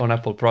on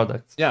Apple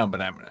products. Yeah,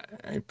 but I'm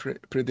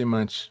pretty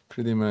much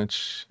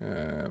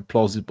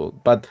plausible.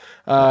 But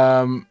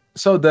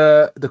so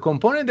the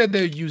component that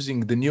they're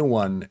using, the new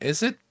one,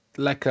 is it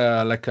like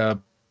a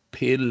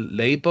pill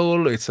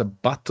label? It's a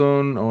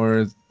button,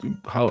 or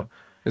how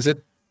is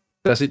it?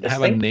 Does it This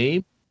have thing? a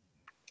name?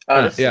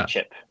 This is yeah. a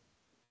chip.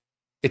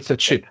 It's a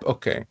chip.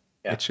 Okay.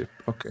 Yeah. A chip.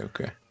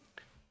 Okay.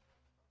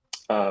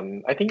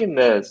 I think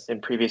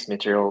in previous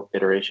material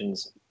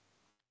iterations,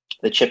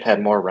 the chip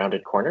had more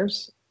rounded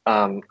corners.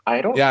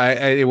 I don't. Yeah,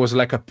 it was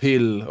like a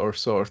pill or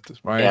sort,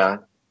 right? Yeah,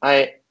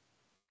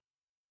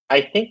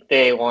 I think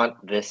they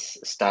want this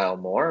style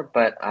more,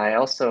 but I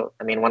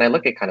mean, when I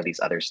look at kind of these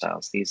other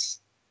styles,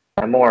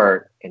 I'm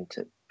more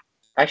into.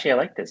 Actually, I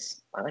like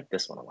this. I like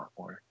this one a lot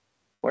more.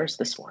 Where's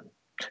this one?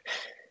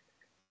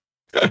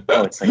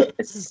 Oh, it's like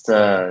it's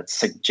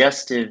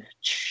suggestive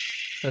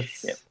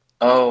chip.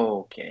 Oh,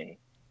 okay.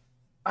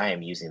 I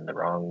am using the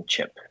wrong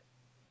chip,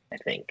 I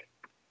think.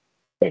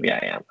 Maybe I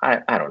am.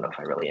 I don't know if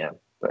I really am,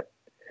 but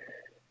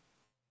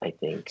I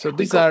think. So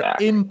these are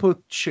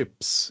input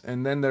chips,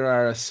 and then there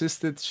are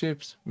assisted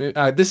chips.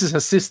 This is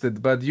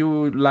assisted, but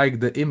you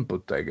like the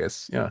input, I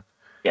guess. Yeah.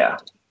 Yeah.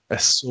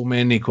 There's so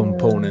many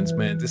components,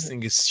 man. This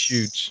thing is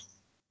huge.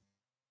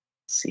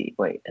 Let's see,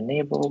 wait,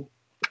 enabled.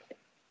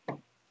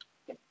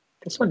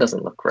 This one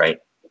doesn't look right.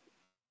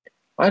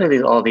 Why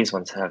do all these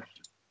ones have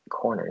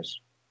corners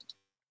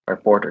or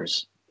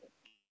borders?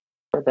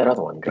 Where'd that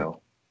other one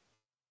go?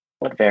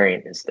 What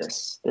variant is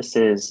this? This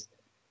is,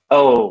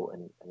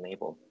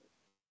 enabled.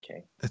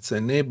 Okay. It's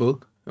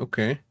enabled.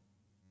 Okay.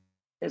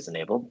 It's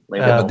enabled.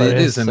 But it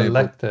is is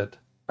selected.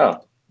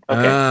 Oh,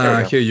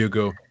 okay. Here you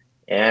go.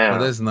 Yeah.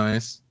 Oh, that's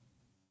nice.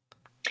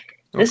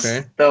 This,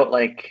 okay. Though,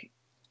 like,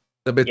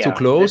 a bit too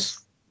close.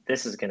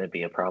 This is going to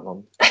be a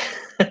problem.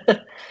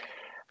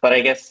 But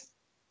I guess,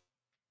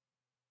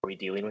 are we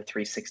dealing with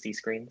 360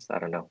 screens? I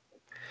don't know.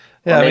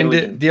 Yeah, I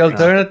mean, the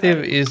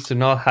alternative is to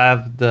not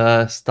have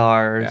the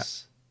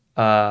stars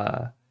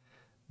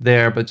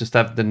there, but just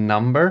have the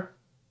number,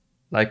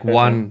 like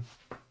one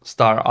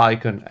star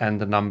icon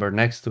and the number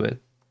next to it.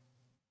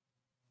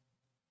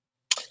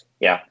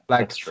 Yeah,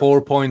 like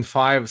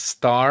 4.5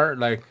 star,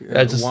 like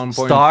just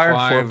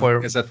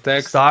 1.5 as a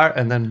text. Star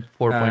and then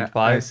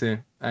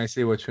 4.5. I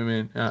see what you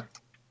mean.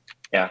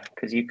 Yeah,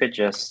 because you could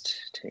just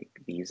take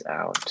these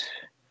out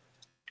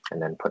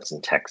and then put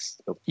some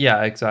text. Oops.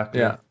 Yeah,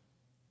 exactly. Yeah.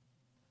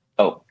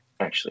 Oh,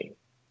 actually,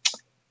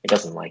 it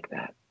doesn't like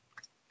that.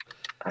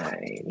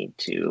 I need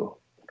to.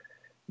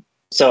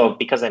 So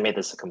because I made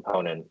this a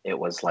component, it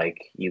was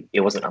like it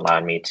wasn't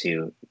allowing me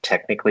to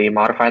technically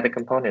modify the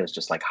component. It was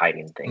just like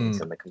hiding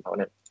things in the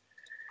component.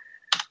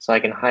 So I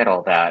can hide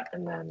all that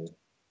and then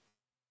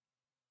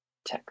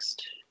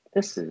text.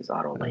 This is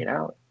auto laid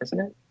out, isn't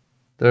it?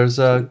 There's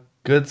a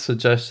good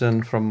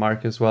suggestion from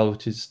Mark as well,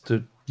 which is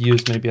to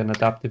use maybe an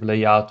adaptive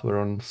layout where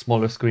on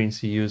smaller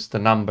screens you use the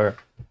number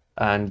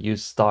and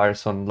use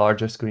stars on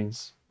larger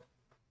screens.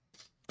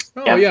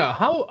 Oh yeah.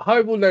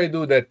 How would I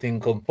do that in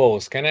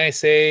Compose? Can I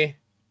say,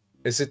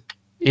 is it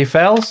if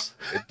else?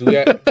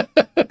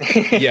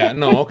 Yeah,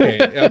 no,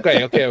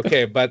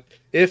 okay. But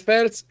if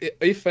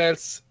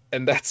else,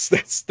 and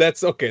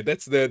that's okay.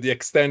 That's the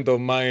extent of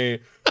my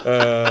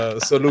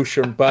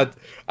solution. But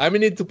I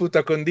need to put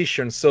a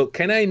condition. So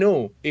can I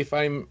know if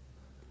I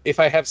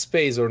have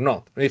space or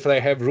not, if I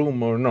have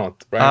room or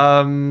not,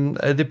 right?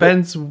 It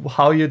depends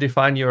how you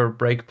define your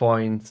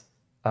breakpoint.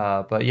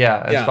 But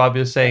yeah, as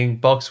Fabio's saying,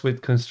 box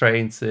with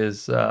constraints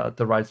is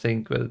the right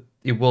thing.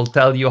 It will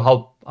tell you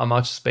how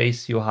much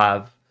space you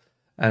have.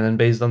 And then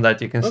based on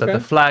that, you can set the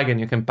flag and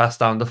you can pass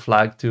down the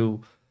flag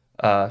to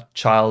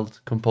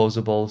child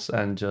composables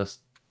and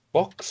just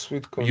box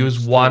with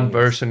use one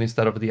version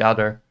instead of the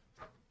other.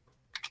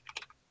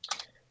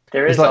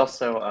 There is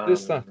also...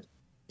 this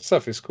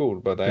stuff is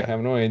cool, but I have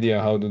no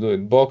idea how to do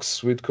it.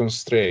 Box with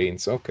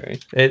constraints, okay.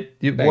 It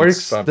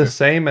works the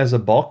same as a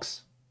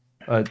box.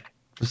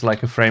 It's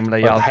like a frame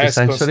layout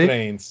essentially.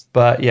 Constraints.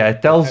 But yeah,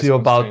 it tells you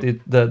about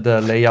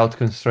the layout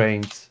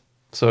constraints.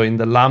 So in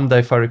the lambda,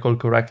 if I recall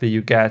correctly,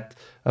 you get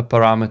a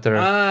parameter.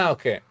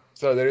 Okay.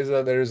 So there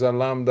is a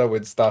lambda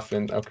with stuff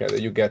in. Okay,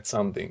 that you get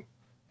something.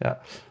 Yeah.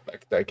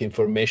 Like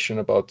information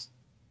about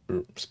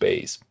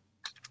space.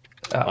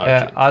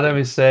 Adam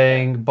is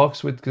saying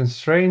box with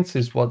constraints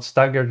is what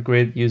staggered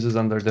grid uses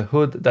under the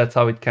hood. That's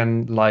how it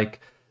can like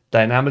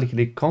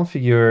dynamically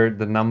configure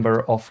the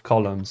number of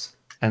columns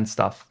and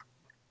stuff.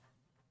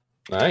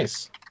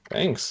 Nice.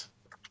 Thanks.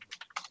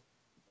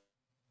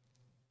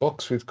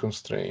 Box with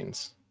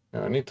constraints.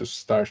 I need to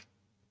start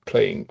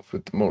playing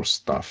with more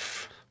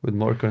stuff. With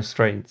more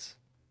constraints.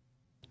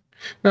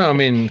 No, I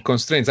mean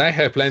constraints. I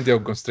have plenty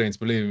of constraints.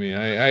 Believe me.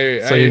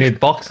 So you need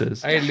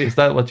boxes. Is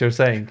that what you're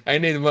saying? I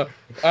need more.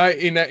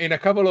 In a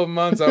couple of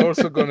months, I'm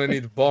also gonna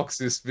need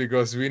boxes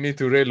because we need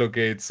to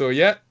relocate. So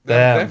yeah,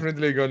 that's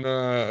definitely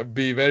gonna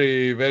be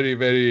very, very,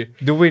 very.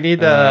 Do we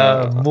need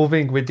a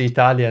moving with the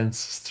Italians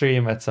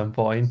stream at some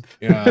point?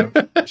 Yeah,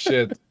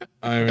 shit.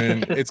 I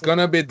mean, it's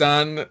gonna be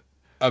done,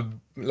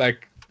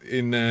 like.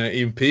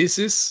 In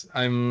pieces.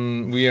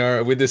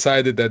 We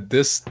decided that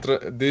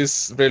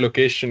this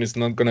relocation is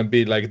not gonna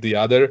be like the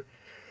other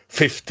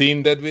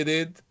 15 that we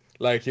did,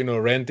 like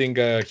renting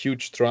a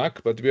huge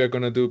truck, but we are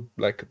gonna do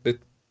like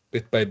bit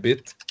by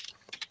bit,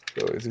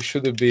 so it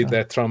shouldn't be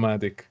that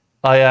traumatic.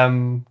 I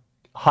am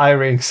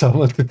hiring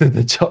someone to do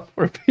the job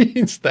for me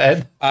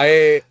instead.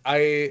 I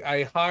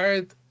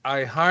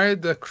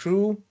hired a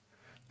crew,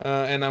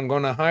 and I'm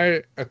gonna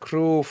hire a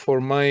crew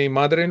for my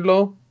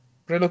mother-in-law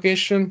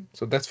relocation,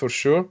 so that's for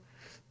sure.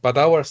 But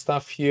our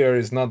stuff here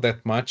is not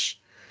that much,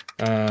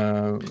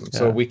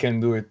 so we can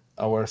do it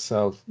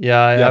ourselves.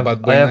 Yeah,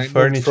 but I have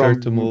furniture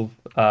to move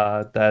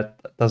that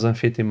doesn't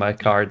fit in my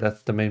car.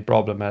 That's the main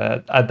problem.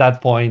 At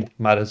that point,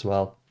 might as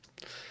well.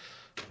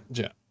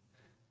 Yeah.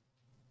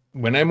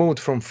 when I moved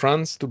from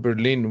France to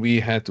Berlin, we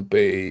had to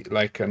pay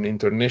like an Oh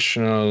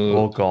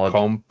international God.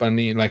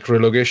 company, like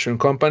relocation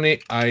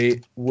company.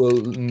 I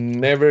will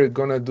never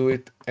gonna do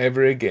it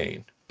ever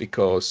again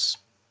because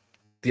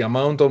the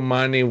amount of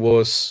money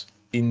was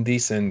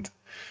indecent.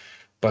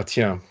 But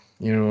yeah,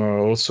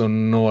 also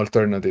no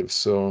alternatives.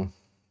 So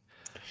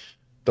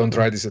don't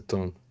try this at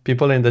home.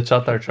 People in the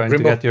chat are trying to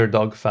Remove. get your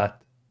dog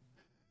fat.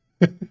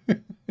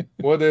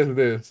 What is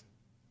this?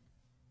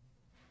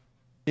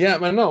 Yeah,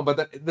 but no,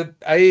 but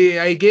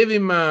I gave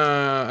him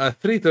a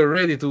treat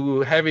already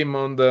to have him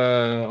on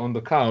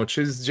the couch.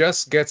 He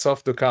just gets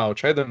off the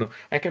couch. I don't know.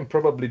 I can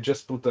probably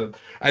just put a.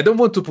 I don't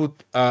want to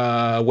put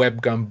a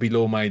webcam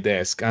below my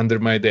desk, under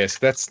my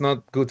desk. That's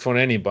not good for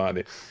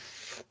anybody.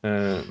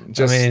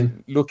 Just I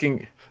mean,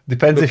 looking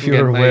depends if looking at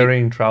you're my.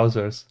 wearing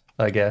trousers,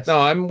 I guess.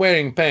 No, I'm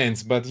wearing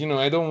pants, but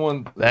I don't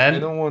want. I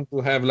Then don't want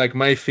to have like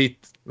my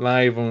feet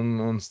live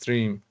on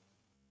stream.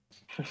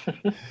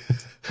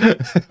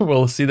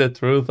 we'll see the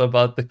truth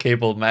about the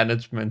cable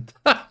management.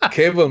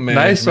 Cable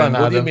Nice management.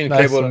 one, What do you Adam. mean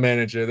Nice cable one.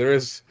 manager?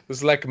 There's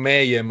like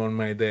mayhem on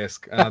my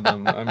desk,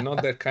 Adam. I'm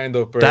not that kind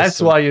of person. That's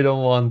why you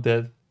don't want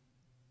it.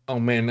 Oh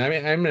man,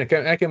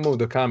 I can move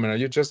the camera.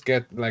 You just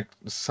get like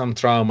some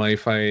trauma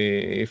if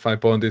I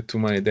point it to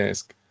my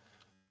desk.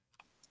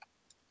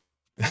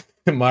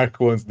 Mark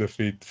wants the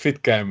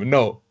fit cam.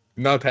 No,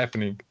 not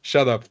happening.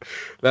 Shut up.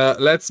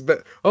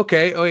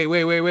 Okay. Oh,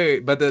 wait.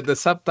 But the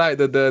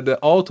subtitle, the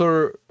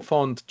author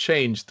font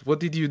changed. What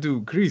did you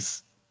do,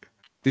 Chris?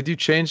 Did you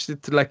change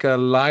it to like a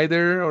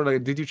lighter, or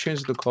like did you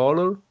change the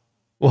color?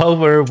 Well,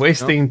 we're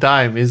wasting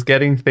time. Is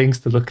getting things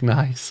to look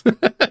nice.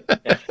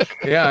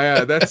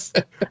 Yeah.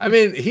 I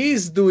mean,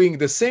 he's doing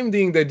the same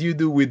thing that you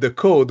do with the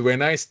code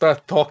when I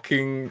start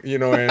talking,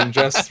 and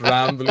just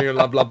rambling,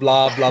 blah, blah,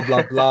 blah, blah,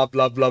 blah, blah,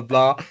 blah, blah,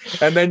 blah.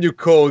 And then you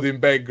code in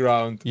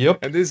background. Yep.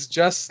 And it's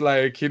just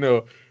like,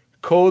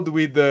 code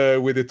with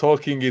the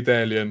talking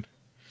Italian.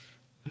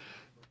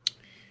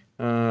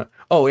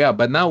 Oh, yeah.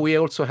 But now we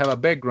also have a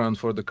background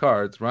for the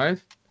card,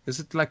 right? Is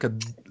it like a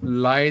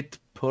light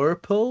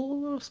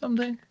purple or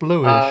something?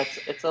 Bluish.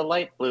 It's a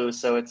light blue,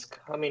 so it's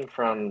coming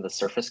from the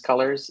surface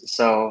colors.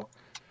 So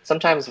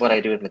sometimes what I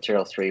do with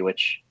Material 3,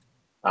 which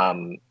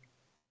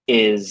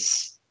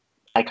is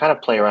I kind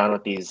of play around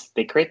with these.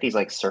 They create these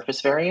like surface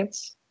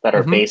variants that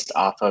are based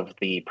off of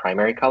the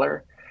primary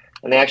color,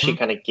 and they actually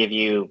kind of give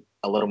you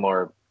a little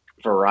more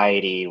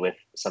variety with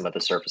some of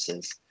the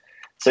surfaces.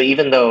 So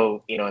even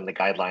though, in the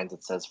guidelines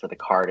it says for the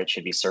card it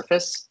should be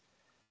surface,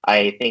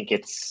 I think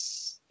it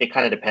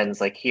kind of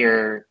depends. Like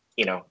here,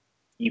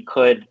 you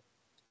could,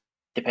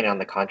 depending on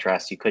the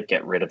contrast, you could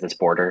get rid of this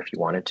border if you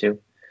wanted to.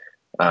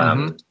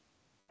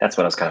 That's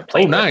what I was kind of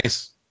playing with.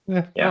 Nice.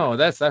 Yeah. Oh,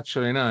 that's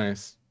actually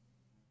nice.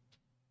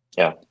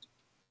 Yeah.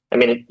 I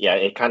mean,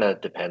 it kind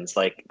of depends.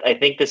 Like, I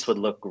think this would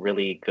look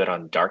really good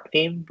on dark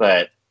theme,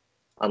 but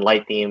on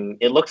light theme,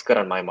 it looks good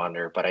on my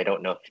monitor, but I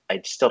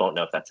still don't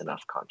know if that's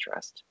enough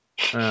contrast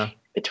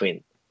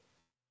between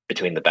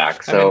the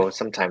back. So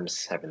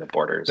sometimes having the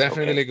borders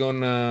definitely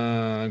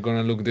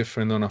gonna look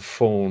different on a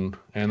phone,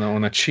 and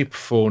on a cheap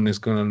phone is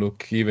gonna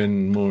look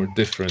even more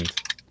different.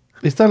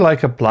 Is there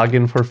like a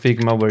plugin for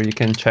Figma where you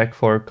can check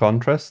for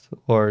contrast,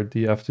 or do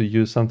you have to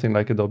use something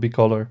like Adobe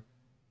Color?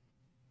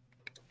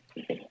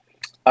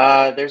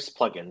 There's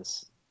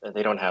plugins.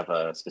 They don't have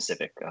a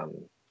specific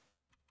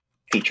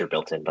feature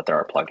built in, but there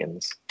are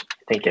plugins. I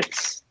think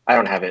I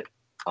don't have it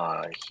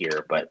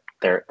here, but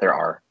there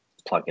are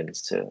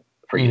plugins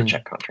for you to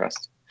check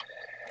contrast.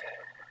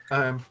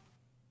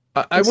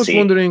 I was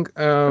wondering,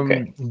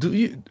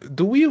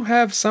 do you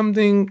have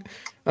something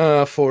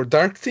for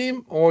dark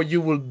theme, or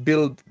you will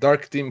build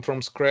dark theme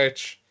from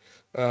scratch,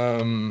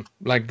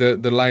 like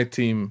the light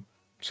theme?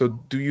 So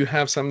do you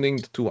have something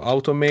to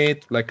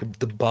automate, like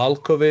the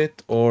bulk of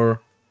it,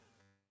 or?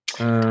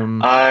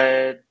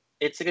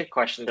 It's a good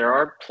question. There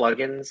are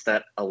plugins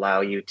that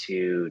allow you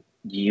to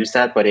use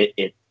that, but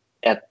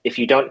if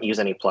you don't use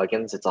any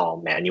plugins, it's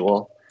all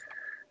manual.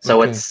 So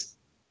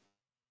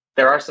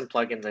there are some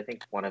plugins. I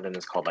think one of them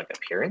is called like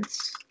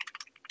Appearance.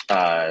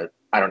 I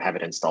don't have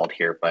it installed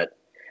here, but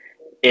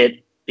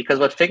because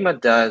what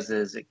Figma does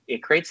is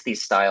it creates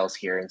these styles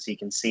here, and so you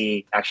can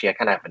see. Actually, I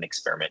kind of have an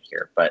experiment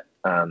here, but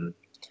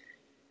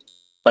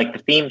like the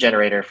theme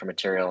generator for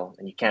Material,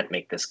 and you can't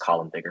make this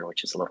column bigger,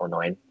 which is a little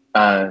annoying.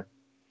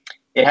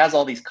 It has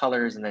all these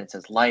colors, and then it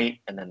says light,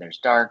 and then there's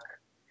dark,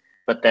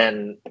 but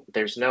then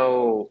there's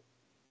no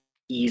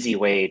easy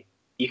way.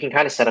 You can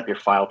kind of set up your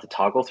file to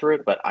toggle through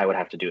it, but I would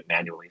have to do it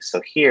manually.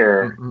 So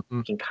here,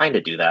 you can kind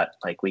of do that.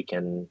 Like we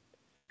can,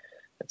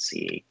 let's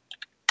see,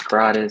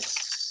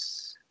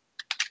 gratis,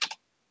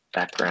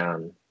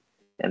 background,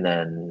 and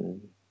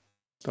then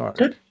dark.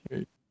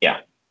 Yeah.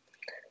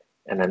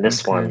 And then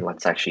this one,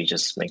 let's actually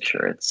just make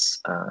sure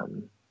it's,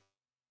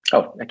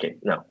 oh, okay,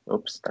 no,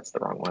 oops, that's the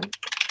wrong one.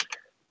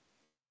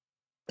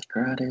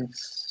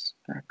 Gratis,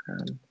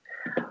 background.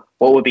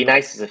 What would be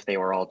nice is if they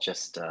were all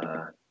just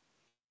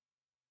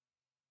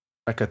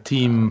like a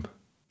team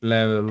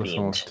level or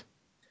something.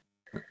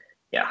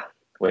 Yeah,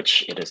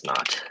 which it is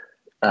not.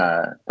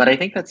 But I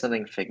think that's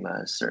something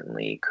Figma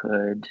certainly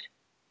could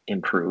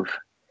improve,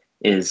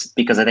 is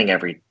because I think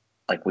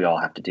we all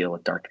have to deal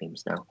with dark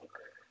themes now.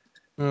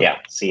 Yeah,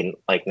 see,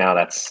 like now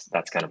that's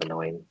kind of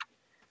annoying.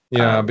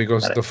 Yeah,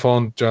 because the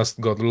font just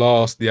got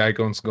lost, the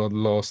icons got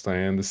lost.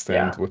 I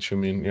understand Yeah. what you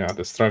mean. Yeah,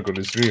 the struggle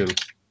is real.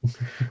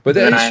 But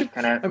And I I should.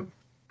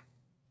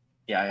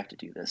 I have to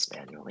do this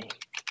manually.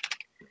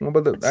 No,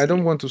 but I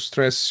don't want to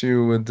stress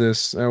you with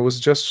this. I was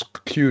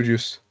just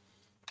curious.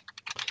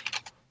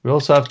 We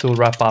also have to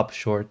wrap up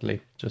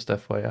shortly, just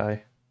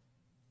FYI.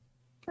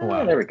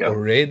 Wow, there we go.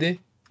 Already?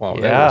 Wow,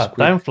 that Yeah, was quick.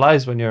 time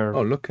flies when you're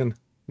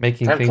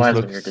making time things flies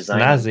look when you're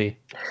designing. snazzy.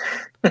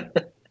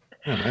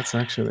 Yeah, that's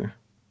actually.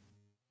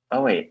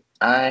 Oh wait,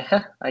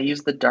 I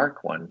used the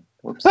dark one.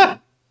 Whoops.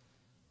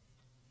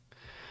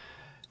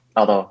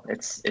 Although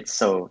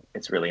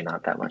it's really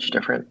not that much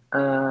different.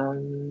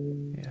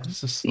 Yeah,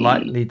 it's just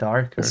slightly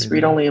darker. This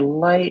read only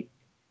light.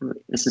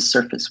 This is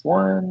surface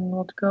 1.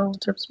 Let's go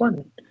surface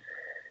 1.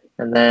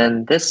 And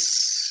then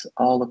this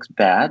all looks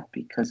bad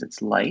because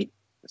it's light.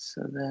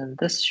 So then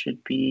this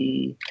should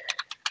be.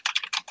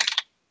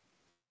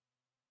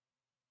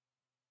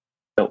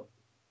 Oh,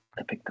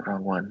 I picked the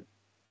wrong one.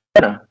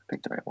 No, I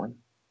picked the right one.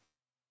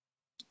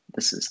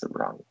 This is the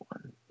wrong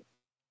one.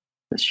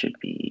 This should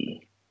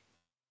be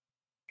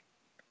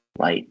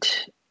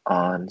light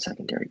on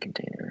secondary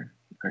container.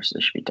 Versus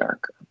this should be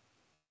dark.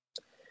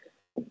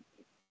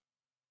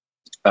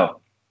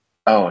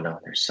 Oh no,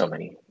 there's so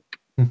many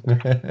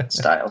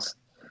styles.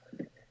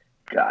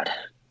 God.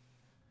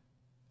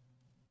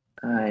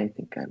 I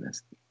think I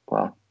missed.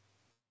 Well.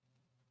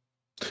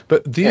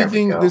 But do you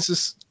think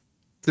this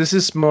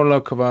is more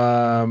like of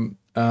a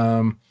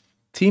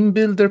team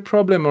builder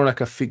problem or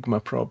like a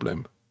Figma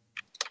problem?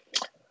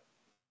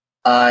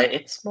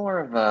 It's more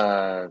of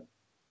a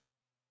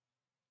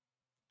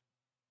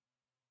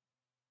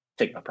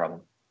Figma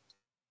problem.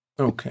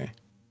 Okay.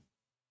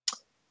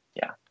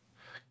 Yeah.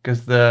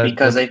 Because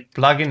the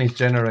plugin is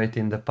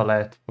generating the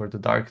palette for the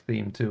dark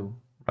theme too,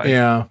 right?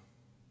 Yeah.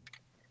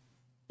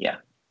 Yeah.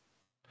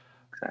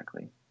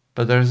 Exactly.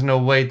 But there's no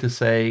way to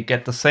say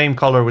get the same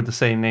color with the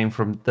same name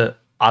from the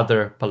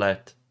other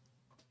palette.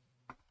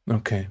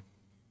 Okay.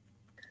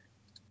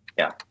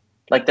 Yeah.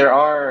 Like there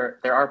are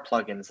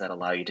plugins that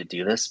allow you to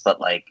do this, but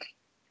like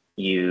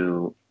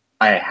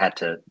I have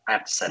to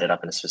set it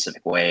up in a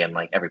specific way, and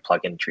like every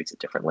plugin treats it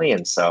differently,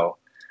 and so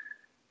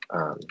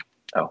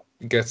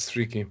it gets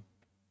tricky.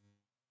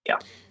 Yeah.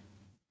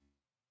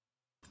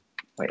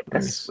 Wait,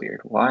 that's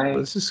weird. Why? Well,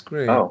 this is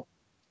great. Oh,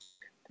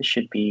 this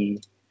should be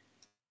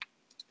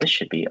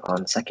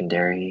on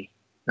secondary.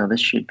 No, this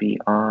should be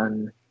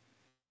on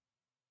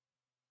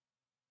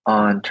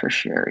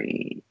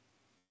tertiary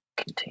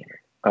container.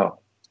 Oh,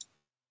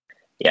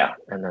 yeah,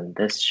 and then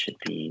this should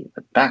be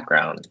the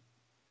background.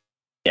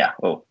 Yeah.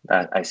 Oh,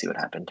 I see what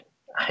happened.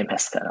 I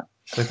messed that up.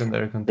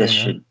 Secondary container. This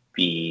should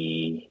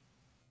be.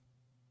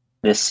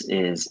 This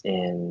is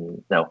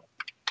in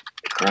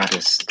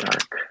gratis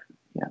dark.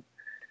 Yeah.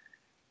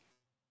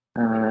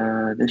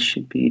 This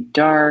should be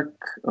dark.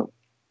 Oh.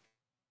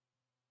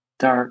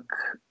 Dark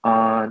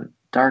on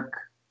dark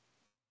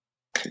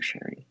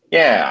tertiary.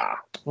 Yeah.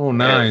 Oh,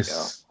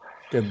 nice.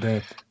 Get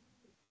that.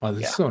 Wow,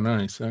 this is so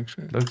nice,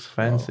 actually. Looks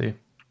fancy.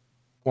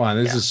 Wow,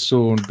 this is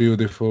so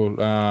beautiful.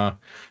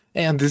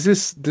 And this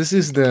is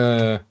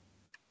the.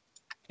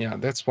 Yeah,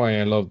 that's why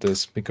I love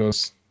this,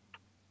 because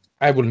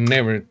I will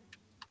never.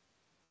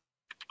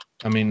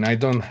 I mean, I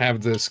don't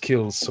have the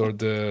skills or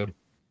the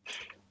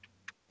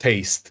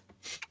taste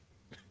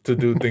to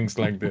do things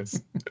like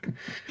this.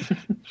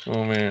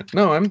 Oh man,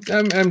 no,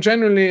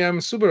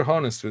 I'm super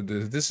honest with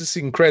this. This is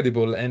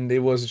incredible, and it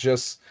was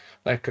just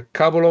like a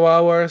couple of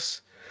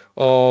hours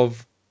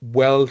of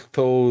well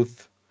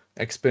thought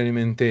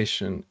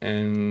experimentation,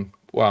 and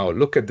wow,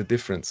 look at the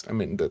difference. I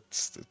mean,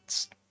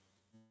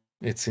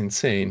 it's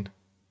insane.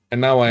 And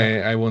now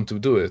I want to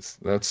do it.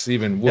 That's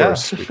even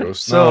worse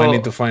because now I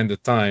need to find the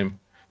time.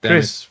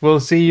 Chris,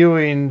 we'll see you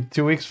in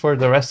 2 weeks for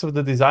the rest of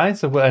the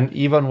designs, and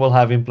Ivan will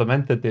have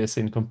implemented this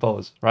in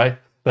Compose, right?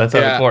 That's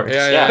how it works.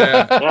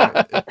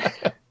 Yeah.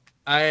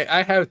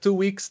 I have 2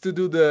 weeks to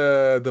do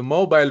the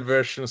mobile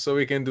version, so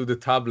we can do the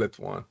tablet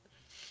one.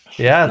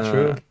 Yeah,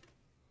 true.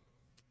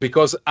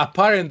 Because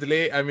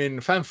apparently, I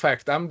mean, fun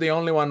fact, I'm the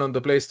only one on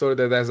the Play Store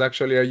that has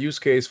actually a use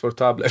case for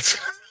tablets.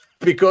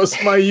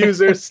 Because my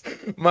users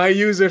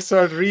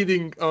are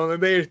reading on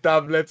their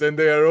tablets, and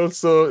they are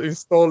also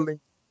installing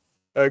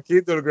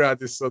Kindle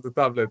gratis on the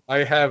tablet.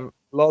 I have a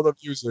lot of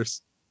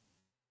users.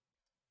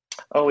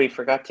 Oh, we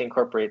forgot to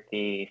incorporate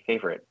the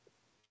favorite.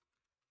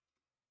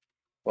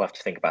 We'll have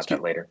to think about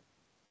that later.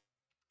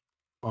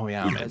 Oh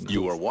yeah,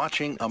 you are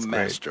watching a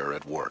master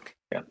at work.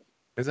 Yeah,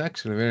 it's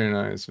actually very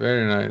nice,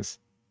 very nice.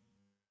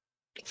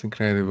 It's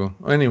incredible.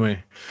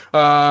 Anyway,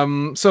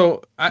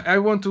 so I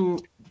want to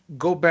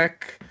go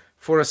back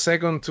for a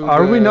second to.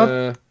 Are we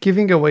not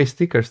giving away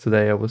stickers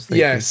today? I was thinking.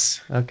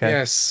 Yes. Okay.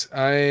 Yes,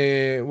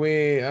 I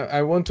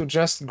want to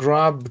just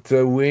grab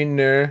the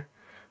winner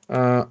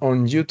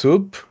on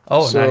YouTube.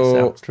 Oh,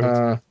 nice.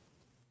 Yeah,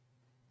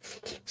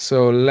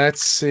 So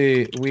let's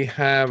see. We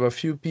have a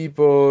few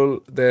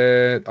people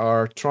that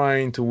are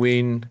trying to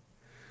win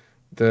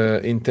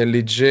the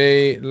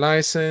IntelliJ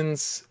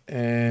license,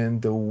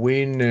 and the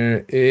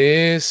winner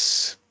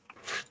is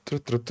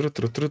Jesus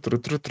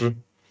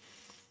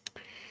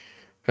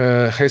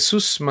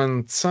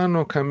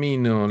Manzano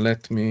Camino.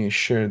 Let me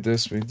share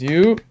this with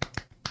you.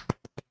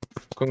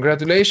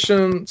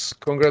 Congratulations,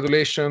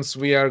 congratulations.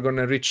 We are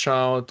gonna reach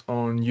out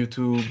on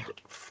YouTube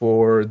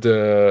for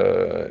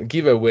the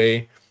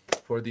giveaway,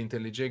 for the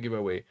IntelliJ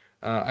giveaway.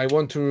 I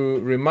want to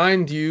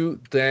remind you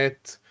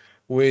that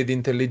with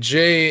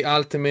IntelliJ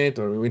Ultimate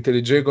or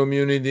IntelliJ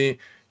Community,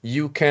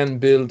 you can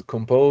build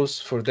Compose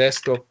for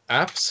desktop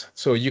apps.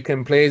 So you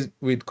can play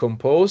with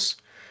Compose,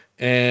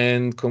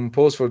 and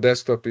Compose for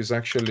desktop is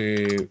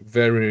actually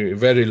very,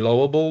 very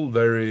lovable,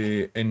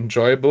 very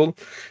enjoyable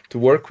to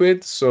work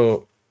with.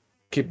 So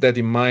keep that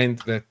in mind,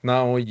 that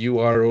now you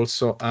are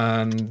also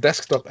a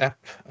desktop app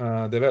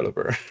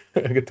developer.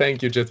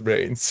 Thank you,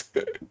 JetBrains.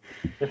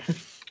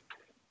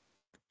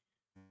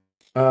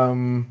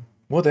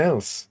 What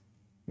else?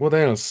 What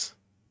else?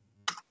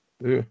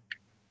 Do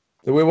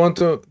we want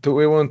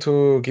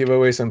to give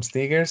away some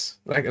stickers?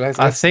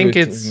 I think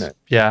it's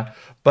yeah,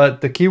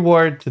 but the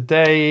keyword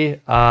today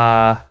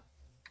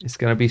is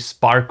gonna be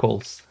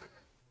sparkles.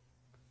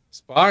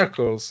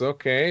 Sparkles.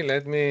 Okay,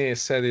 let me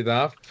set it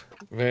up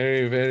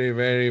very, very,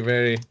 very,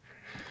 very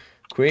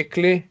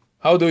quickly.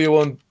 How do you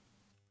want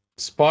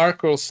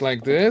sparkles?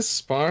 Like this?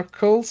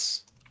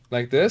 Sparkles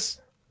like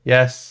this?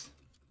 Yes.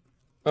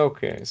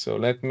 Okay, so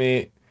let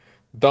me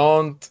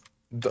don't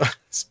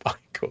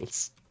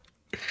sparkles.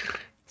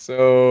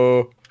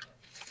 So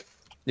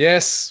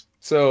yes,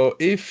 so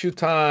if you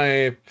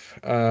type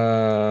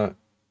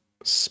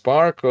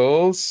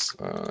sparkles,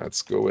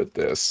 let's go with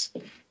this.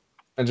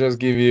 I just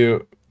give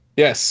you,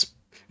 yes,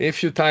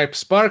 if you type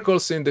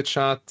sparkles in the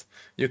chat,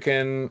 you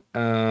can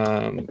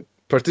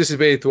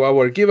participate to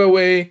our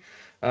giveaway.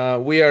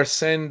 We are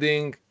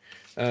sending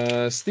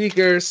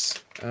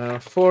stickers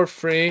for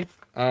free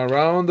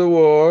around the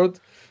world.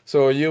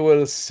 So you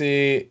will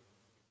see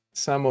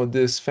some of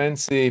these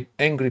fancy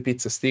Angry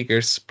Pizza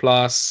stickers,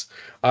 plus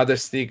other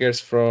stickers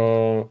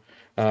from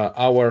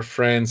our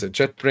friends at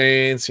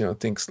JetBrains, you know,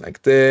 things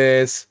like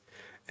this,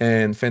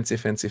 and fancy,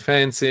 fancy,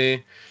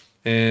 fancy.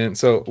 And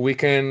so we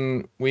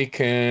can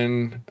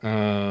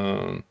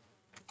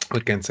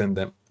send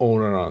them all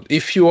around.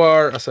 If you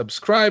are a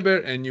subscriber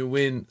and you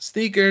win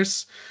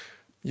stickers,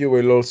 you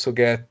will also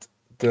get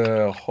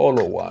the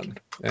hollow one,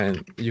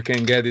 and you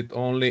can get it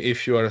only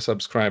if you are a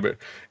subscriber.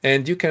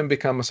 And you can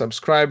become a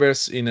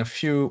subscribers in a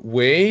few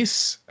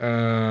ways.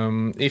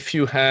 If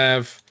you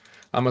have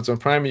Amazon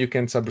Prime, you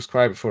can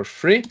subscribe for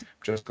free.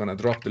 I'm just gonna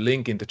drop the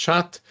link in the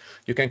chat.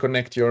 You can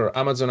connect your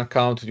Amazon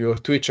account to your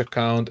Twitch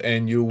account,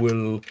 and you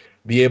will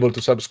be able to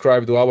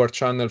subscribe to our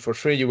channel for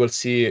free. You will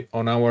see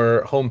on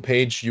our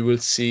homepage, you will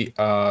see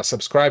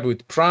subscribe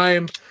with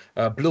Prime,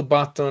 blue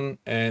button,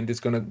 and it's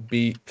gonna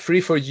be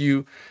free for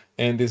you,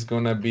 and it's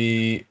gonna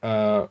be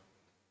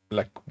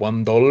like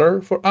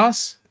 $1 for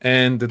us,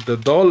 and the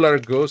dollar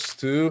goes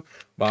to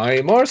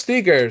buy more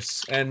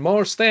stickers and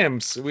more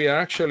stamps. We are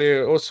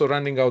actually also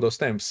running out of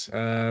stamps.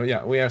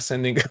 Yeah, we are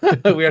sending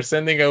we are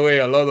sending away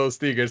a lot of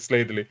stickers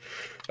lately.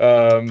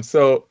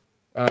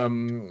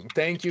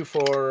 Thank you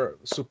for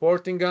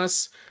supporting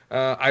us.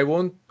 I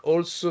want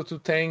also to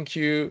thank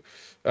you,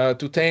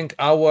 to thank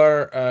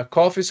our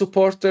coffee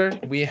supporter.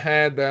 We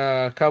had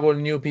a couple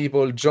new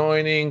people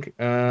joining,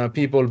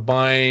 people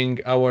buying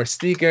our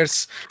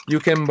stickers. You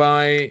can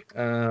buy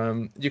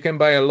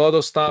a lot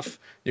of stuff.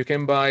 You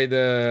can buy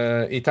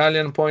the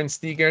Italian point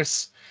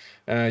stickers.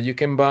 You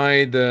can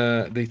buy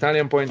the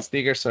Italian point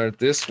stickers are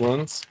these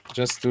ones,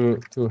 just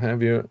to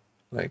have you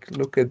like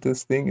look at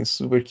this thing. It's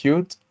super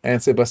cute,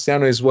 and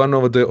Sebastiano is one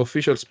of the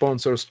official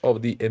sponsors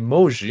of the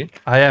emoji.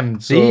 I am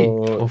the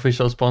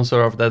official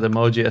sponsor of that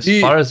emoji, as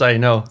far as I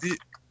know.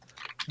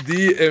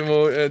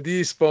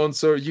 The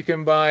sponsor. You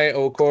can buy,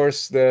 of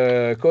course,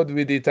 the Code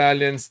with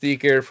Italian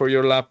sticker for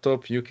your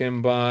laptop. You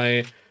can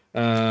buy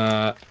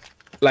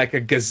like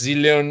a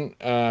gazillion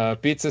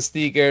pizza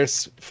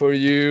stickers for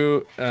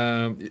you.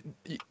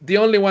 The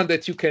only one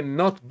that you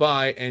cannot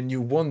buy and you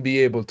won't be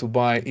able to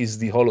buy is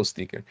the Holo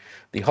sticker.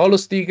 The Holo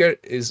sticker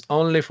is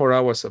only for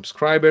our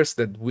subscribers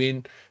that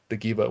win the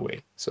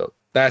giveaway. So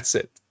that's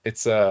it.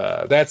 It's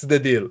that's the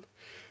deal.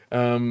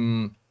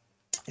 And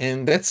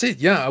that's it.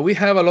 Yeah, we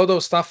have a lot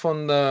of stuff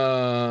on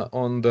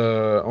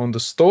the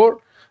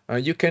store.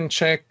 You can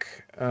check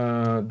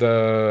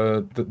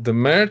the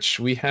merch.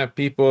 We have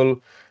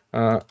people.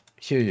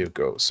 Here you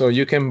go. So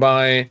you can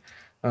buy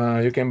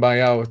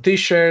our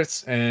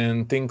t-shirts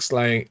and things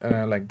like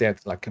that,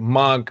 like a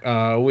mug.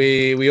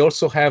 We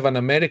also have an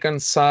American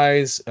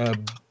size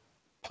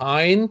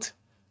pint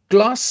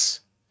glass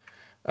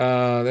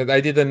that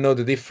I didn't know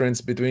the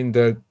difference between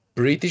the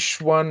British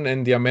one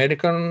and the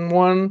American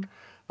one.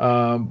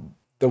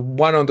 the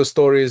one on the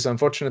story is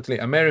unfortunately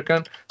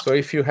American. So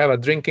if you have a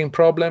drinking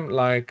problem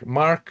like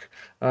Mark,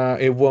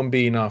 it won't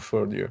be enough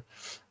for you.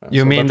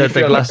 You mean but that if the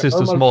you're glass like a is too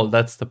normal- small?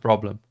 That's the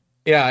problem.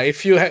 Yeah,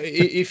 if you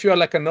are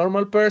like a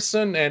normal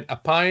person and a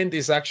pint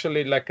is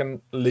actually like a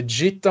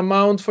legit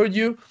amount for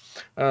you,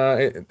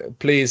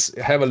 please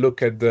have a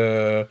look at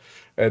the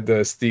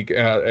stick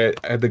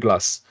at the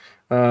glass.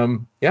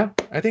 Yeah,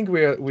 I think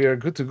we are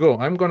good to go.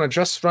 I'm gonna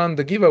just run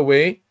the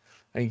giveaway.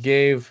 I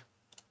gave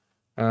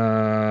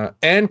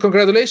and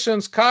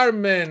congratulations,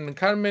 Carmen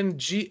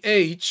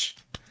GH.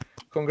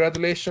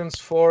 Congratulations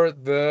for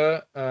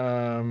the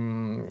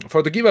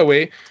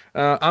giveaway.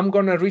 I'm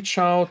gonna reach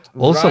out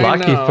Also right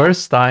lucky, now.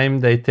 first time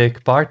they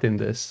take part in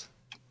this.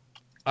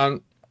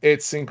 And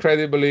it's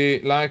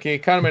incredibly lucky.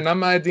 Carmen,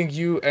 I'm adding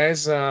you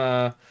as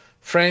a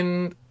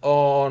friend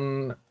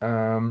on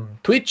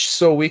Twitch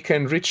so we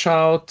can reach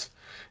out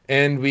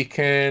and we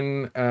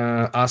can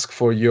ask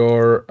for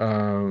your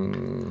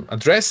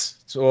address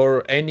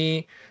or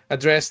any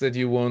address that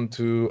you want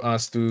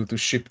us to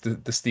ship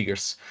the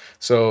stickers.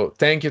 So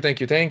thank you,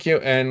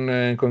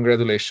 and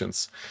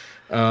congratulations.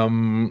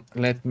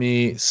 Let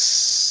me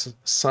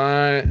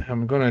sign.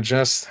 I'm gonna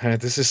just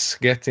this is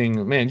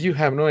getting, man, you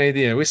have no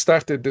idea. We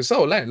started this,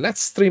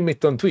 let's stream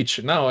it on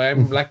Twitch. Now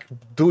I'm like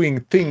doing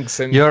things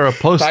and You're a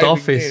post typing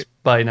office in.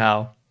 by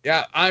now.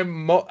 Yeah,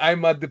 I'm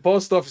at the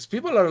post office.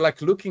 People are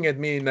like looking at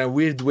me in a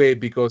weird way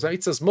because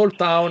it's a small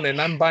town and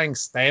I'm buying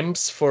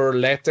stamps for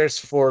letters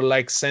for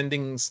like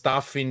sending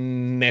stuff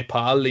in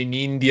Nepal, in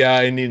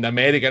India, and in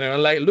America. And I'm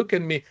like, look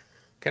at me.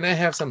 Can I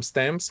have some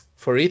stamps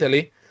for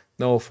Italy?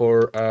 No,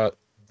 for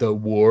the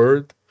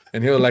world.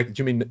 And he was like,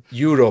 you mean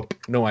Europe?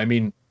 No, I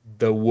mean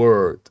the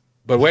world.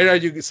 But where are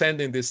you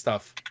sending this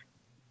stuff?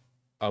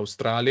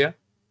 Australia?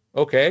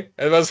 Okay.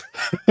 It was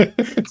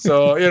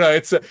so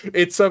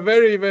it's a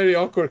very, very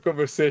awkward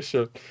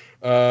conversation.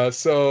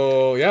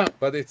 So yeah,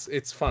 but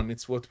it's fun.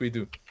 It's what we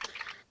do.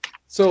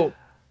 So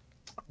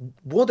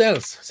what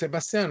else,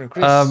 Sebastiano,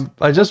 Chris?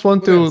 I just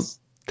want to else?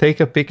 take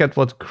a peek at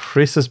what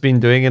Chris has been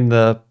doing in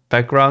the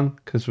background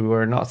because we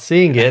were not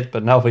seeing it,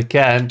 but now we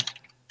can.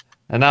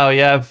 And now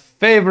you have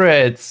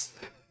favorites.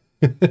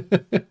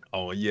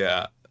 Oh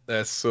yeah,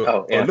 that's so.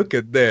 Oh, yeah. Look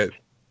at that.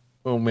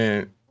 Oh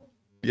man,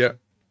 yeah,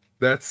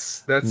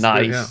 that's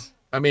Nice. Yeah.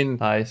 I mean,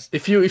 Nice.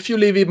 if you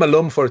leave him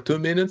alone for 2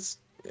 minutes,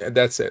 yeah,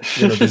 that's it.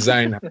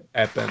 Design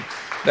happen.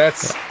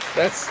 That's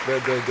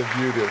the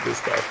beauty of this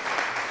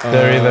stuff.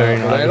 Very, very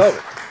but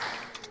nice.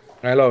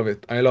 I love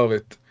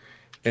it,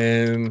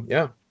 and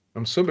yeah,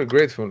 I'm super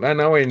grateful. And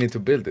now I need to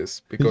build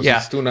this because Yeah.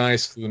 it's too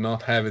nice to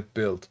not have it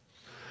built.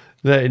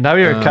 Now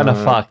you're kind of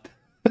fucked.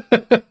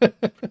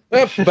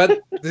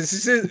 But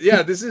this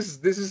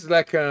is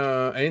like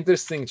an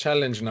interesting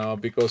challenge now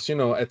because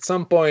at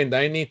some point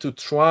I need to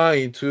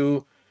try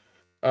to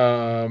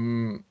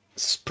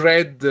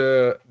spread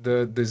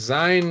the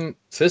design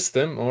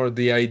system or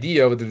the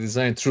idea of the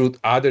design through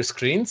other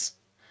screens.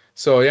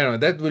 So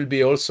that will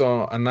be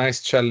also a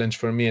nice challenge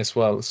for me as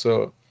well.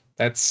 So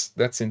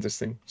that's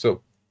interesting. So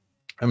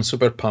I'm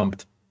super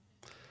pumped.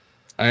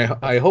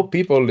 I hope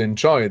people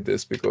enjoyed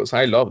this because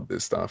I love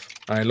this stuff.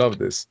 I love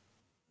this.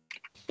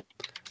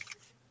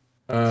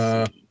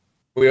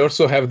 We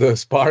also have the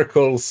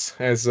sparkles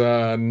as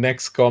a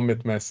next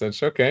commit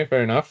message. Okay,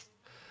 fair enough.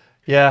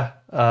 Yeah.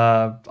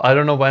 I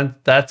don't know when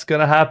that's going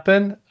to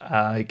happen.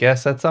 I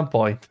guess at some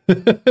point.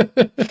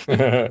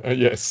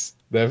 Yes,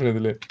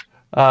 definitely.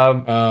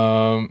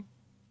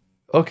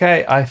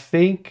 Okay, I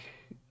think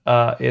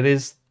it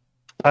is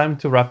time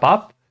to wrap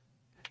up.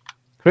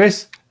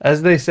 Chris,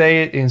 as they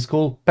say it in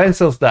school,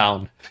 pencils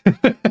down.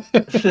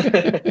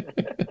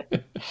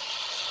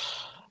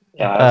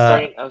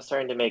 Yeah, I was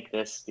starting to make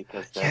this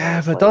because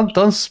Yeah, but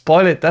don't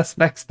spoil it. That's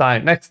next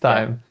time.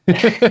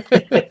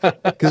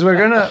 Because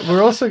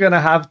we're also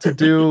gonna have to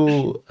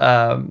do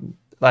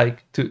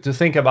to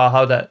think about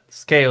how that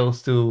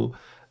scales to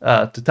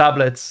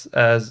tablets,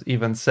 as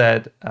Ivan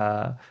said,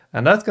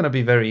 and that's gonna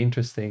be very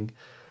interesting.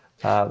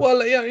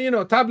 Well,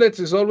 yeah, tablets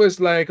is always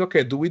like,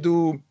 okay, do we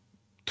do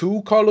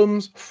 2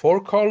 columns, 4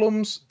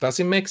 columns? Does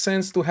it make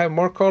sense to have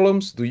more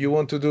columns? Do you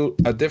want to do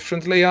a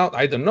different layout?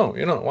 I don't know,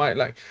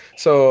 why,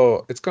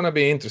 so it's gonna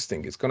be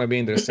interesting.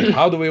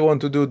 How do we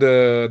want to do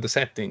the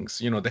settings,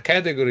 the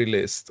category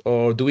list,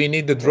 or do we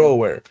need the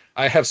drawer?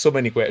 I have so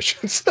many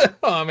questions.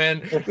 Oh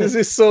man, this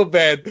is so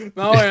bad.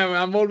 Now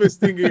I'm always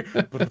thinking,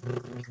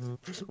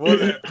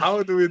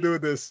 how do we do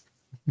this?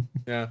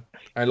 Yeah,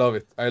 I love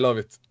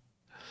it.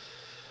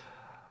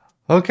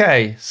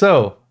 Okay,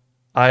 so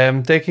I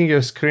am taking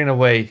your screen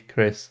away,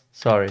 Chris.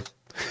 Sorry.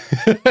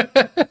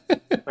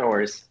 No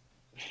worries.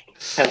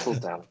 Pencils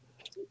down.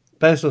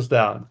 Pencils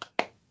down.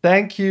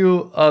 Thank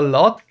you a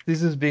lot.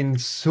 This has been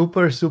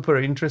super, super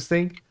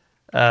interesting.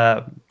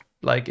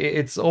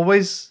 It's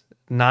always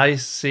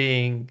nice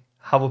seeing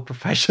how a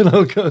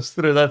professional goes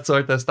through that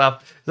sort of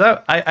stuff.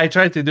 So I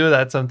try to do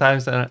that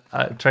sometimes, and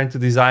I'm trying to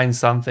design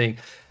something.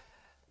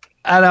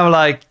 And I'm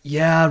like,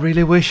 yeah, I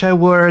really wish I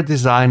were a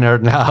designer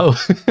now.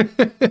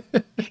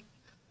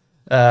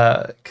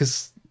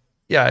 Because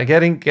yeah,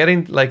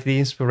 getting like the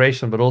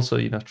inspiration, but also,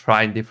 you know,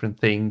 trying different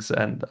things,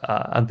 and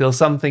until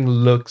something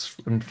looks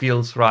and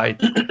feels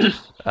right.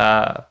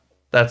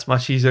 That's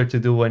much easier to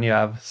do when you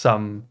have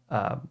some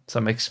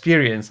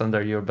experience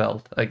under your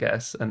belt, I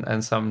guess,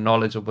 and some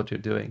knowledge of what you're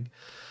doing.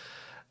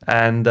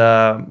 And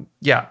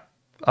yeah,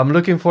 I'm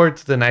looking forward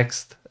to the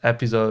next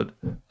episode.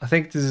 I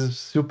think this is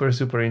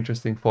super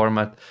interesting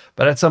format.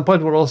 But at some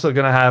point, we're also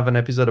gonna have an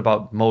episode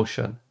about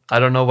motion. I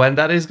don't know when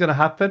that is gonna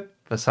happen,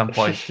 but at some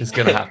point it's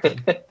gonna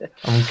happen.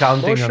 I'm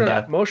counting on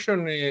that.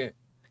 Motion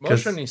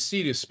is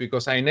serious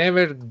because I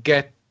never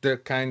get the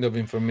kind of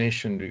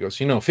information, because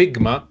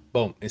Figma,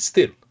 boom, it's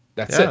still.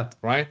 That's it,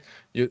 right?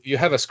 You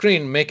have a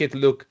screen, make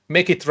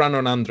it run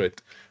on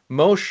Android.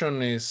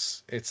 Motion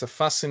it's a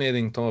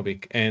fascinating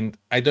topic, and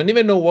I don't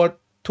even know what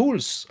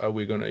tools are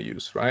we gonna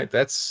use, right?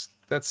 That's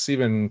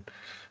even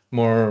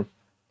more,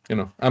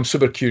 I'm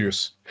super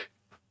curious.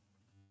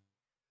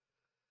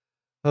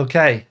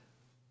 Okay,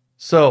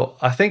 so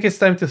I think it's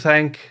time to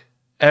thank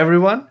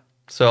everyone.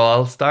 So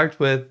I'll start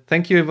with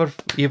thank you,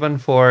 Ivan,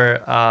 for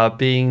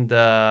being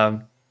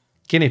the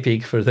guinea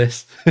pig for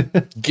this.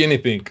 Guinea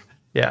pig.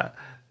 Yeah.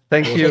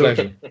 Thank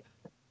you.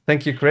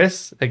 Thank you,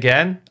 Chris,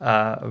 again.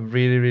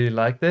 Really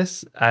like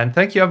this. And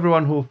thank you,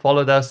 everyone who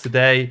followed us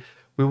today.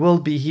 We will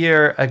be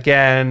here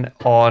again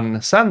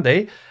on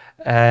Sunday.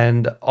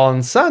 And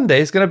on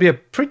Sunday, it's going to be a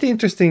pretty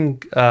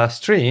interesting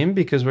stream,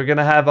 because we're going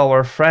to have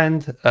our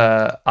friend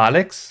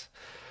Alex.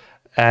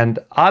 And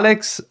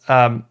Alex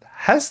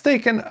has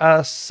taken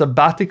a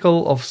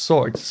sabbatical of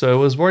sorts. So he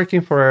was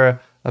working for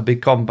a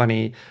big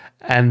company.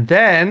 And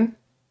then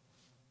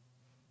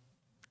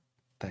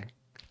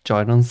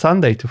join on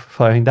Sunday to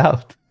find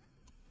out.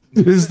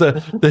 This is the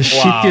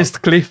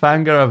shittiest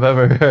cliffhanger I've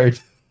ever heard.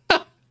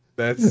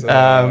 That's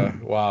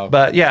wow.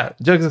 But yeah,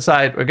 jokes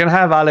aside, we're gonna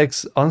have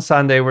Alex on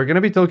Sunday. We're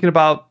gonna be talking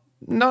about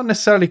not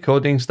necessarily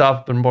coding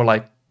stuff, but more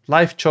like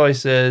life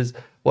choices,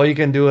 what you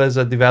can do as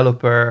a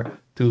developer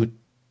to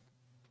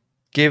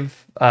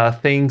give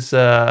things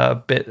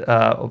a bit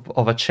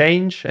of a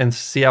change and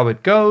see how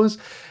it goes.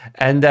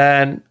 And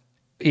then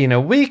in a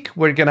week,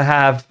 we're gonna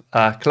have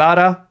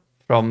Clara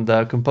from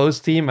the Compose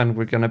team, and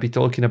we're going to be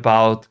talking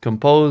about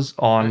Compose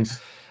on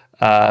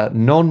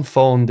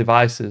non-phone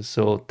devices,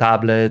 so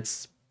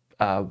tablets,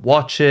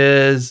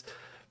 watches,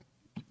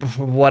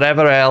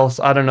 whatever else.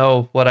 I don't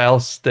know what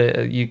else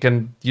you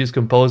can use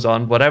Compose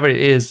on. Whatever it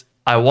is,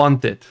 I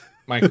want it.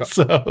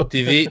 So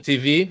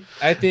TV.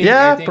 I think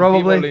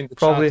probably people in the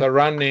chat are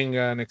running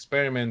an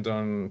experiment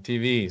on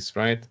TVs,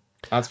 right?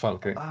 That's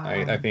Falke.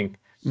 I think.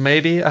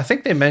 Maybe. I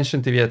think they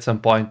mentioned TV at some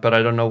point, but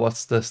I don't know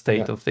what's the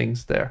state of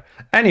things there.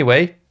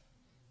 Anyway,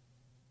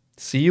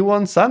 see you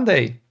on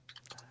Sunday.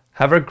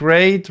 Have a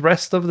great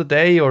rest of the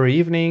day or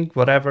evening,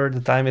 whatever the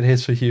time it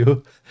is for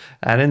you,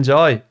 and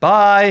enjoy.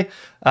 Bye.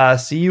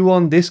 See you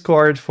on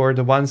Discord for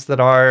the ones that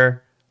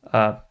are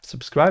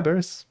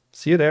subscribers.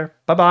 See you there.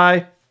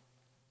 Bye-bye.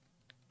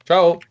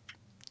 Ciao.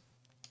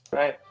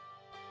 Bye.